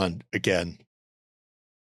 And again,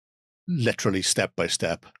 literally step by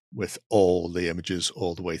step with all the images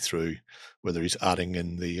all the way through, whether he's adding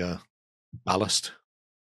in the ballast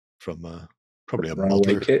from probably a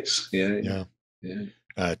modeler kits. Yeah.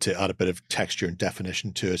 To add a bit of texture and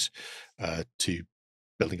definition to it, to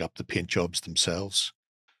building up the paint jobs themselves.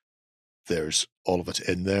 There's all of it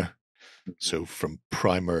in there. So from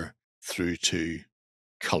primer through to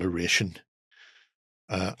coloration.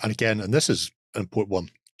 And again, and this is an important one,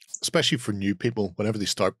 especially for new people, whenever they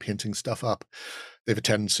start painting stuff up, they have a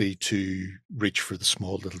tendency to reach for the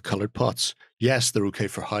small little colored pots. Yes, they're okay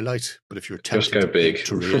for highlight, but if you're tempted just go big,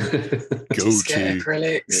 terrain,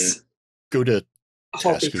 acrylics, go to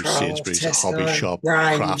Tesco, Sainsbury's, a hobby shop,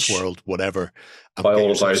 Range. Craft World, whatever. Buy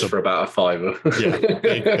all of those for about a £5.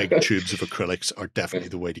 Yeah, big tubes of acrylics are definitely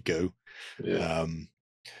the way to go. Yeah.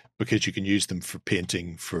 Because you can use them for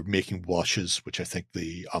painting, for making washes, which I think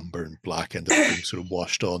the umber and black end up being sort of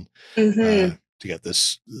washed on to get the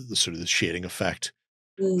sort of the shading effect,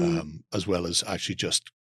 as well as actually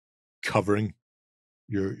just covering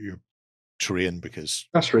your terrain, because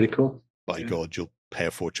that's really cool. By God, you'll pay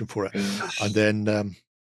a fortune for it. And then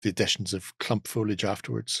the additions of clump foliage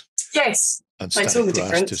afterwards. Yes, and static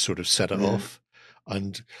grass to sort of set it off,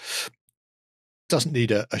 and doesn't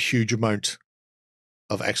need a huge amount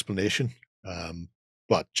of explanation,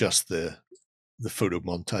 but just the photo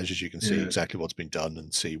montages, you can see exactly what's been done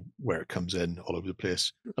and see where it comes in all over the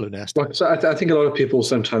place. Hello, Nest. So I think a lot of people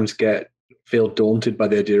sometimes feel daunted by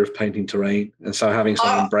the idea of painting terrain, and so having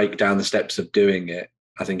someone break down the steps of doing it,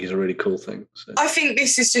 I think, is a really cool thing. So. I think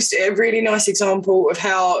this is just a really nice example of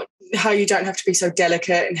how you don't have to be so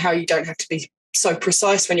delicate and how you don't have to be so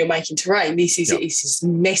precise when you're making terrain. This is it's a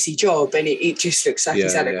messy job, and it just looks like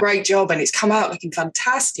he's had a great job, and it's come out looking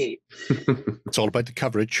fantastic. It's all about the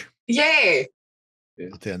coverage. Yeah.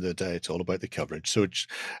 At the end of the day, it's all about the coverage. So it's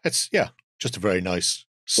just a very nice,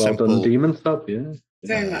 well simple done demon stuff.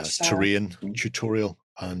 Very much so. Terrain tutorial,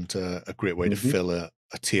 and a great way to fill a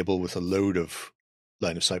table with a load of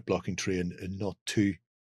line of sight blocking terrain in not too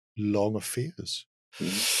long a phase.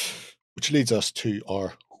 Which leads us to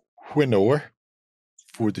our winner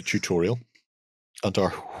for the tutorial, and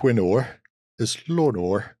our winner is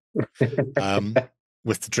Lornor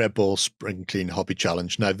with the Dreadball Spring Clean Hobby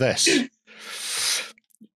Challenge. Now this, you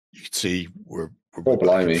can see we're in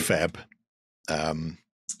Feb, and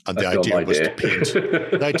the idea was to paint.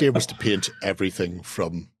 The idea was to paint everything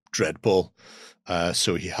from Dreadball,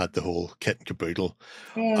 so he had the whole kit and caboodle,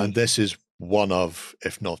 and this is one of,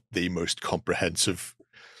 if not the most comprehensive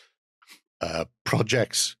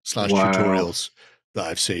projects / tutorials that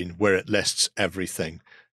I've seen, where it lists everything,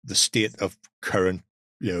 the state of current,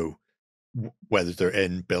 whether they're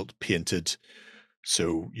in, built, painted,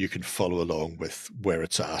 so you can follow along with where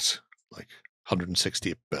it's at, like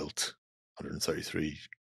 168 built,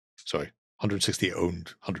 168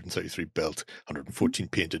 owned, 133 built, 114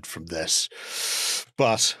 painted from this,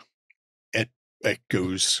 but it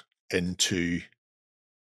goes into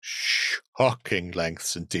shocking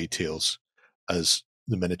lengths and details as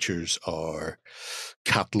the miniatures are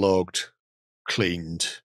catalogued,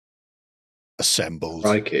 cleaned, assembled,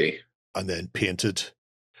 and then painted.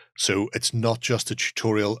 So it's not just a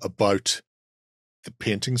tutorial about the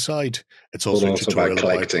painting side, it's also a tutorial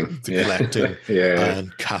about the collecting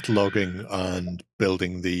and cataloguing and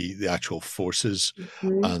building the actual forces.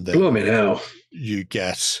 And then you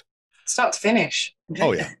get start to finish.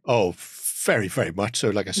 Very, very much so.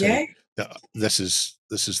 Like I say, this is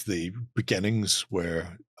the beginnings,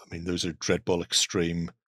 where, I mean, those are Dreadball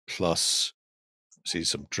Extreme plus, see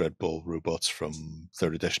some Dreadball robots from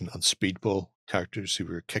 3rd edition and Speedball characters who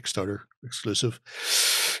were Kickstarter exclusive.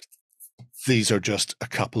 These are just a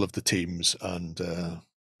couple of the teams and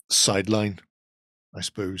sideline, I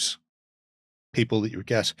suppose, people that you would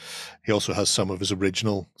get. He also has some of his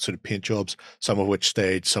original sort of paint jobs, some of which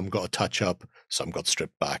stayed, some got a touch up, some got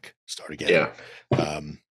stripped back, start again.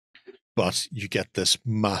 But you get this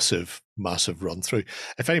massive, massive run through.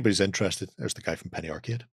 If anybody's interested, there's the guy from Penny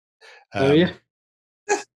Arcade.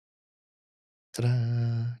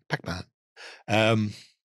 Ta-da! Pac-Man.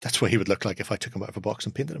 That's what he would look like if I took him out of a box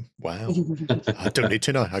and painted him. Wow. I don't need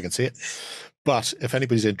to now. I can see it. But if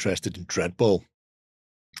anybody's interested in Dreadball,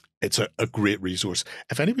 it's a great resource.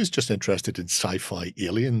 If anybody's just interested in sci-fi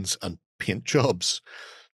aliens and paint jobs,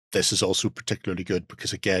 this is also particularly good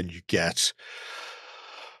because, again, you get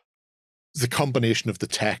the combination of the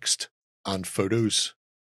text and photos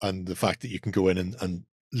and the fact that you can go in and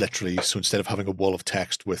literally, so instead of having a wall of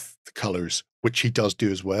text with the colors, which he does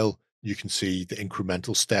do as well, you can see the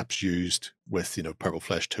incremental steps used with, purple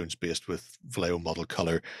flesh tones based with Vallejo model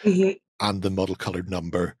color and the model colored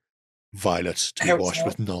number, violet to be washed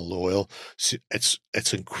with null oil. So it's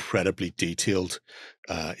incredibly detailed,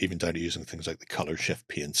 even down to using things like the color shift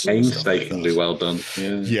paints. Painstakingly well done.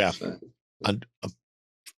 Yeah. So. And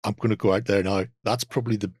I'm going to go out there now. That's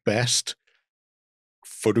probably the best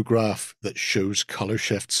photograph that shows color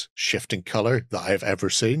shifts, shifting color that I've ever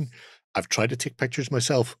seen. I've tried to take pictures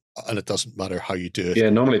myself, and it doesn't matter how you do it. Yeah,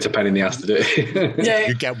 normally it's a pain in the ass to do it.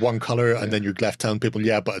 You get one color, and then you're left telling people,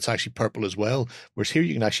 but it's actually purple as well. Whereas here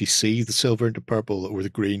you can actually see the silver into purple or the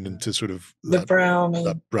green into sort of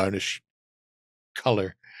that brownish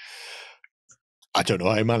color. I don't know.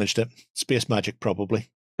 I managed it. Space magic, probably.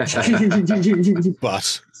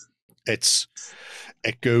 But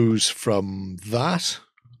it goes from that,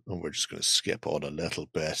 and we're just going to skip on a little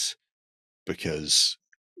bit because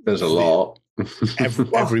there's a lot.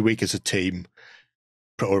 every week as a team,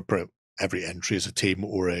 or every entry as a team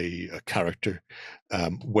or a character,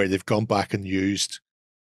 where they've gone back and used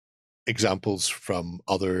examples from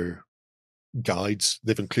other guides.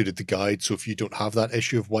 They've included the guide, so if you don't have that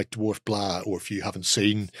issue of White Dwarf blah, or if you haven't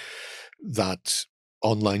seen that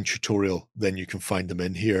online tutorial, then you can find them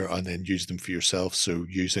in here and then use them for yourself. So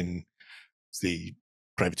using the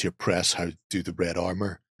Privateer Press, how to do the red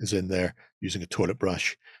armor is in there. Using a toilet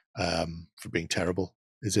brush for being terrible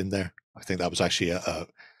is in there. I think that was actually a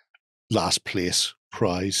last place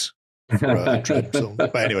prize for a Dread film.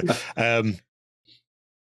 But anyway,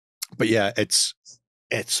 but yeah, it's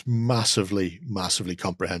massively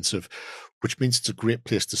comprehensive, which means it's a great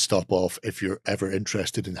place to stop off if you're ever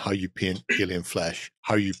interested in how you paint alien flesh,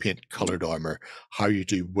 how you paint colored armor, how you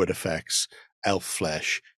do wood effects, elf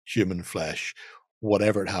flesh, human flesh,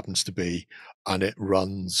 whatever it happens to be. And it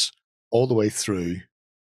runs all the way through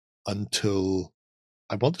until,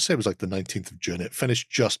 I want to say it was like the 19th of June. It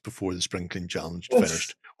finished just before the Spring Clean Challenge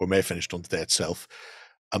finished, or may have finished on the day itself.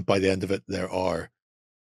 And by the end of it, there are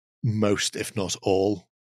most, if not all,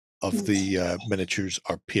 of the miniatures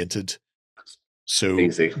are painted. So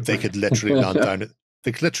they could literally land down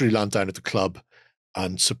at the club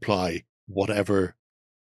and supply whatever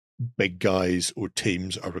big guys or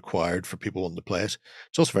teams are required for people wanting to play it.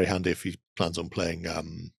 It's also very handy if he plans on playing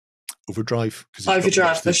Overdrive.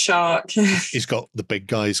 Overdrive, the shark. He's got the big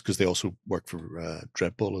guys because they also work for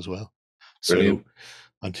Dreadball as well. Brilliant. So,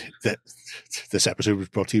 and this episode was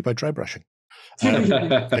brought to you by Dry Brushing.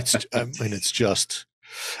 It's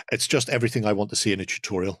just everything I want to see in a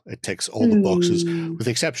tutorial. It ticks all the boxes, with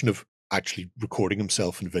the exception of actually recording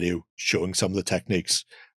himself in video, showing some of the techniques,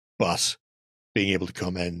 but being able to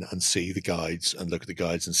come in and see the guides and look at the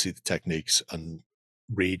guides and see the techniques and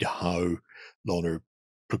read how Lorna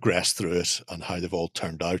progressed through it and how they've all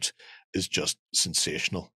turned out is just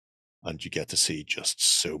sensational. And you get to see just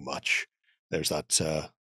so much. There's that,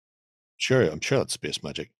 I'm sure that's Space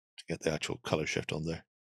Magic to get the actual color shift on there.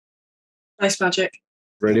 Nice magic.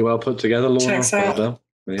 Really well put together, Lorna. Well done.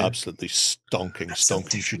 Yeah. Absolutely stonking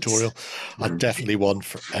tutorial. And definitely one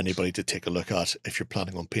for anybody to take a look at if you're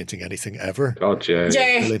planning on painting anything ever. God,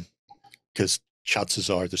 yeah. Because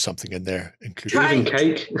chances are there's something in there, including even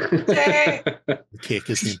cake. Yeah. The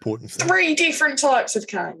cake is the important thing. 3 different types of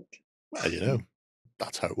cake. Well,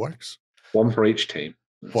 that's how it works. One for each team.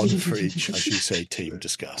 One for each, as you say, team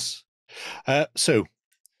discuss. So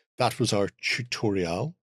that was our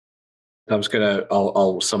tutorial.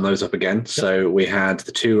 I'll sum those up again. Yep. So we had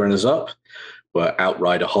the 2 runners-up were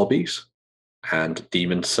Outrider Hobbies and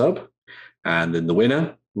Demon Sub. And then the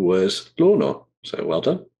winner was Lorna. So well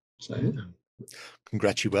done.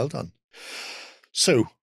 Well done. So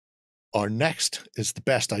our next is the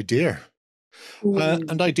best idea.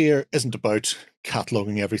 And idea isn't about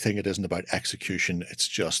cataloguing everything. It isn't about execution. It's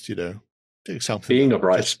just, something being a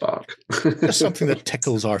bright spark. Just something that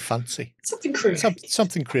tickles our fancy. Something creative.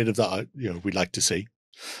 Something creative that we'd like to see.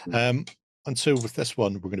 And so with this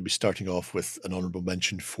one, we're going to be starting off with an honourable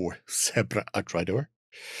mention for Zebra Outrider.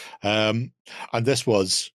 And this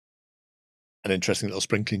was an interesting little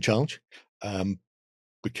spring clean challenge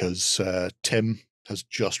because Tim has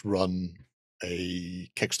just run a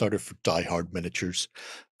Kickstarter for Die Hard miniatures.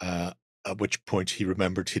 at which point he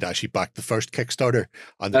remembered he'd actually backed the first Kickstarter,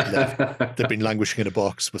 and they'd been languishing in a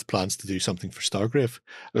box with plans to do something for Stargrave.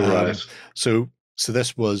 Right. So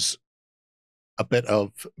this was a bit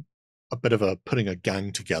of a putting a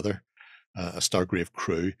gang together, a Stargrave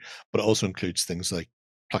crew, but it also includes things like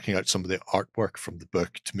plucking out some of the artwork from the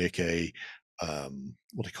book to make a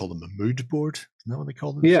what do you call them, a mood board? Isn't that what they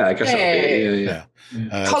call them? Yeah, I guess that would be,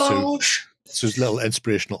 yeah. Collage. So there's little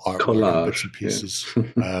inspirational artwork and bits and pieces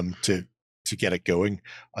to get it going,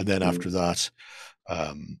 and then after that,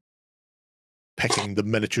 picking the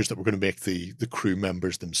miniatures that we're going to make the crew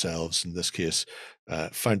members themselves. In this case,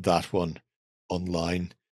 found that one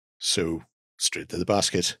online, so straight to the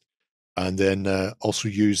basket, and then also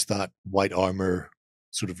use that white armor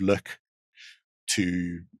sort of look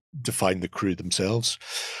to define the crew themselves.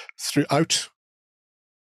 Throughout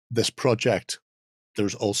this project,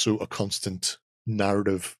 there's also a constant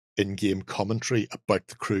narrative in-game commentary about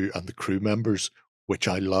the crew and the crew members, which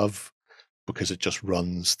I love because it just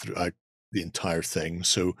runs throughout the entire thing.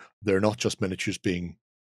 So they're not just miniatures being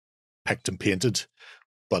picked and painted,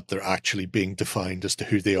 but they're actually being defined as to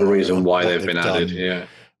who they are. The reason why they've been added, yeah.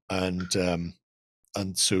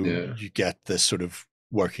 And so you get this sort of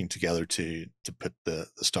working together to put the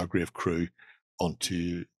Stargrave crew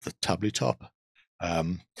onto the Tabletop,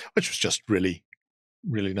 which was just really,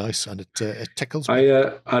 really nice, and it tickles me.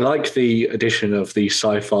 I like the addition of the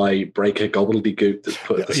Sci-Fi breaker gobbledygook that's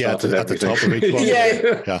put at the start of everything. At the top of each one.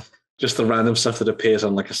 Yeah. Just the random stuff that appears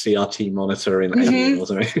on like a CRT monitor in Alien or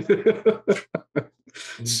something.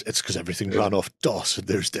 It's because everything ran off DOS in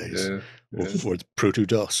those days, or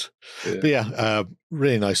Proto-DOS. Yeah. But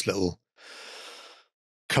really nice little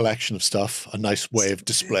collection of stuff, a nice way of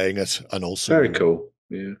displaying it, and also very cool.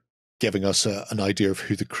 Yeah. Giving us an idea of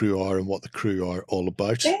who the crew are and what the crew are all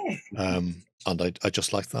about. And I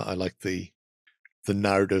just like that. I like the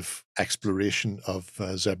narrative exploration of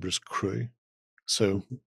Zebra's crew. So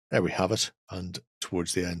there we have it. And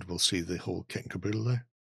towards the end, we'll see the whole kit and caboodle there.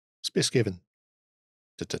 Space Skaven.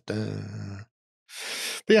 But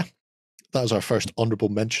yeah, that was our first honourable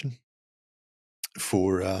mention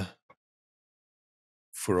for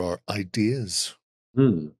our ideas.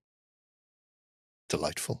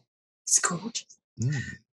 Delightful. It's gorgeous.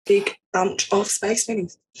 Big bunch of space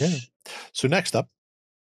minis. Yeah. So next up,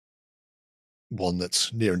 one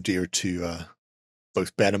that's near and dear to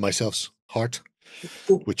both Ben and myself's heart,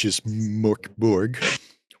 which is Mörkborg,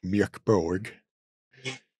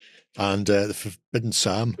 and the Forbidden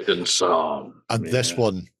Psalm. And this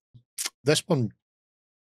one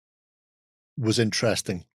was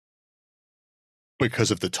interesting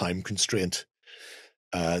because of the time constraint.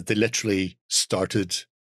 They literally started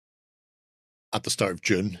at the start of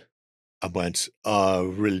June and went, I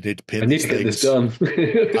really need to paint these things. I need to get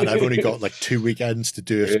this done. And I've only got like 2 weekends to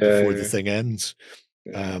do it before the thing ends.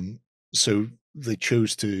 So they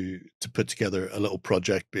chose to put together a little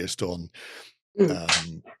project based on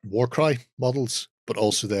Warcry models, but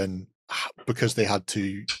also then because they had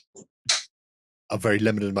a very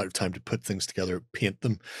limited amount of time to put things together, paint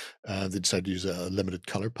them, they decided to use a limited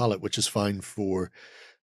color palette, which is fine for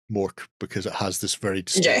Mork because it has this very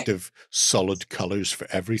distinctive solid colors for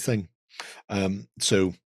everything.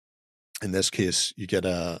 So in this case, you get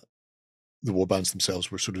the warbands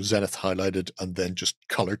themselves were sort of zenith highlighted and then just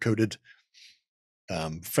color coded.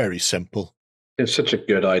 Very simple. It's such a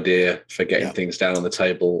good idea for getting things down on the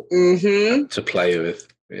table to play with.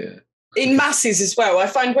 Yeah. In masses as well. I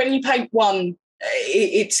find when you paint one,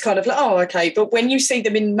 it's kind of like, oh, okay. But when you see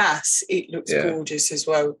them in mass, it looks gorgeous as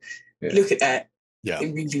well. Yeah. Look at that. Yeah.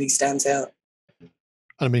 It really stands out.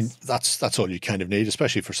 I mean, that's all you kind of need,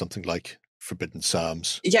 especially for something like Forbidden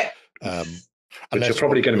Psalms. Yeah. Which you're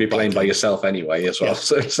probably going to be playing by yourself anyway as well.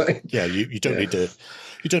 Yeah. So you don't need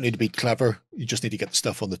to be clever. You just need to get the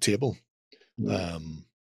stuff on the table.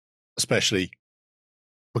 Especially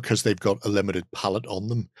because they've got a limited palette on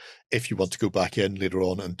them. If you want to go back in later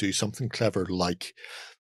on and do something clever, like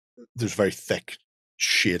there's very thick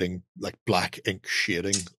shading, like black ink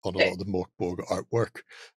shading on a lot of the Morkborg artwork.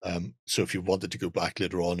 So if you wanted to go back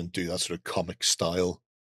later on and do that sort of comic style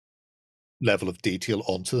level of detail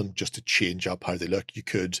onto them just to change up how they look, you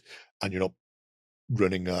could, and you're not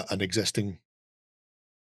running an existing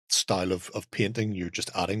style of painting, you're just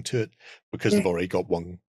adding to it because they've already got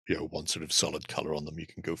one sort of solid color on them. You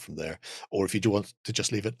can go from there, or if you do want to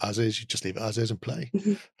just leave it as is, you just leave it as is and play.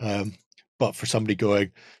 But for somebody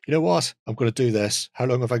going, you know what, I'm going to do this, how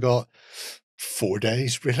long have I got? 4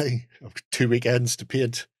 days, really? 2 weekends to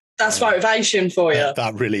paint. That's motivation for you.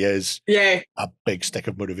 That really is a big stick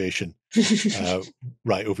of motivation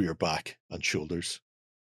right over your back and shoulders.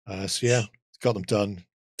 So got them done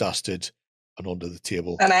dusted, and onto the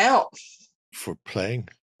table And out. for playing.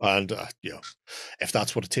 And if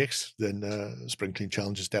that's what it takes, then Spring Clean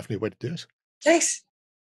Challenge is definitely a way to do it. Yes.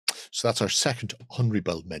 So that's our second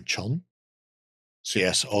unrebuild mention. So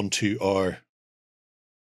yes, on to our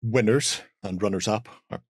winners and runners-up,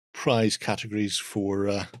 our prize categories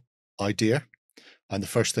for idea. And the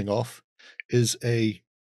first thing off is a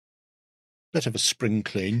bit of a spring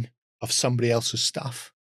clean of somebody else's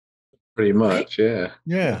stuff. Pretty much, yeah.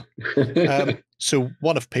 Yeah. So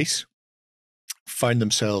One of Peace found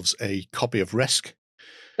themselves a copy of Risk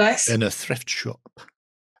Nice. in a thrift shop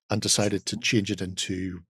and decided to change it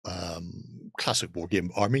into classic wargame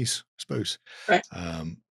armies, I suppose. Right.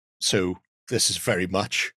 So this is very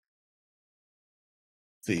much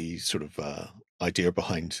the sort of idea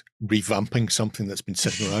behind revamping something that's been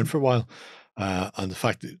sitting around for a while. And the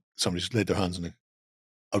fact that somebody's laid their hands on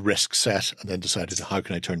a Risk set and then decided, how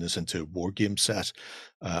can I turn this into a wargame set?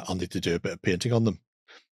 I'll need to do a bit of painting on them.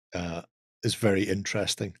 Is very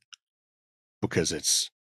interesting because it's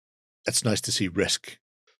nice to see Risk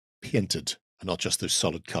painted and not just those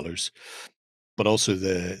solid colors, but also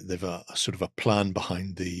they've a sort of a plan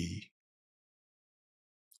behind the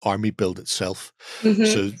army build itself. Mm-hmm.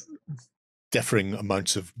 So differing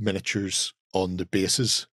amounts of miniatures on the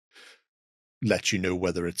bases let you know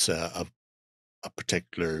whether it's a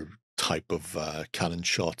particular type of cannon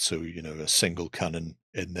shot. So, a single cannon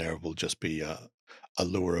in there will just be a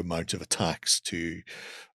lower amount of attacks to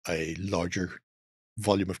a larger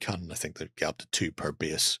volume of cannon. I think they're up to 2 per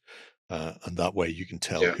base. And that way you can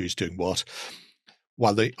tell who's doing what.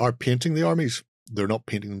 While they are painting the armies, they're not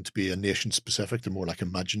painting them to be a nation specific. They're more like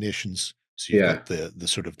imaginations. So you've got the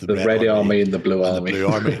sort of the red army and the blue army. The blue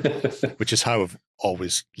army, which is how I've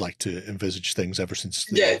always liked to envisage things ever since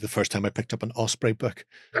the first time I picked up an Osprey book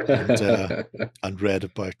and read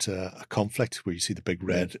about a conflict where you see the big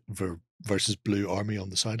red versus blue army on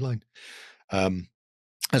the sideline.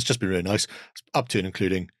 It's just been really nice, up to and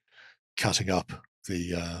including cutting up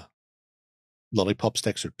the lollipop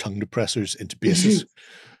sticks or tongue depressors into bases.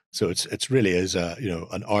 So it's really is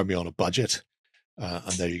an army on a budget,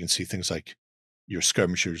 and there you can see things like your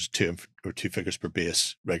skirmishers 2 figures per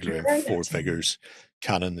base, regular 4 figures.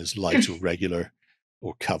 Cannon is light or regular,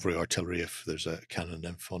 or cavalry artillery if there's a cannon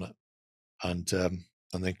nymph on it, and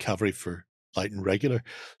then cavalry for light and regular.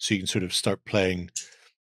 So you can sort of start playing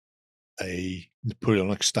a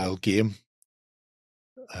Napoleonic style game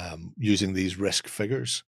using these Risk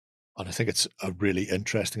figures. And I think it's a really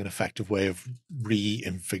interesting and effective way of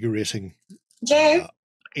reinvigorating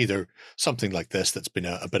either something like this that's been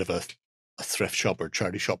a bit of a thrift shop or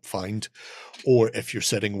charity shop find, or if you're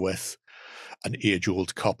sitting with an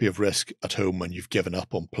age-old copy of Risk at home and you've given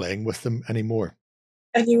up on playing with them anymore.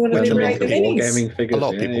 And you want to liberate the minis. Figures, a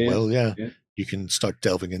lot of people will, You can start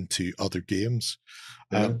delving into other games.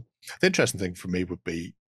 The interesting thing for me would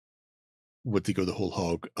be, would they go the whole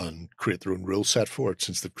hog and create their own rule set for it,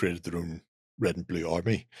 since they've created their own red and blue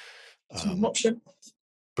army? An option.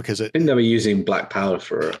 Because I think they were using black powder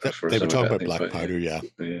for they were talking about black powder, yeah.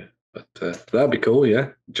 But that'd be cool,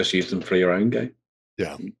 Just use them for your own game.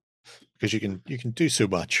 Yeah, because you can do so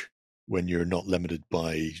much when you're not limited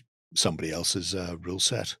by somebody else's rule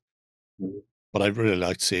set. But I really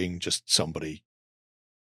liked seeing just somebody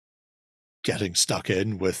getting stuck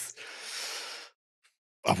in with,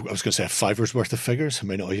 I was going to say, a $5 worth of figures. It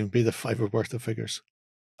may not even be the $5 worth of figures,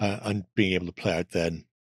 and being able to play out then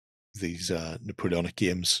these Napoleonic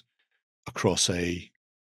games across a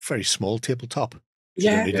very small tabletop. You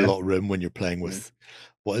don't need a lot of room when you're playing with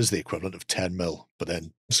what is the equivalent of 10 mil, but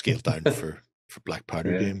then scaled down for black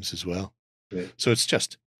powder games as well. So it's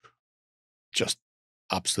just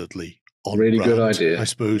absolutely on really brand, good idea, I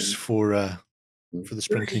suppose, for the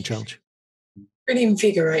Spring Clean Challenge. Really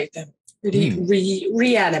invigorate them. Really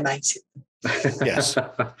reanimate it. Yes.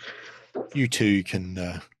 You too can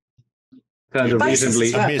turn a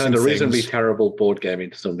reasonably things. Terrible board game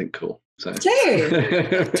into something cool. So.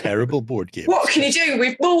 Terrible board game. What can you do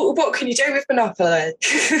with Monopoly?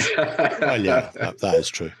 Well, yeah, that is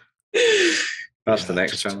true. That's the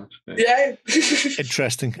next challenge. Yeah.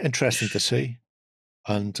 Interesting to see,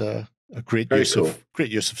 and a great use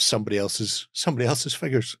of somebody else's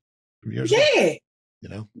figures from years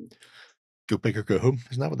ago. Go big or go home.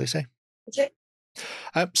 Isn't that what they say? Yeah.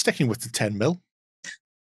 Sticking with the 10 mil,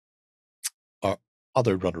 our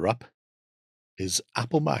other runner-up is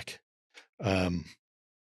Apple Mac,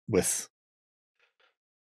 with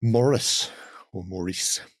Maurice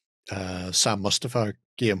Sam Mustafa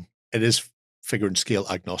game. It is figure and scale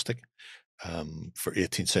agnostic for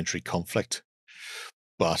 18th century conflict,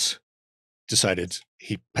 but decided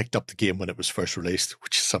he picked up the game when it was first released,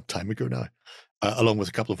 which is some time ago now, along with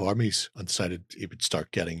a couple of armies, and decided he would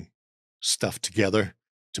start getting stuff together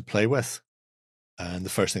to play with. And the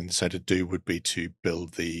first thing he decided to do would be to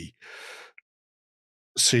build the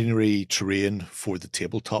scenery terrain for the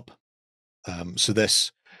tabletop. So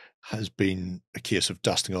this has been a case of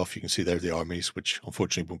dusting off. You can see there the armies, which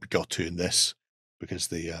unfortunately won't be got to in this because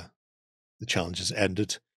the challenge has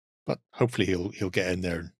ended. But hopefully he'll get in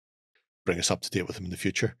there and bring us up to date with him in the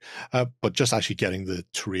future. But just actually getting the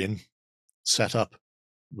terrain set up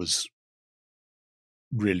was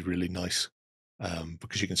really, really nice,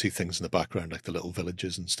 because you can see things in the background like the little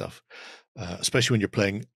villages and stuff, especially when you're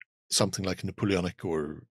playing something like Napoleonic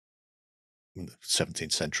or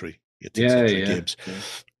 17th century, 18th century games. Yeah.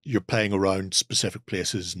 You're playing around specific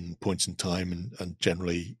places and points in time, and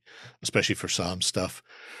generally, especially for Sam's stuff,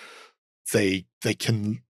 they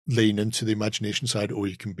can lean into the imagination side, or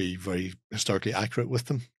you can be very historically accurate with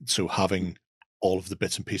them. So having all of the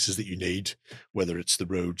bits and pieces that you need, whether it's the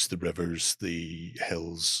roads, the rivers, the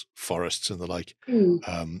hills, forests, and the like,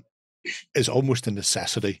 is almost a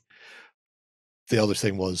necessity. The other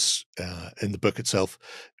thing was, in the book itself,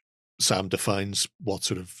 Sam defines what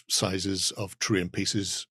sort of sizes of terrain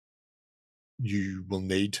pieces you will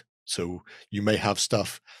need. So you may have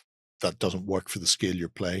stuff that doesn't work for the scale you're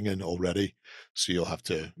playing in already, so you'll have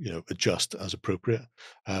to, adjust as appropriate.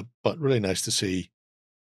 But really nice to see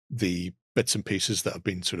the bits and pieces that have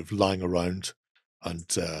been sort of lying around. And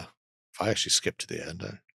I actually skipped to the end.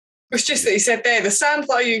 It was just that you said there, the sand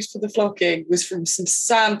that I used for the flogging was from some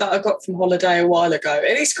sand that I got from holiday a while ago,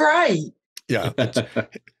 and it's great. Yeah,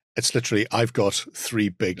 it's literally, I've got 3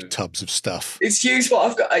 big tubs of stuff. It's use what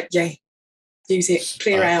I've got. Use it,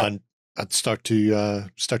 clear out. And start to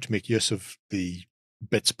make use of the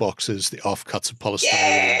bits boxes, the offcuts of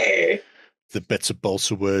polystyrene, the bits of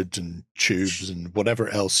balsa wood and tubes and whatever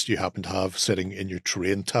else you happen to have sitting in your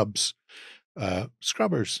terrain tubs,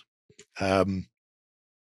 scrubbers,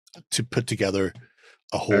 to put together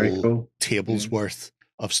a whole table's worth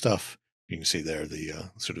of stuff. You can see there the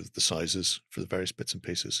sort of the sizes for the various bits and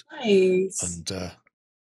pieces. Nice.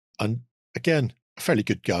 And again, a fairly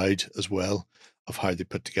good guide as well of how they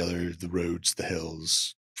put together the roads, the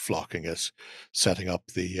hills, flocking it, setting up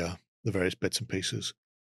the various bits and pieces,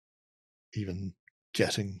 even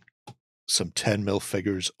getting some 10mm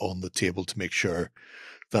figures on the table to make sure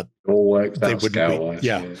that all works they out wouldn't be.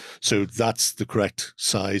 Yeah. So that's the correct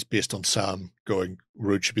size based on Sam going,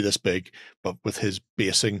 road should be this big, but with his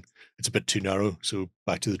basing, it's a bit too narrow. So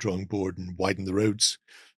back to the drawing board and widen the roads.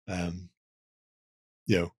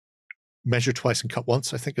 Measure twice and cut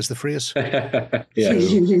once, I think is the phrase. You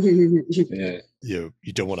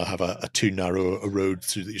don't want to have a too narrow a road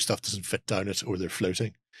so that your stuff doesn't fit down it or they're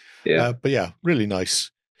floating. But yeah, really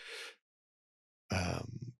nice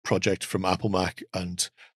project from Apple Mac, and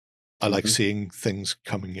I like seeing things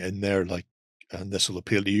coming in there, like, and this will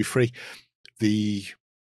appeal to you, Free. The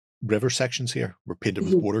river sections here were painted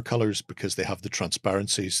with watercolors because they have the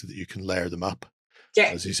transparency so that you can layer them up.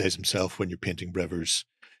 As he says himself, when you're painting rivers,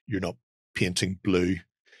 you're not painting blue,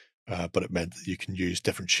 but it meant that you can use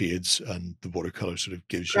different shades, and the watercolor sort of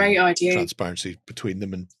gives you transparency between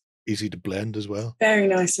them and easy to blend as well. Very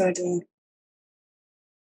nice idea.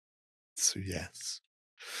 So yes,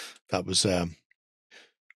 that was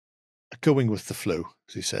going with the flow,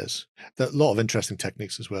 as he says. There are a lot of interesting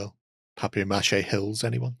techniques as well. Papier-mâché hills,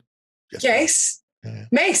 anyone? Yes.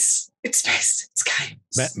 Mess. It's mess. It's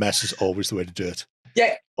games. Mess is always the way to do it.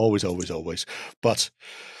 Yeah. Always, always, always. But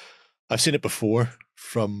I've seen it before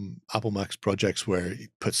from Apple Mac's projects where he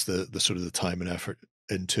puts the sort of the time and effort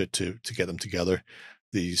into it to get them together.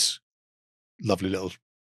 These lovely little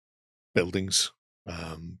buildings,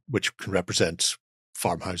 which can represent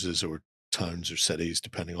farmhouses or towns or cities,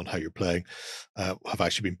 depending on how you're playing, have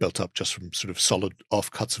actually been built up just from sort of solid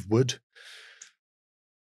offcuts of wood.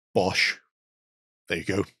 Bosh. There you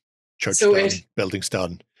go. Church done, building's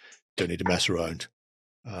done. Don't need to mess around.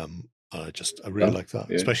 I really like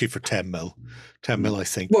that, especially for 10mm. 10mm, I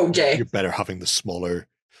think you're better having the smaller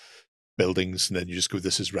buildings, and then you just go,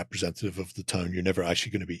 this is representative of the town. You're never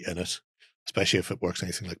actually going to be in it, especially if it works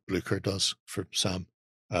anything like Blucher does for Sam.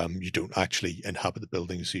 You don't actually inhabit the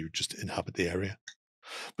buildings, you just inhabit the area.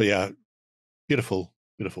 But yeah, beautiful,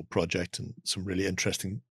 beautiful project, and some really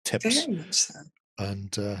interesting tips. Very much so.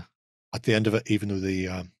 And at the end of it, even though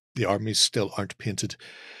the armies still aren't painted,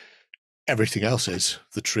 everything else is.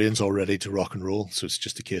 The train's all ready to rock and roll, so it's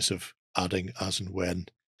just a case of adding as and when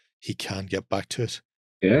he can get back to it.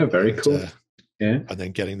 Yeah, very cool. And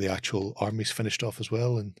then getting the actual armies finished off as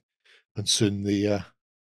well, and soon the I'm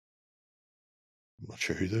not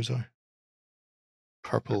sure who those are.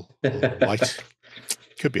 purple, white.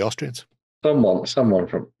 Could be Austrians. Someone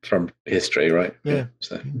from history, right? Yeah.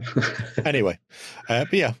 So. Anyway,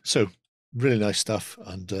 but yeah, so really nice stuff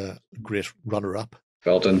and great runner-up.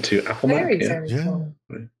 Well done to Apple Very, Mac. very cool.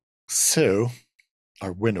 So,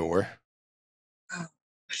 our winner, Oh.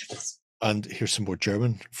 and here's some more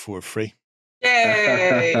German for free.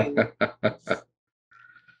 Yay!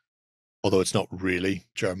 Although it's not really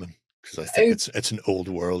German, because I think it's an old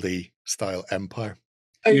worldy style empire.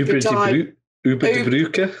 Über die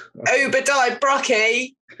Brücke. Über die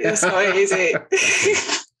Brücke. That's how it is it.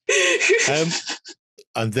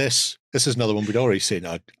 And this is another one we'd already seen.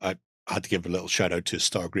 I had to give a little shout out to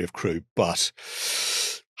Stargrave crew, but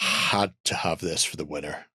had to have this for the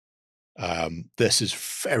winner. This is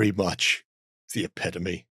very much the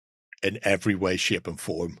epitome in every way, shape, and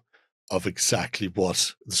form of exactly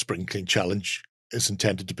what the Spring Clean Challenge is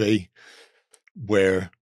intended to be,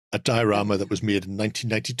 where a diorama that was made in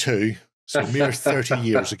 1992, so a mere 30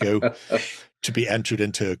 years ago, to be entered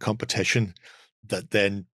into a competition that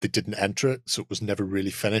then they didn't enter it, so it was never really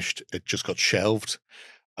finished. It just got shelved,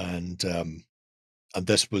 and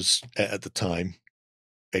this was at the time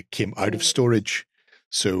it came out of storage.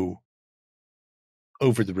 So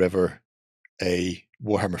over the river, a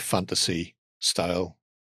Warhammer Fantasy style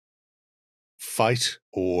fight,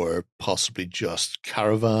 or possibly just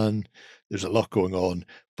caravan. There's a lot going on,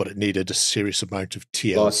 but it needed a serious amount of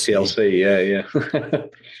TLC. Yeah.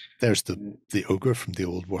 There's the ogre from the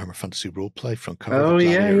old Warhammer Fantasy roleplay front cover. Oh,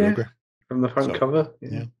 yeah. Ogre. From the front cover.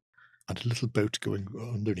 Yeah. And a little boat going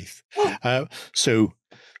underneath. So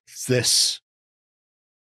this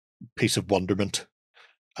piece of wonderment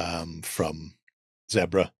from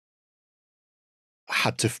Zebra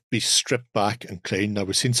had to be stripped back and cleaned. Now,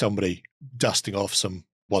 we've seen somebody dusting off some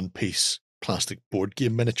one-piece plastic board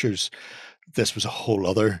game miniatures. This was a whole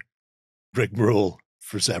other rigmarole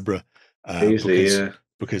for Zebra.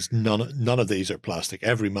 Because none of these are plastic.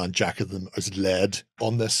 Every man jack of them is lead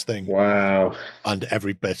on this thing. Wow. And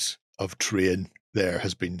every bit of terrain there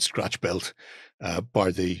has been scratch built,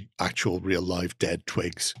 bar the actual real live dead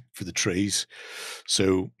twigs for the trees.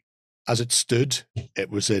 So as it stood, it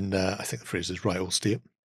was in, I think the phrase is right old state,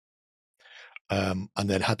 and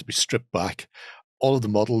then had to be stripped back. All of the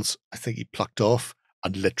models, I think he plucked off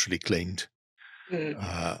and literally cleaned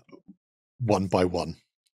one by one.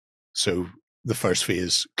 So the first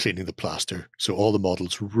phase, cleaning the plaster. So all the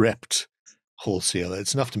models ripped wholesale.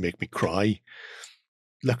 It's enough to make me cry.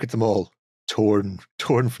 Look at them all torn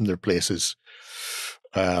from their places,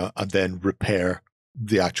 and then repair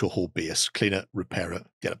the actual whole base, clean it, repair it,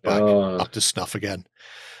 get it back up to snuff again.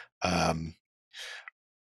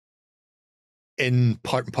 In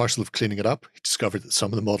part and parcel of cleaning it up, he discovered that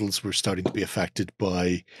some of the models were starting to be affected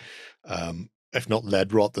by, if not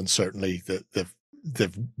lead rot, then certainly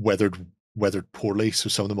they've weathered poorly. So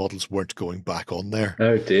some of the models weren't going back on there.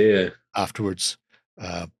 Oh dear! Afterwards,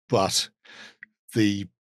 but the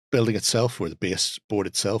building itself, or the base board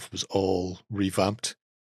itself, was all revamped,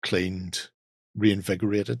 cleaned,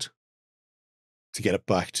 reinvigorated to get it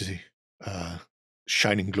back to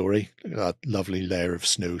shining glory. Look at that lovely layer of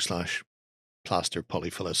snow / plaster,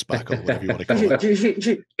 polyfiller, spackle, whatever you want to call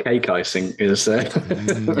it. Cake icing is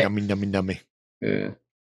Yummy, nummy, nummy. Yeah.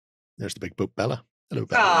 There's the big boat, Bella. Hello,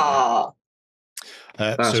 Bella.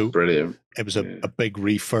 That's so brilliant. It was a big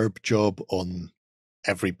refurb job on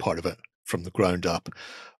every part of it from the ground up,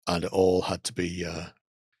 and it all had to be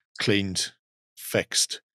cleaned,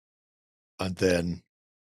 fixed, and then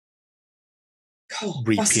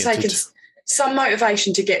repainted. Must have taken some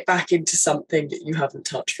motivation to get back into something that you haven't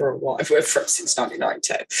touched for a while, since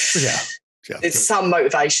 1992. Yeah. There's some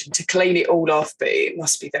motivation to clean it all off, but it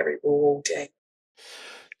must be very rewarding.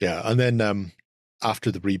 Yeah, and then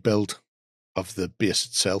after the rebuild of the base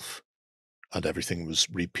itself and everything was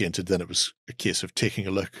repainted, then it was a case of taking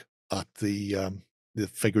a look at the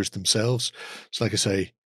figures themselves. So like I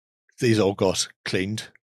say, these all got cleaned,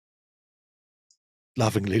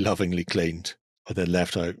 lovingly cleaned, and then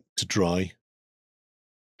left out to dry.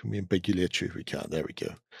 Can we ambiguate you if we can? There we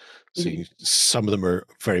go. See, some of them are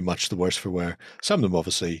very much the worse for wear. Some of them,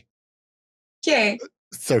 obviously, 30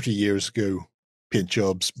 years ago, paint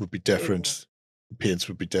jobs would be different, paints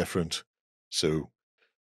would be different. So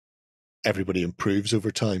everybody improves over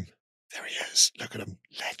time. There he is. Look at him.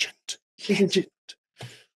 Legend.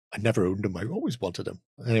 I never owned him. I always wanted him.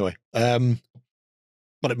 Anyway,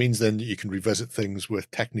 but it means then you can revisit things with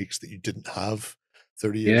techniques that you didn't have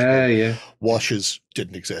 30 years ago. Yeah. Washes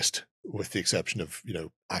didn't exist, with the exception of,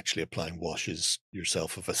 actually applying washes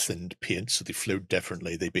yourself of a thinned paint. So they flowed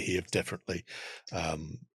differently. They behaved differently.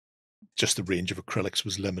 Just the range of acrylics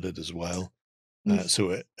was limited as well.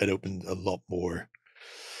 So it opened a lot more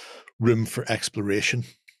room for exploration.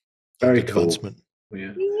 Very and cool. advancement.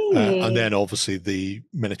 Yeah. And then obviously the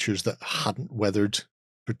miniatures that hadn't weathered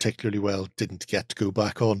particularly well didn't get to go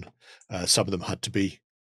back on. Some of them had to be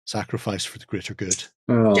sacrificed for the greater good.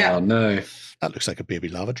 Oh, Yeah. no. That looks like a baby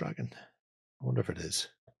lava dragon. I wonder if it is.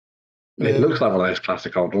 It looks like one of those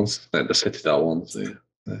classic old ones, like the Citadel ones. Yeah.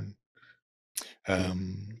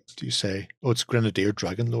 Do you say? Oh, it's Grenadier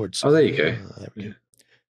Dragon Lords. Oh, there you go. There we go.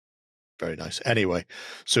 Very nice. Anyway,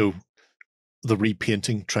 so the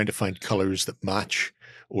repainting, trying to find colors that match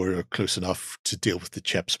or are close enough to deal with the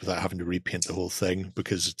chips without having to repaint the whole thing,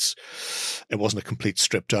 because it wasn't a complete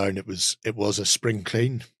strip down. It was a spring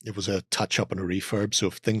clean. It was a touch up and a refurb. So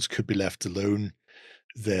if things could be left alone,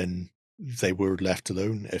 then they were left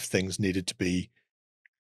alone. If things needed to be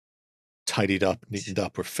tidied up, neatened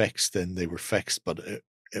up, or fixed, then they were fixed. But it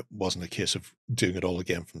wasn't a case of doing it all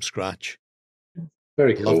again from scratch.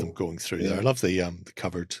 Very I cool. love them going through there. I love the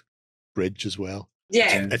covered bridge as well.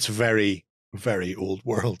 Yeah. It's very, very old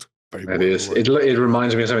world. Very It is. It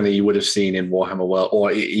reminds me of something that you would have seen in Warhammer World,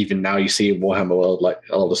 or even now you see in Warhammer World, like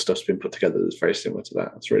all the stuff's been put together that's very similar to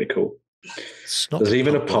that. It's really cool. There's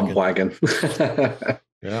even a pump wagon.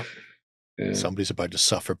 Yeah. Somebody's about to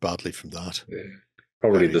suffer badly from that. Yeah.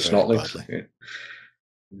 Probably the snotlings. Yeah.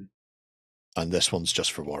 And this one's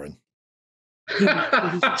just for Warren.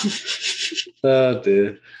 Oh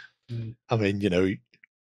dear. I mean,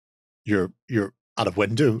 you're at a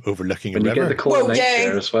window overlooking a river. You get the cool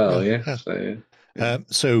nature as well, yeah.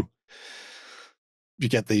 So you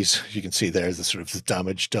get these. You can see there the sort of the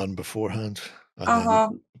damage done beforehand.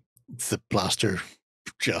 And the blaster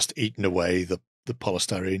just eating away the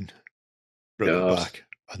polystyrene, broke it back,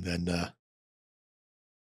 and then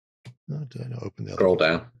did I not open the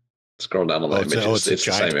other? Scroll down on the image. It's a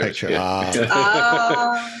giant picture.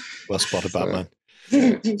 Well spotted, Batman.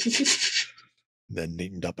 Then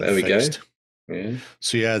neatened up and fixed. Go. Yeah.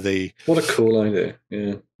 So what a cool idea.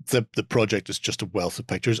 Yeah. The project is just a wealth of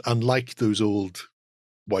pictures, and like those old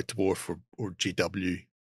White Dwarf or GW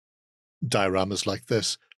dioramas like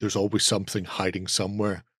this, there's always something hiding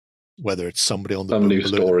somewhere, whether it's somebody on the boat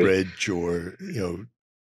below the bridge, or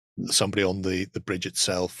somebody on the bridge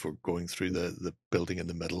itself, or going through the building in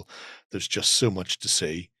the middle. There's just so much to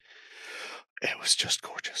see. It was just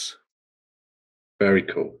gorgeous. Very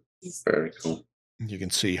cool. Very cool. You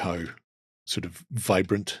can see how sort of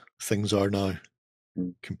vibrant things are now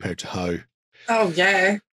compared to how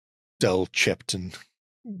dull, chipped, and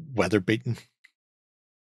weather beaten.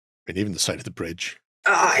 I mean, even the side of the bridge.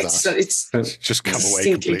 It's just come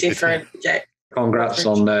away completely different. Yeah. Congrats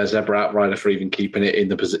on Zebra Outrider for even keeping it in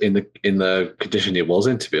the condition it was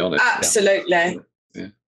in. To be honest, absolutely. Yeah.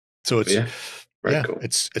 So it's very cool.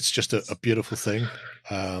 It's just a beautiful thing,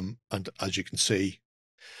 and as you can see,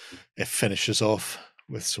 it finishes off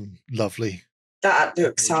with some lovely. That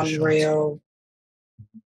looks unreal.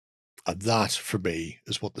 And that, for me,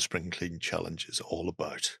 is what the Spring Clean Challenge is all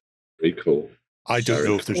about. Very cool. I don't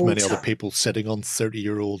know if there's many other people sitting on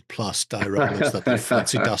 30-year-old plus dioramas that they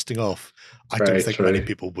fancy dusting off. I don't think many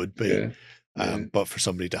people would be. But for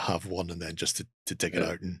somebody to have one and then just to dig it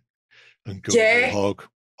out and go whole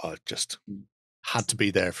hog, just had to be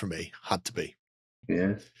there for me. Had to be.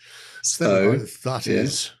 Yeah. So that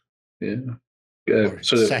is our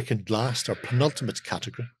second last or penultimate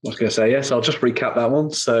category. I was going to say, yes, I'll just recap that one.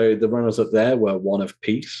 So the runners up there were One of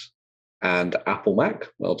Peace and Apple Mac.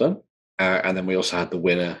 Well done. And then we also had the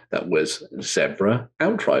winner, that was Zebra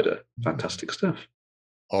Outrider. Fantastic stuff.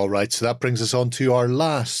 All right, so that brings us on to our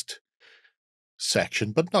last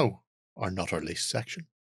section, but not our least section.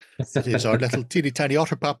 It is our little teeny tiny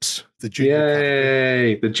otter pups, the junior.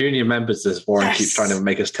 Yay! The junior members, as Warren keeps trying to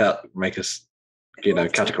make us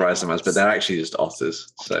categorize them as, but they're actually just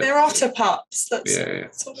otters. So they're otter pups.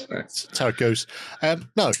 That's how it goes.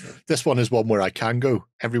 No, this one is one where I can go.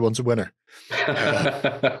 Everyone's a winner.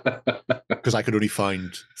 Because I could only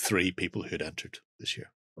find 3 people who'd entered this year,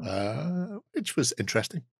 which was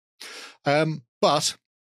interesting. But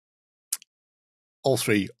all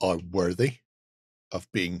 3 are worthy of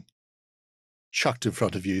being chucked in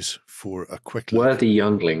front of you for a quick look. Worthy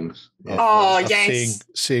younglings. Yes.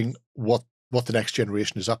 Seeing what the next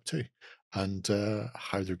generation is up to and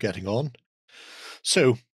how they're getting on.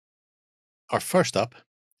 So our first up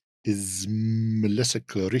is Melissa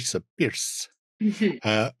Clarissa Pierce,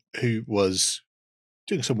 who was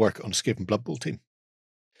doing some work on Escape and Blood Bowl team.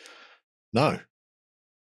 Now,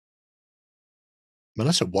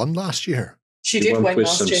 Melissa won last year. She did win with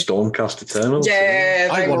last some year. Stormcast Eternals. Yeah,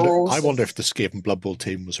 I wonder if the Escape and Blood Bowl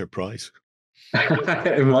team was her prize.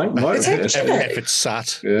 It might. If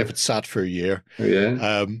it's sat for a year.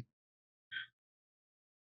 Yeah.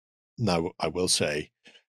 Now, I will say,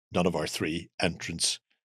 none of our 3 entrants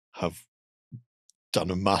have done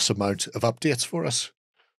a mass amount of updates for us.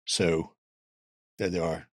 So there they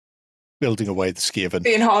are, building away the Skaven.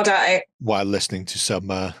 Being hard at it. While listening to some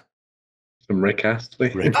Rick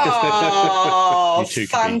Astley. Oh, you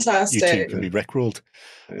fantastic. two can be rickrolled.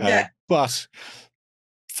 Yeah. But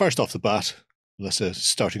first off the bat, Melissa,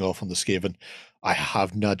 starting off on the Skaven, I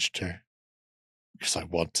have nudged her because I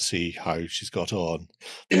want to see how she's got on.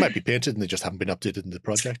 They might be painted and they just haven't been updated in the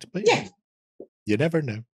project, but yeah, you never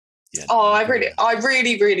know. I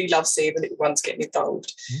really love seeing the little ones getting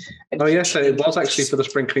involved. Oh yes, it was actually for the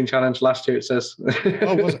Spring Clean Challenge last year. It says.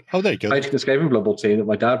 Oh, was it? Oh, there you go. Painting the Skaven Blood Bowl team that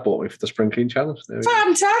my dad bought me for the Spring Clean Challenge.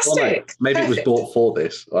 Fantastic. Well, no, maybe Perfect. It was bought for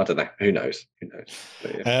this. I don't know. Who knows?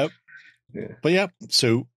 But yeah.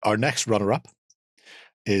 So our next runner-up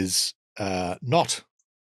is not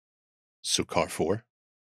Sokar 4,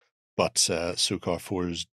 but Sokar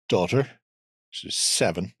 4's daughter. She's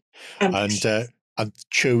 7, and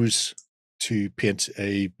chose to paint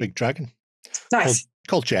a big dragon. Nice.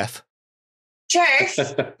 Called Jeff. Jeff.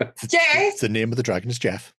 Jeff. The name of the dragon is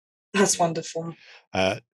Jeff. That's wonderful.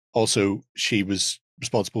 Also, she was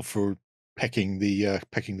responsible for picking the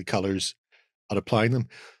colors and applying them.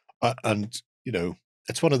 And you know,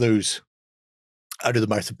 it's one of those out of the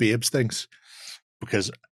mouth of babes things,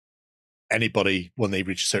 because anybody, when they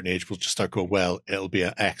reach a certain age, will just start going, well, it'll be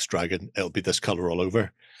an X dragon, it'll be this color all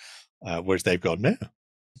over. Whereas they've gone, no,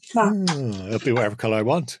 it'll be whatever color I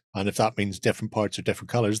want. And if that means different parts are different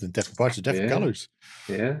colors, then different parts are different colors.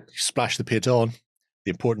 Yeah. You splash the paint on.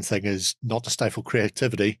 The important thing is not to stifle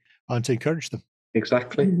creativity and to encourage them.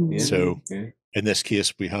 Exactly. Yeah. So in this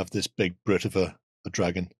case, we have this big brute of a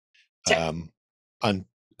dragon. And I'm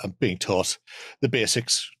being taught the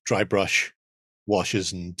basics, dry brush,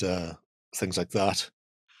 washes, and things like that.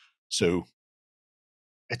 So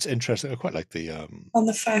it's interesting. I quite like the on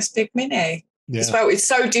the first big mini. Yeah. As well, it's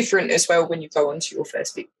so different as well when you go onto your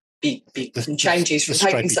first big changes from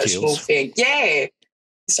taking such a small thing. Yeah,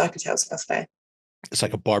 the stripy tails are fair. It's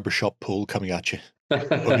like a barbershop pole coming at you.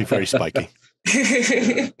 Only very spiky.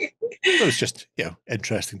 It was just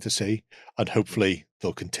interesting to see, and hopefully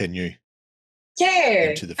they'll continue.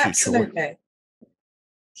 Into the future. Absolutely.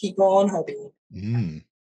 Keep on hobby.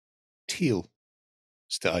 Teal.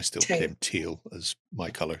 I still claim teal as my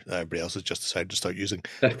color. Everybody else has just decided to start using.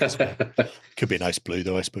 Could be a nice blue,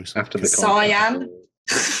 though, I suppose. After the cyan.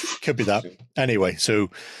 Could be that. Anyway, so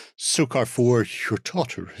Sokar 4, your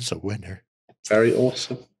daughter is a winner. Very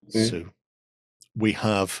awesome. Yeah. So we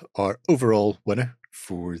have our overall winner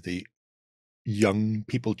for the Young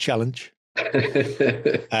People Challenge,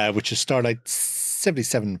 which is Starlight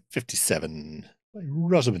 7757 by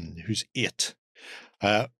Rosamund, who's 8.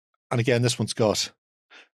 And again, this one's got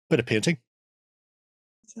bit of painting,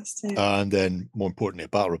 and then more importantly a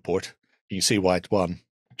battle report. You can see why it won,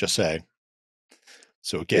 just saying.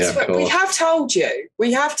 So again, we have told you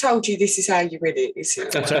this is how you win it. It's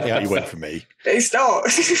exactly how you win for me. It's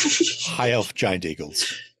not. High Elf Giant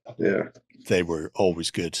Eagles, they were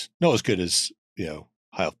always good, not as good as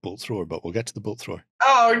High Elf Bolt Thrower, but we'll get to the Bolt Thrower.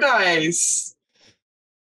 Oh, nice.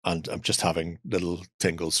 And I'm just having little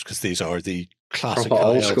tingles because these are the classic proper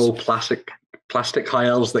old school plastic high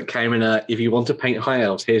elves that came in if you want to paint high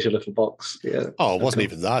elves, here's your little box. Yeah. Oh, it wasn't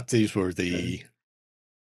even that. These were the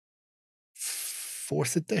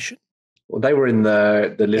 4th edition. Well, they were in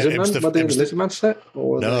the Lizardman. Were they in the Lizardman set?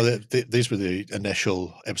 Or no, these were the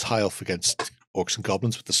initial. It was high elf against orcs and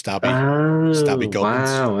goblins with the stabby goblins.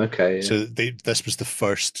 Wow, okay. Yeah. So this was the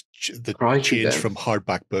first change from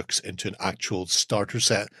hardback books into an actual starter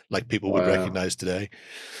set, like people would recognize today.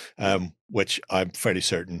 Which I'm fairly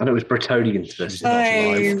certain. And it was Bretonian to this.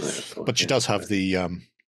 Nice. But she does have the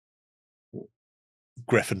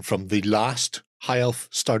griffin from the last High Elf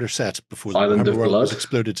starter set before the Island of World Blood was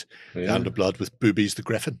exploded. The Island of Blood with Boobies the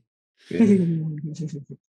Griffin. Yeah.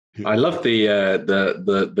 I love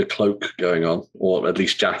the cloak going on, or at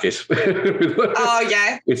least jacket. Oh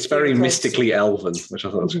yeah, it's very mystically elven, which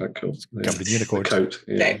I thought was quite cool. Covered in unicorns. Coat.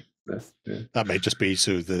 Yeah. That may just be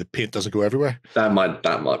so the paint doesn't go everywhere. That might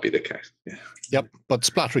be the case. Yeah. Yep, but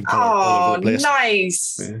splattering color all over the place.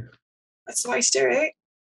 Nice. Yeah. That's the way to do it.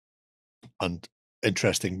 And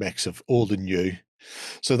interesting mix of old and new.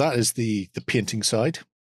 So that is the painting side,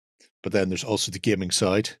 but then there's also the gaming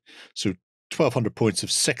side. So 1,200 points of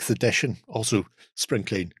 6th edition, also Spring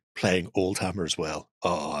Clean playing Oldhammer as well.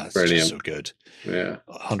 Oh, it's Brilliant. just so good. Yeah.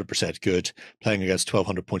 100% good. Playing against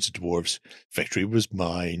 1,200 points of dwarves. Victory was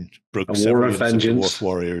mine. Broke A war several of units of vengeance. dwarf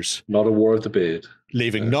warriors. Not a war of the beard.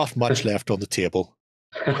 Leaving not much left on the table.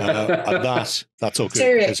 And that's all good.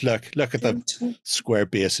 Serious. Because look at the square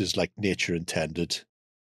bases like nature intended.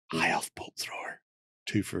 High elf bolt thrower.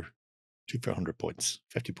 Two for 100 points.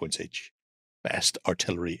 50 points each. Best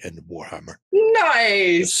artillery in Warhammer.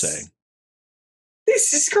 Nice. Just saying.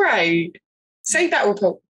 This is great. Say that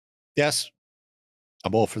report. Yes,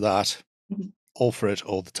 I'm all for that. Mm-hmm. All for it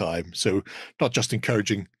all the time. So not just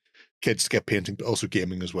encouraging kids to get painting, but also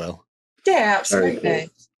gaming as well. Yeah, absolutely. Very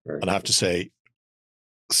cool. And I have to say,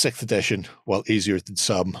 6th edition, while easier than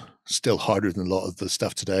some, still harder than a lot of the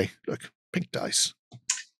stuff today. Look, pink dice.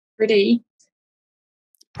 Pretty.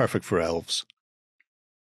 Perfect for elves.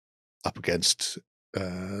 Up against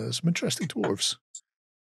some interesting dwarves.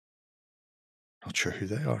 Not sure who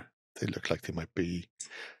they are. They look like they might be.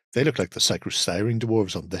 They look like the Psychro-Siren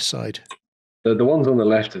dwarves on this side. The ones on the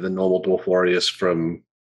left are the normal dwarf warriors from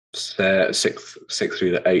 6th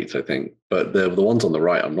through the 8th, I think. But the ones on the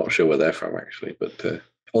right, I'm not sure where they're from actually. But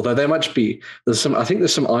although there might be, I think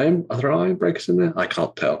there's some are there iron breakers in there? I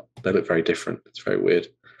can't tell. They look very different. It's very weird.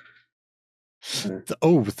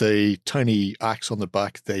 With the tiny axe on the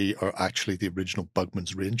back, they are actually the original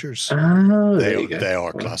Bugman's Rangers. Oh, they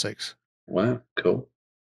are classics. Wow, cool.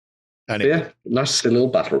 Anyway. Yeah, nice little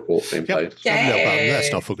battle report being played. Yeah.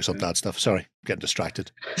 Let's not focus on that stuff. Sorry, getting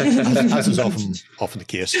distracted. as is often the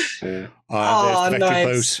case. Yeah. There's the victory nice.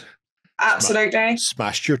 pose. Absolutely.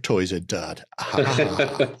 Smashed your toys in, Dad.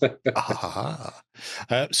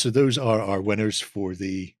 So those are our winners for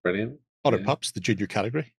the Brilliant. Otter Pups, the junior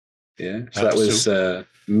category. Yeah, so that was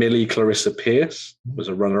Millie Clarissa Pierce was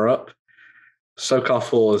a runner-up. Sokar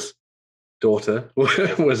 4's daughter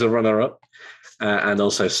was a runner-up. And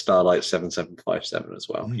also Starlight 7757 as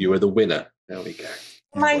well. You were the winner. There we go.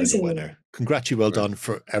 Amazing. Winner. Well done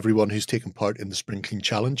for everyone who's taken part in the Spring Clean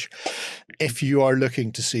Challenge. If you are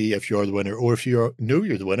looking to see if you're the winner, or if know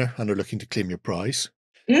you're the winner and are looking to claim your prize,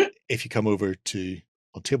 if you come over to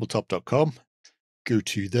OnTabletop.com, go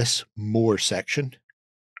to this More section,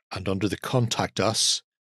 and under the Contact Us,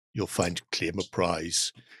 you'll find Claim a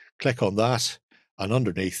Prize. Click on that, and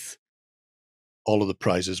underneath, all of the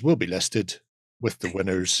prizes will be listed with the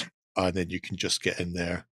winners, and then you can just get in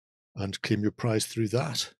there and claim your prize through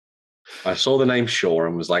that. I saw the name Shaw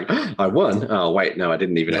and was like, I won. Oh, wait, no, I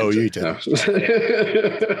didn't even enter. You didn't.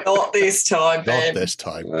 Not this time, Ben. Not this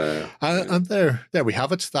time. And there we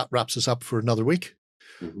have it. That wraps us up for another week.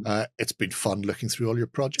 Mm-hmm. It's been fun looking through all your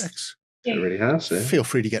projects. It really has. Yeah. Feel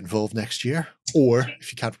free to get involved next year. Or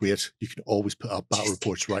if you can't wait, you can always put up battle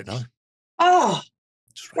reports right now. Oh,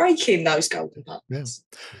 breaking those golden buttons.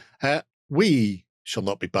 Yeah. We shall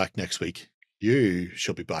not be back next week. You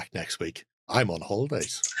shall be back next week. I'm on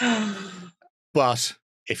holidays. But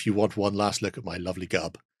if you want one last look at my lovely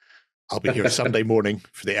gub, I'll be here Sunday morning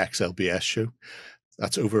for the XLBS show.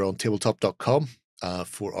 That's over on tabletop.com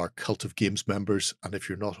for our Cult of Games members. And if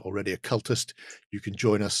you're not already a cultist, you can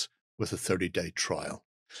join us with a 30-day trial.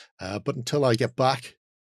 But until I get back,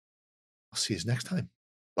 I'll see you next time.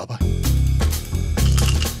 Bye-bye.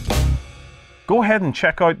 Go ahead and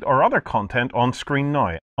check out our other content on screen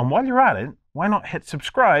now. And while you're at it, why not hit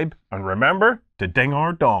subscribe and remember to ding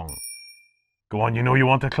our dong. Go on, you know you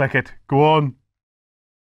want to click it. Go on.